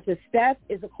 I said, Steph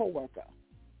is a coworker.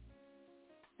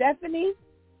 Stephanie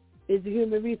is the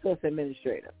human resource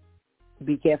administrator.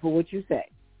 Be careful what you say.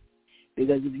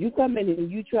 Because if you come in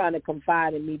and you trying to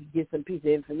confide in me to get some piece of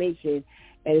information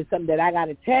and it's something that I got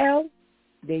to tell,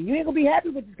 then you ain't going to be happy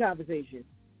with this conversation.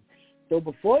 So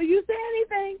before you say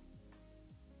anything,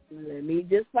 let me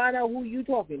just find out who you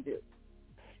talking to.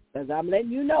 Because I'm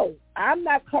letting you know, I'm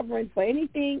not covering for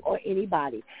anything or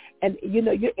anybody. And,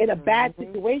 you're in a bad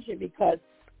situation because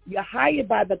you're hired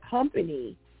by the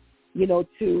company,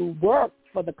 to work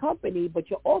for the company, but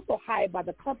you're also hired by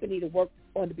the company to work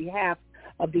on the behalf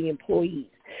of the employees.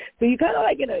 So you're kind of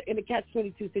like in a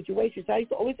catch-22 situation. So I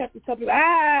used to always have to tell people,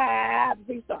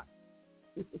 please start.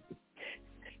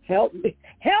 Help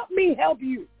me help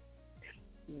you.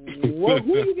 Well,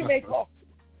 who you can make call?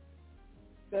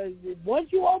 Because once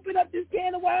you open up this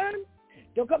can of worms,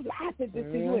 don't come to, I said this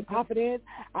to you in confidence.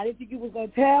 I didn't think you was going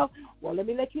to tell. Well, let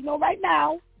me let you know right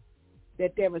now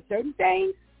that there are certain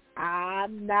things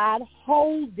I'm not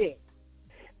holding.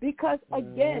 Because,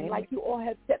 again, like you all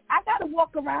have said, I got to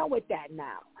walk around with that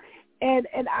now. And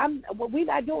we're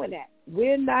not doing that.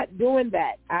 We're not doing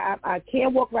that. I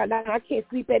can't walk around now. I can't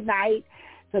sleep at night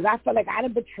because I feel like I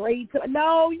done betrayed.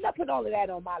 No, you're not putting all of that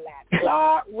on my lap.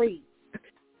 Sorry.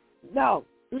 No.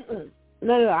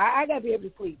 No. I got to be able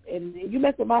to sleep. And you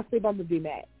mess with my sleep, I'm going to be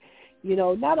mad.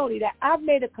 Not only that, I've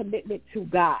made a commitment to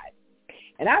God.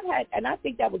 And I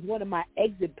think that was one of my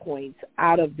exit points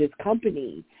out of this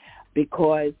company,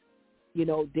 because, you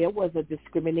know, there was a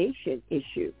discrimination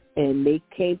issue, and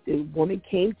the woman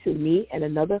came to me and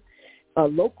another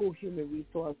local human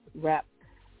resource rep,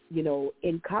 you know,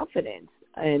 in confidence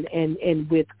and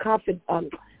with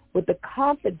the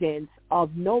confidence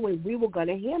of knowing we were going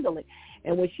to handle it.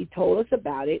 And when she told us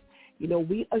about it, you know,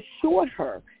 we assured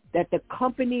her that the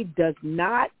company does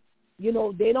not, you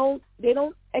know, they don't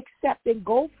accept and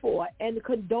go for and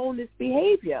condone this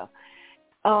behavior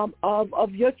of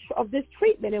this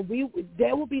treatment, and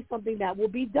there will be something that will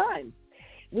be done.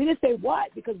 We didn't say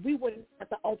what, because we weren't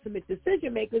the ultimate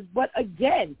decision makers. But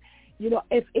again, you know,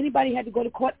 if anybody had to go to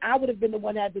court, I would have been the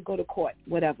one that had to go to court,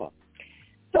 whatever.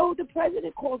 So the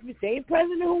president calls me, same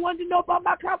president who wanted to know about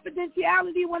my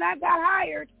confidentiality when I got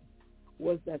hired,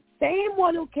 was the same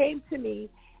one who came to me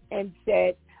and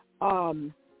said,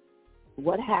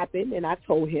 what happened? And I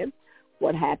told him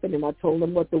what happened, and I told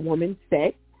him what the woman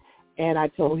said, and I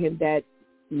told him that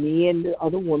me and the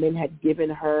other woman had given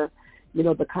her, you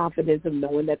know, the confidence of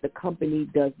knowing that the company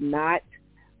does not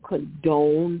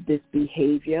condone this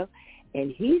behavior.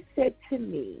 And he said to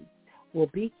me, well,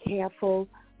 be careful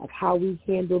of how we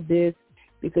handle this,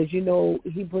 because, you know,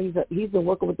 he's been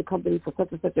working with the company for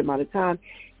such and such amount of time.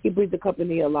 He brings the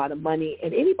company a lot of money,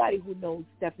 and anybody who knows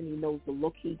Stephanie knows the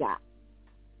look he got.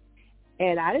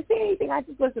 And I didn't say anything. I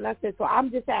just listened. I said, so I'm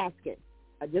just asking,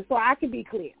 just so I can be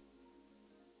clear.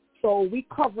 So we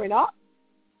covering up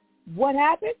what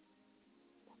happened?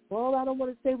 Well, I don't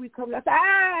want to say we covering up.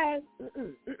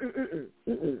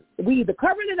 We either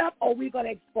covering it up or we're going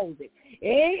to expose it.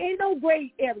 Ain't no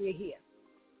gray area here.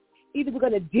 Either we're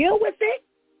going to deal with it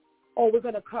or we're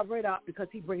going to cover it up because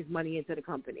he brings money into the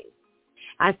company.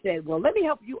 I said, well, let me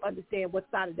help you understand what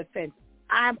side of the fence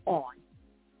I'm on.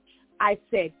 I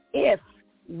said, if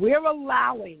we're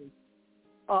allowing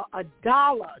a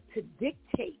dollar to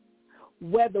dictate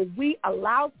whether we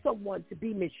allow someone to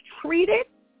be mistreated,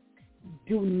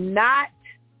 do not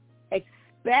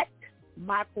expect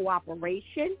my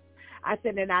cooperation. I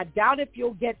said, and I doubt if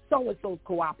you'll get so-and-so's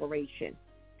cooperation.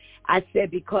 I said,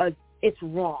 because it's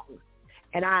wrong,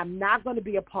 and I'm not going to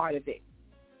be a part of it.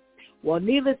 Well,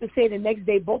 needless to say, the next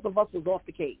day, both of us was off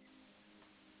the case.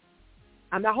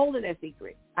 I'm not holding that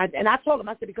secret. And I told him,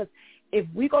 I said, because if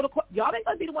we go to court, y'all ain't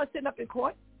going to be the one sitting up in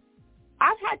court.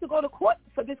 I've had to go to court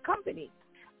for this company.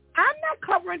 I'm not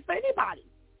covering for anybody.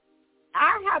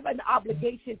 I have an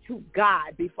obligation to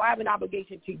God before I have an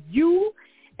obligation to you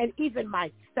and even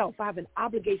myself. I have an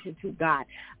obligation to God.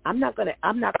 I'm not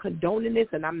condoning this,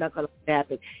 and I'm not going to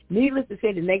happen. Needless to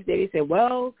say, the next day they said,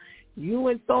 well, you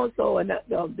and so-and-so. And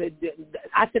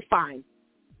I said, fine.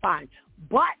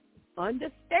 But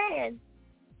understand,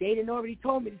 they didn't already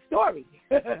told me the story.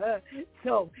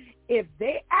 So if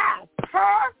they asked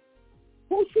her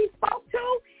who she spoke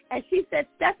to, and she said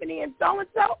Stephanie and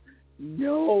so-and-so,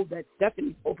 know that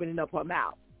Stephanie's opening up her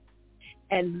mouth.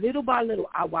 And little by little,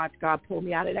 I watched God pull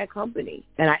me out of that company.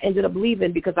 And I ended up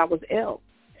leaving because I was ill.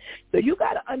 So you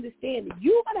got to understand that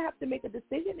you're going to have to make a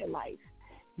decision in life.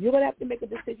 You're going to have to make a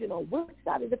decision on which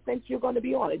side of the fence you're going to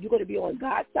be on. Are you going to be on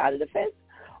God's side of the fence,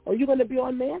 or are you going to be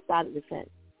on man's side of the fence?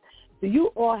 So you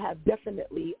all have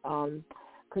definitely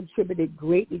contributed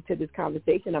greatly to this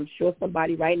conversation. I'm sure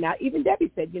somebody right now, even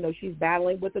Debbie said, you know, she's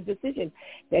battling with a decision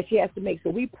that she has to make. So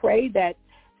we pray that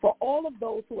for all of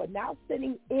those who are now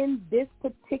sitting in this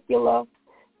particular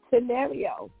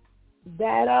scenario,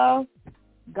 that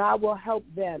God will help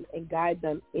them and guide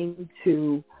them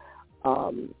into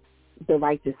the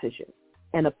right decision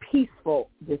and a peaceful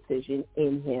decision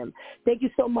in Him. Thank you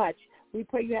so much. We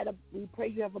pray you have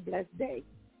a blessed day.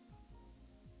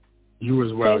 You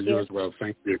as well. You as well.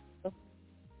 Thank you.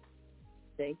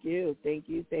 Thank you.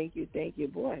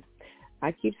 Boy,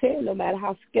 I keep saying, no matter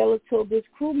how skeletal this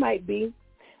crew might be,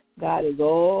 God has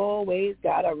always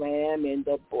got a ram in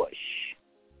the bush.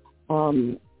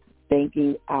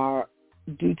 Thanking our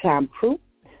Due Time crew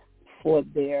for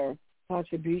their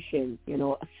contribution, you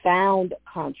know, a sound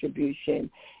contribution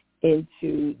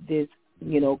into this,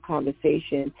 you know,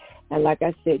 conversation. And like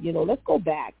I said, you know, let's go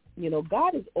back. You know,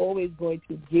 God is always going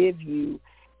to give you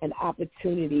an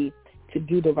opportunity to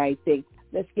do the right thing.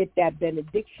 Let's get that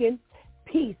benediction.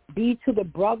 Peace be to the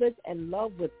brothers and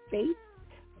love with faith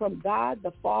from God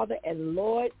the Father and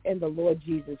the Lord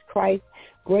Jesus Christ.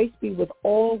 Grace be with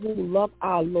all who love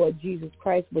our Lord Jesus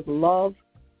Christ with love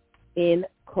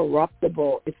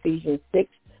incorruptible. Ephesians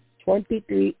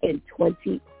 6:23 and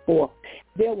 24.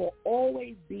 There will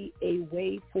always be a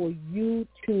way for you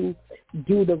to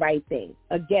do the right thing.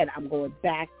 Again, I'm going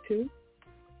back to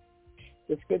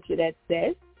the scripture that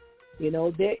says,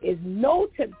 There is no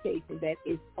temptation that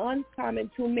is uncommon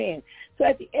to man. So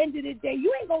at the end of the day,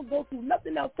 you ain't going to go through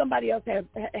nothing else somebody else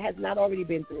has not already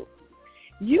been through.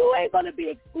 You ain't going to be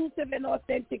exclusive and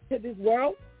authentic to this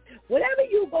world. Whatever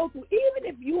you go through, even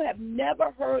if you have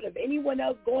never heard of anyone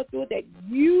else going through it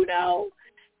that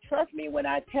trust me when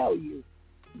I tell you,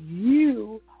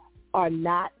 you are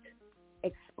not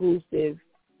exclusive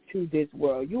to this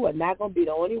world. You are not going to be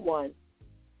the only one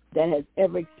that has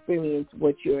ever experienced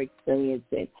what you're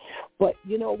experiencing. But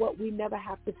you know what? We never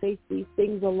have to face these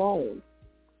things alone.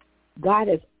 God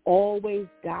has always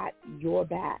got your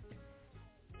back.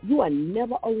 You are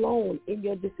never alone in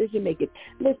your decision-making.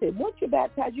 Listen, once you're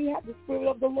baptized, you have the Spirit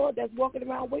of the Lord that's walking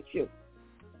around with you.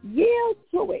 Yield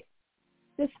to it.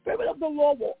 The Spirit of the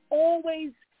Lord will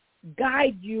always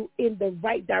guide you in the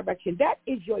right direction. That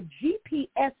is your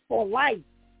GPS for life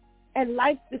and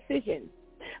life decisions.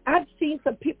 I've seen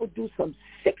some people do some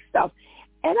sick stuff,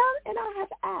 and I have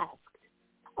asked,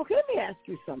 okay, let me ask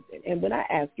you something. And when I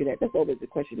ask you that, that's always a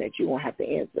question that you won't have to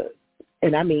answer.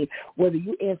 And I mean, whether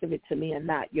you answer it to me or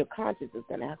not, your conscience is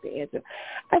going to have to answer.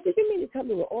 I said, you mean to tell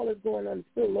me with all that's going on, the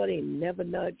Spirit of the Lord ain't never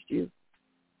nudged you?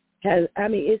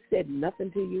 It said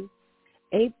nothing to you?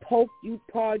 Ain't poked you,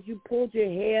 pawed you, pulled your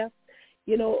hair,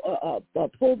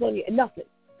 pulled on you, nothing.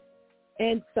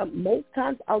 And most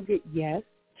times I'll get yes.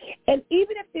 And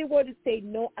even if they were to say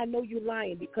no, I know you're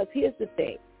lying, because here's the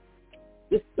thing.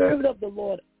 The Spirit of the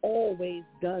Lord always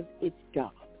does its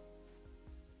job.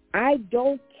 I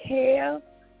don't care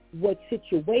what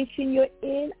situation you're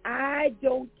in. I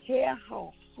don't care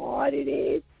how hard it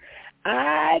is.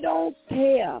 I don't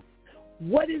care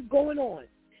what is going on.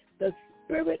 The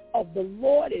Spirit of the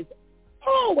Lord is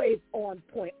always on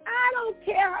point. I don't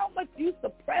care how much you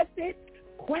suppress it,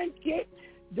 quench it,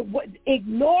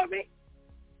 ignore it,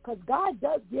 because God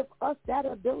does give us that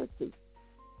ability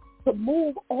to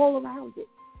move all around it.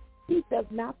 He does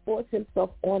not force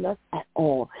himself on us at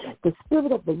all. The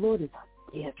Spirit of the Lord is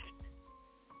a gift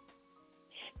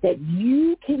that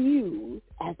you can use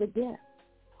as a gift,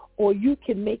 or you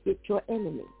can make it your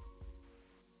enemy.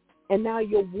 And now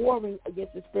you're warring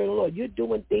against the Spirit of the Lord. You're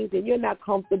doing things and you're not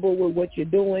comfortable with what you're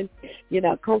doing. You're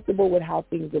not comfortable with how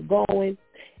things are going.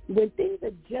 When things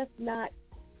are just not,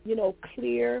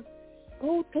 clear,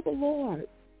 go to the Lord.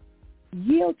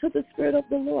 Yield to the Spirit of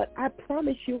the Lord. I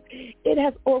promise you, it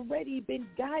has already been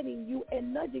guiding you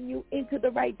and nudging you into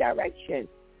the right direction.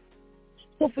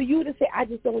 So for you to say, I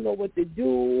just don't know what to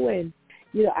do, and,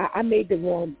 I made the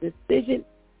wrong decision,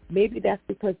 maybe that's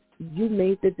because you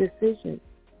made the decision.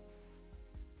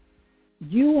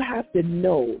 You have to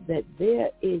know that there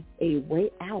is a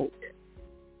way out.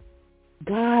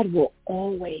 God will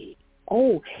always.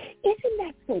 Oh, isn't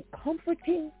that so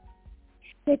comforting?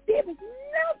 That there is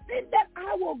nothing that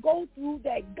I will go through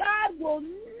that God will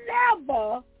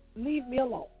never leave me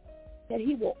alone. That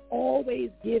he will always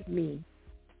give me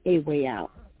a way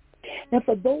out. Now,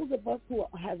 for those of us who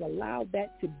have allowed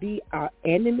that to be our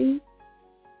enemy,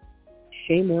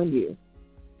 shame on you,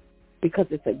 because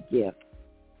it's a gift.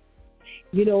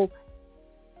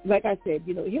 Like I said,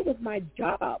 here was my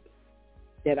job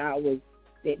that I was,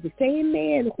 the same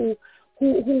man who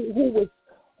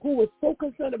was so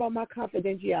concerned about my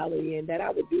confidentiality and that I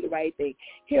would do the right thing.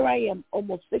 Here I am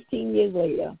almost 15 years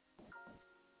later,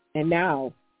 and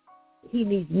now he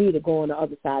needs me to go on the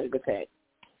other side of the fence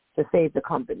to save the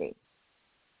company.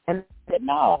 And I said,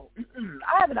 no,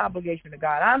 I have an obligation to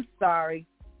God. I'm sorry.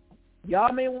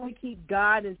 Y'all may want to keep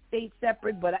God and state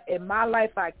separate, but in my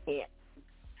life I can't.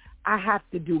 I have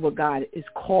to do what God is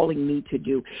calling me to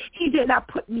do. He did not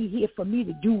put me here for me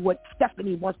to do what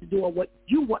Stephanie wants to do or what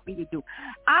you want me to do.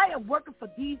 I am working for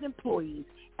these employees,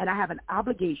 and I have an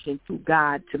obligation to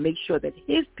God to make sure that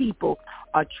his people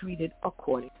are treated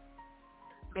accordingly.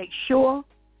 Make sure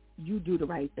you do the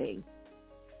right thing.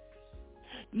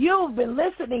 You've been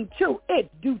listening to It's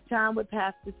Due Time with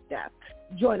Pastor Steph.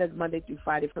 Join us Monday through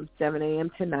Friday from 7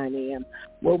 a.m. to 9 a.m.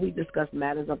 where we discuss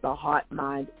matters of the heart,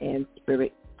 mind, and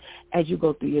spirit. As you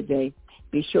go through your day,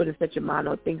 be sure to set your mind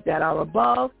on things that are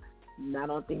above, not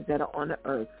on things that are on the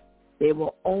earth. They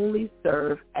will only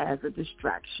serve as a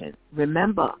distraction.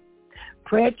 Remember,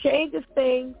 prayer changes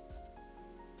things.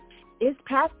 It's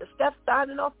Pastor Steph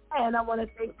signing off, and I want to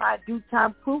thank my Due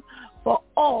Time crew for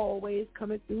always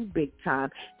coming through big time.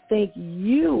 Thank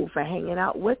you for hanging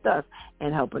out with us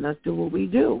and helping us do what we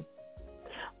do.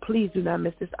 Please do not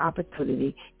miss this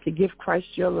opportunity to give Christ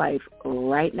your life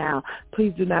right now.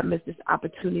 Please do not miss this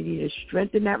opportunity to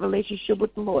strengthen that relationship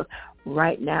with the Lord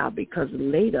right now, because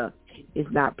later is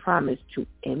not promised to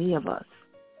any of us.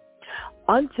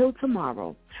 Until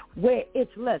tomorrow, where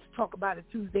it's Let's Talk About It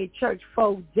Tuesday Church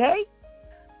Folk Day,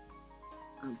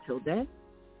 Until then,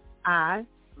 I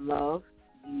love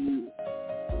you.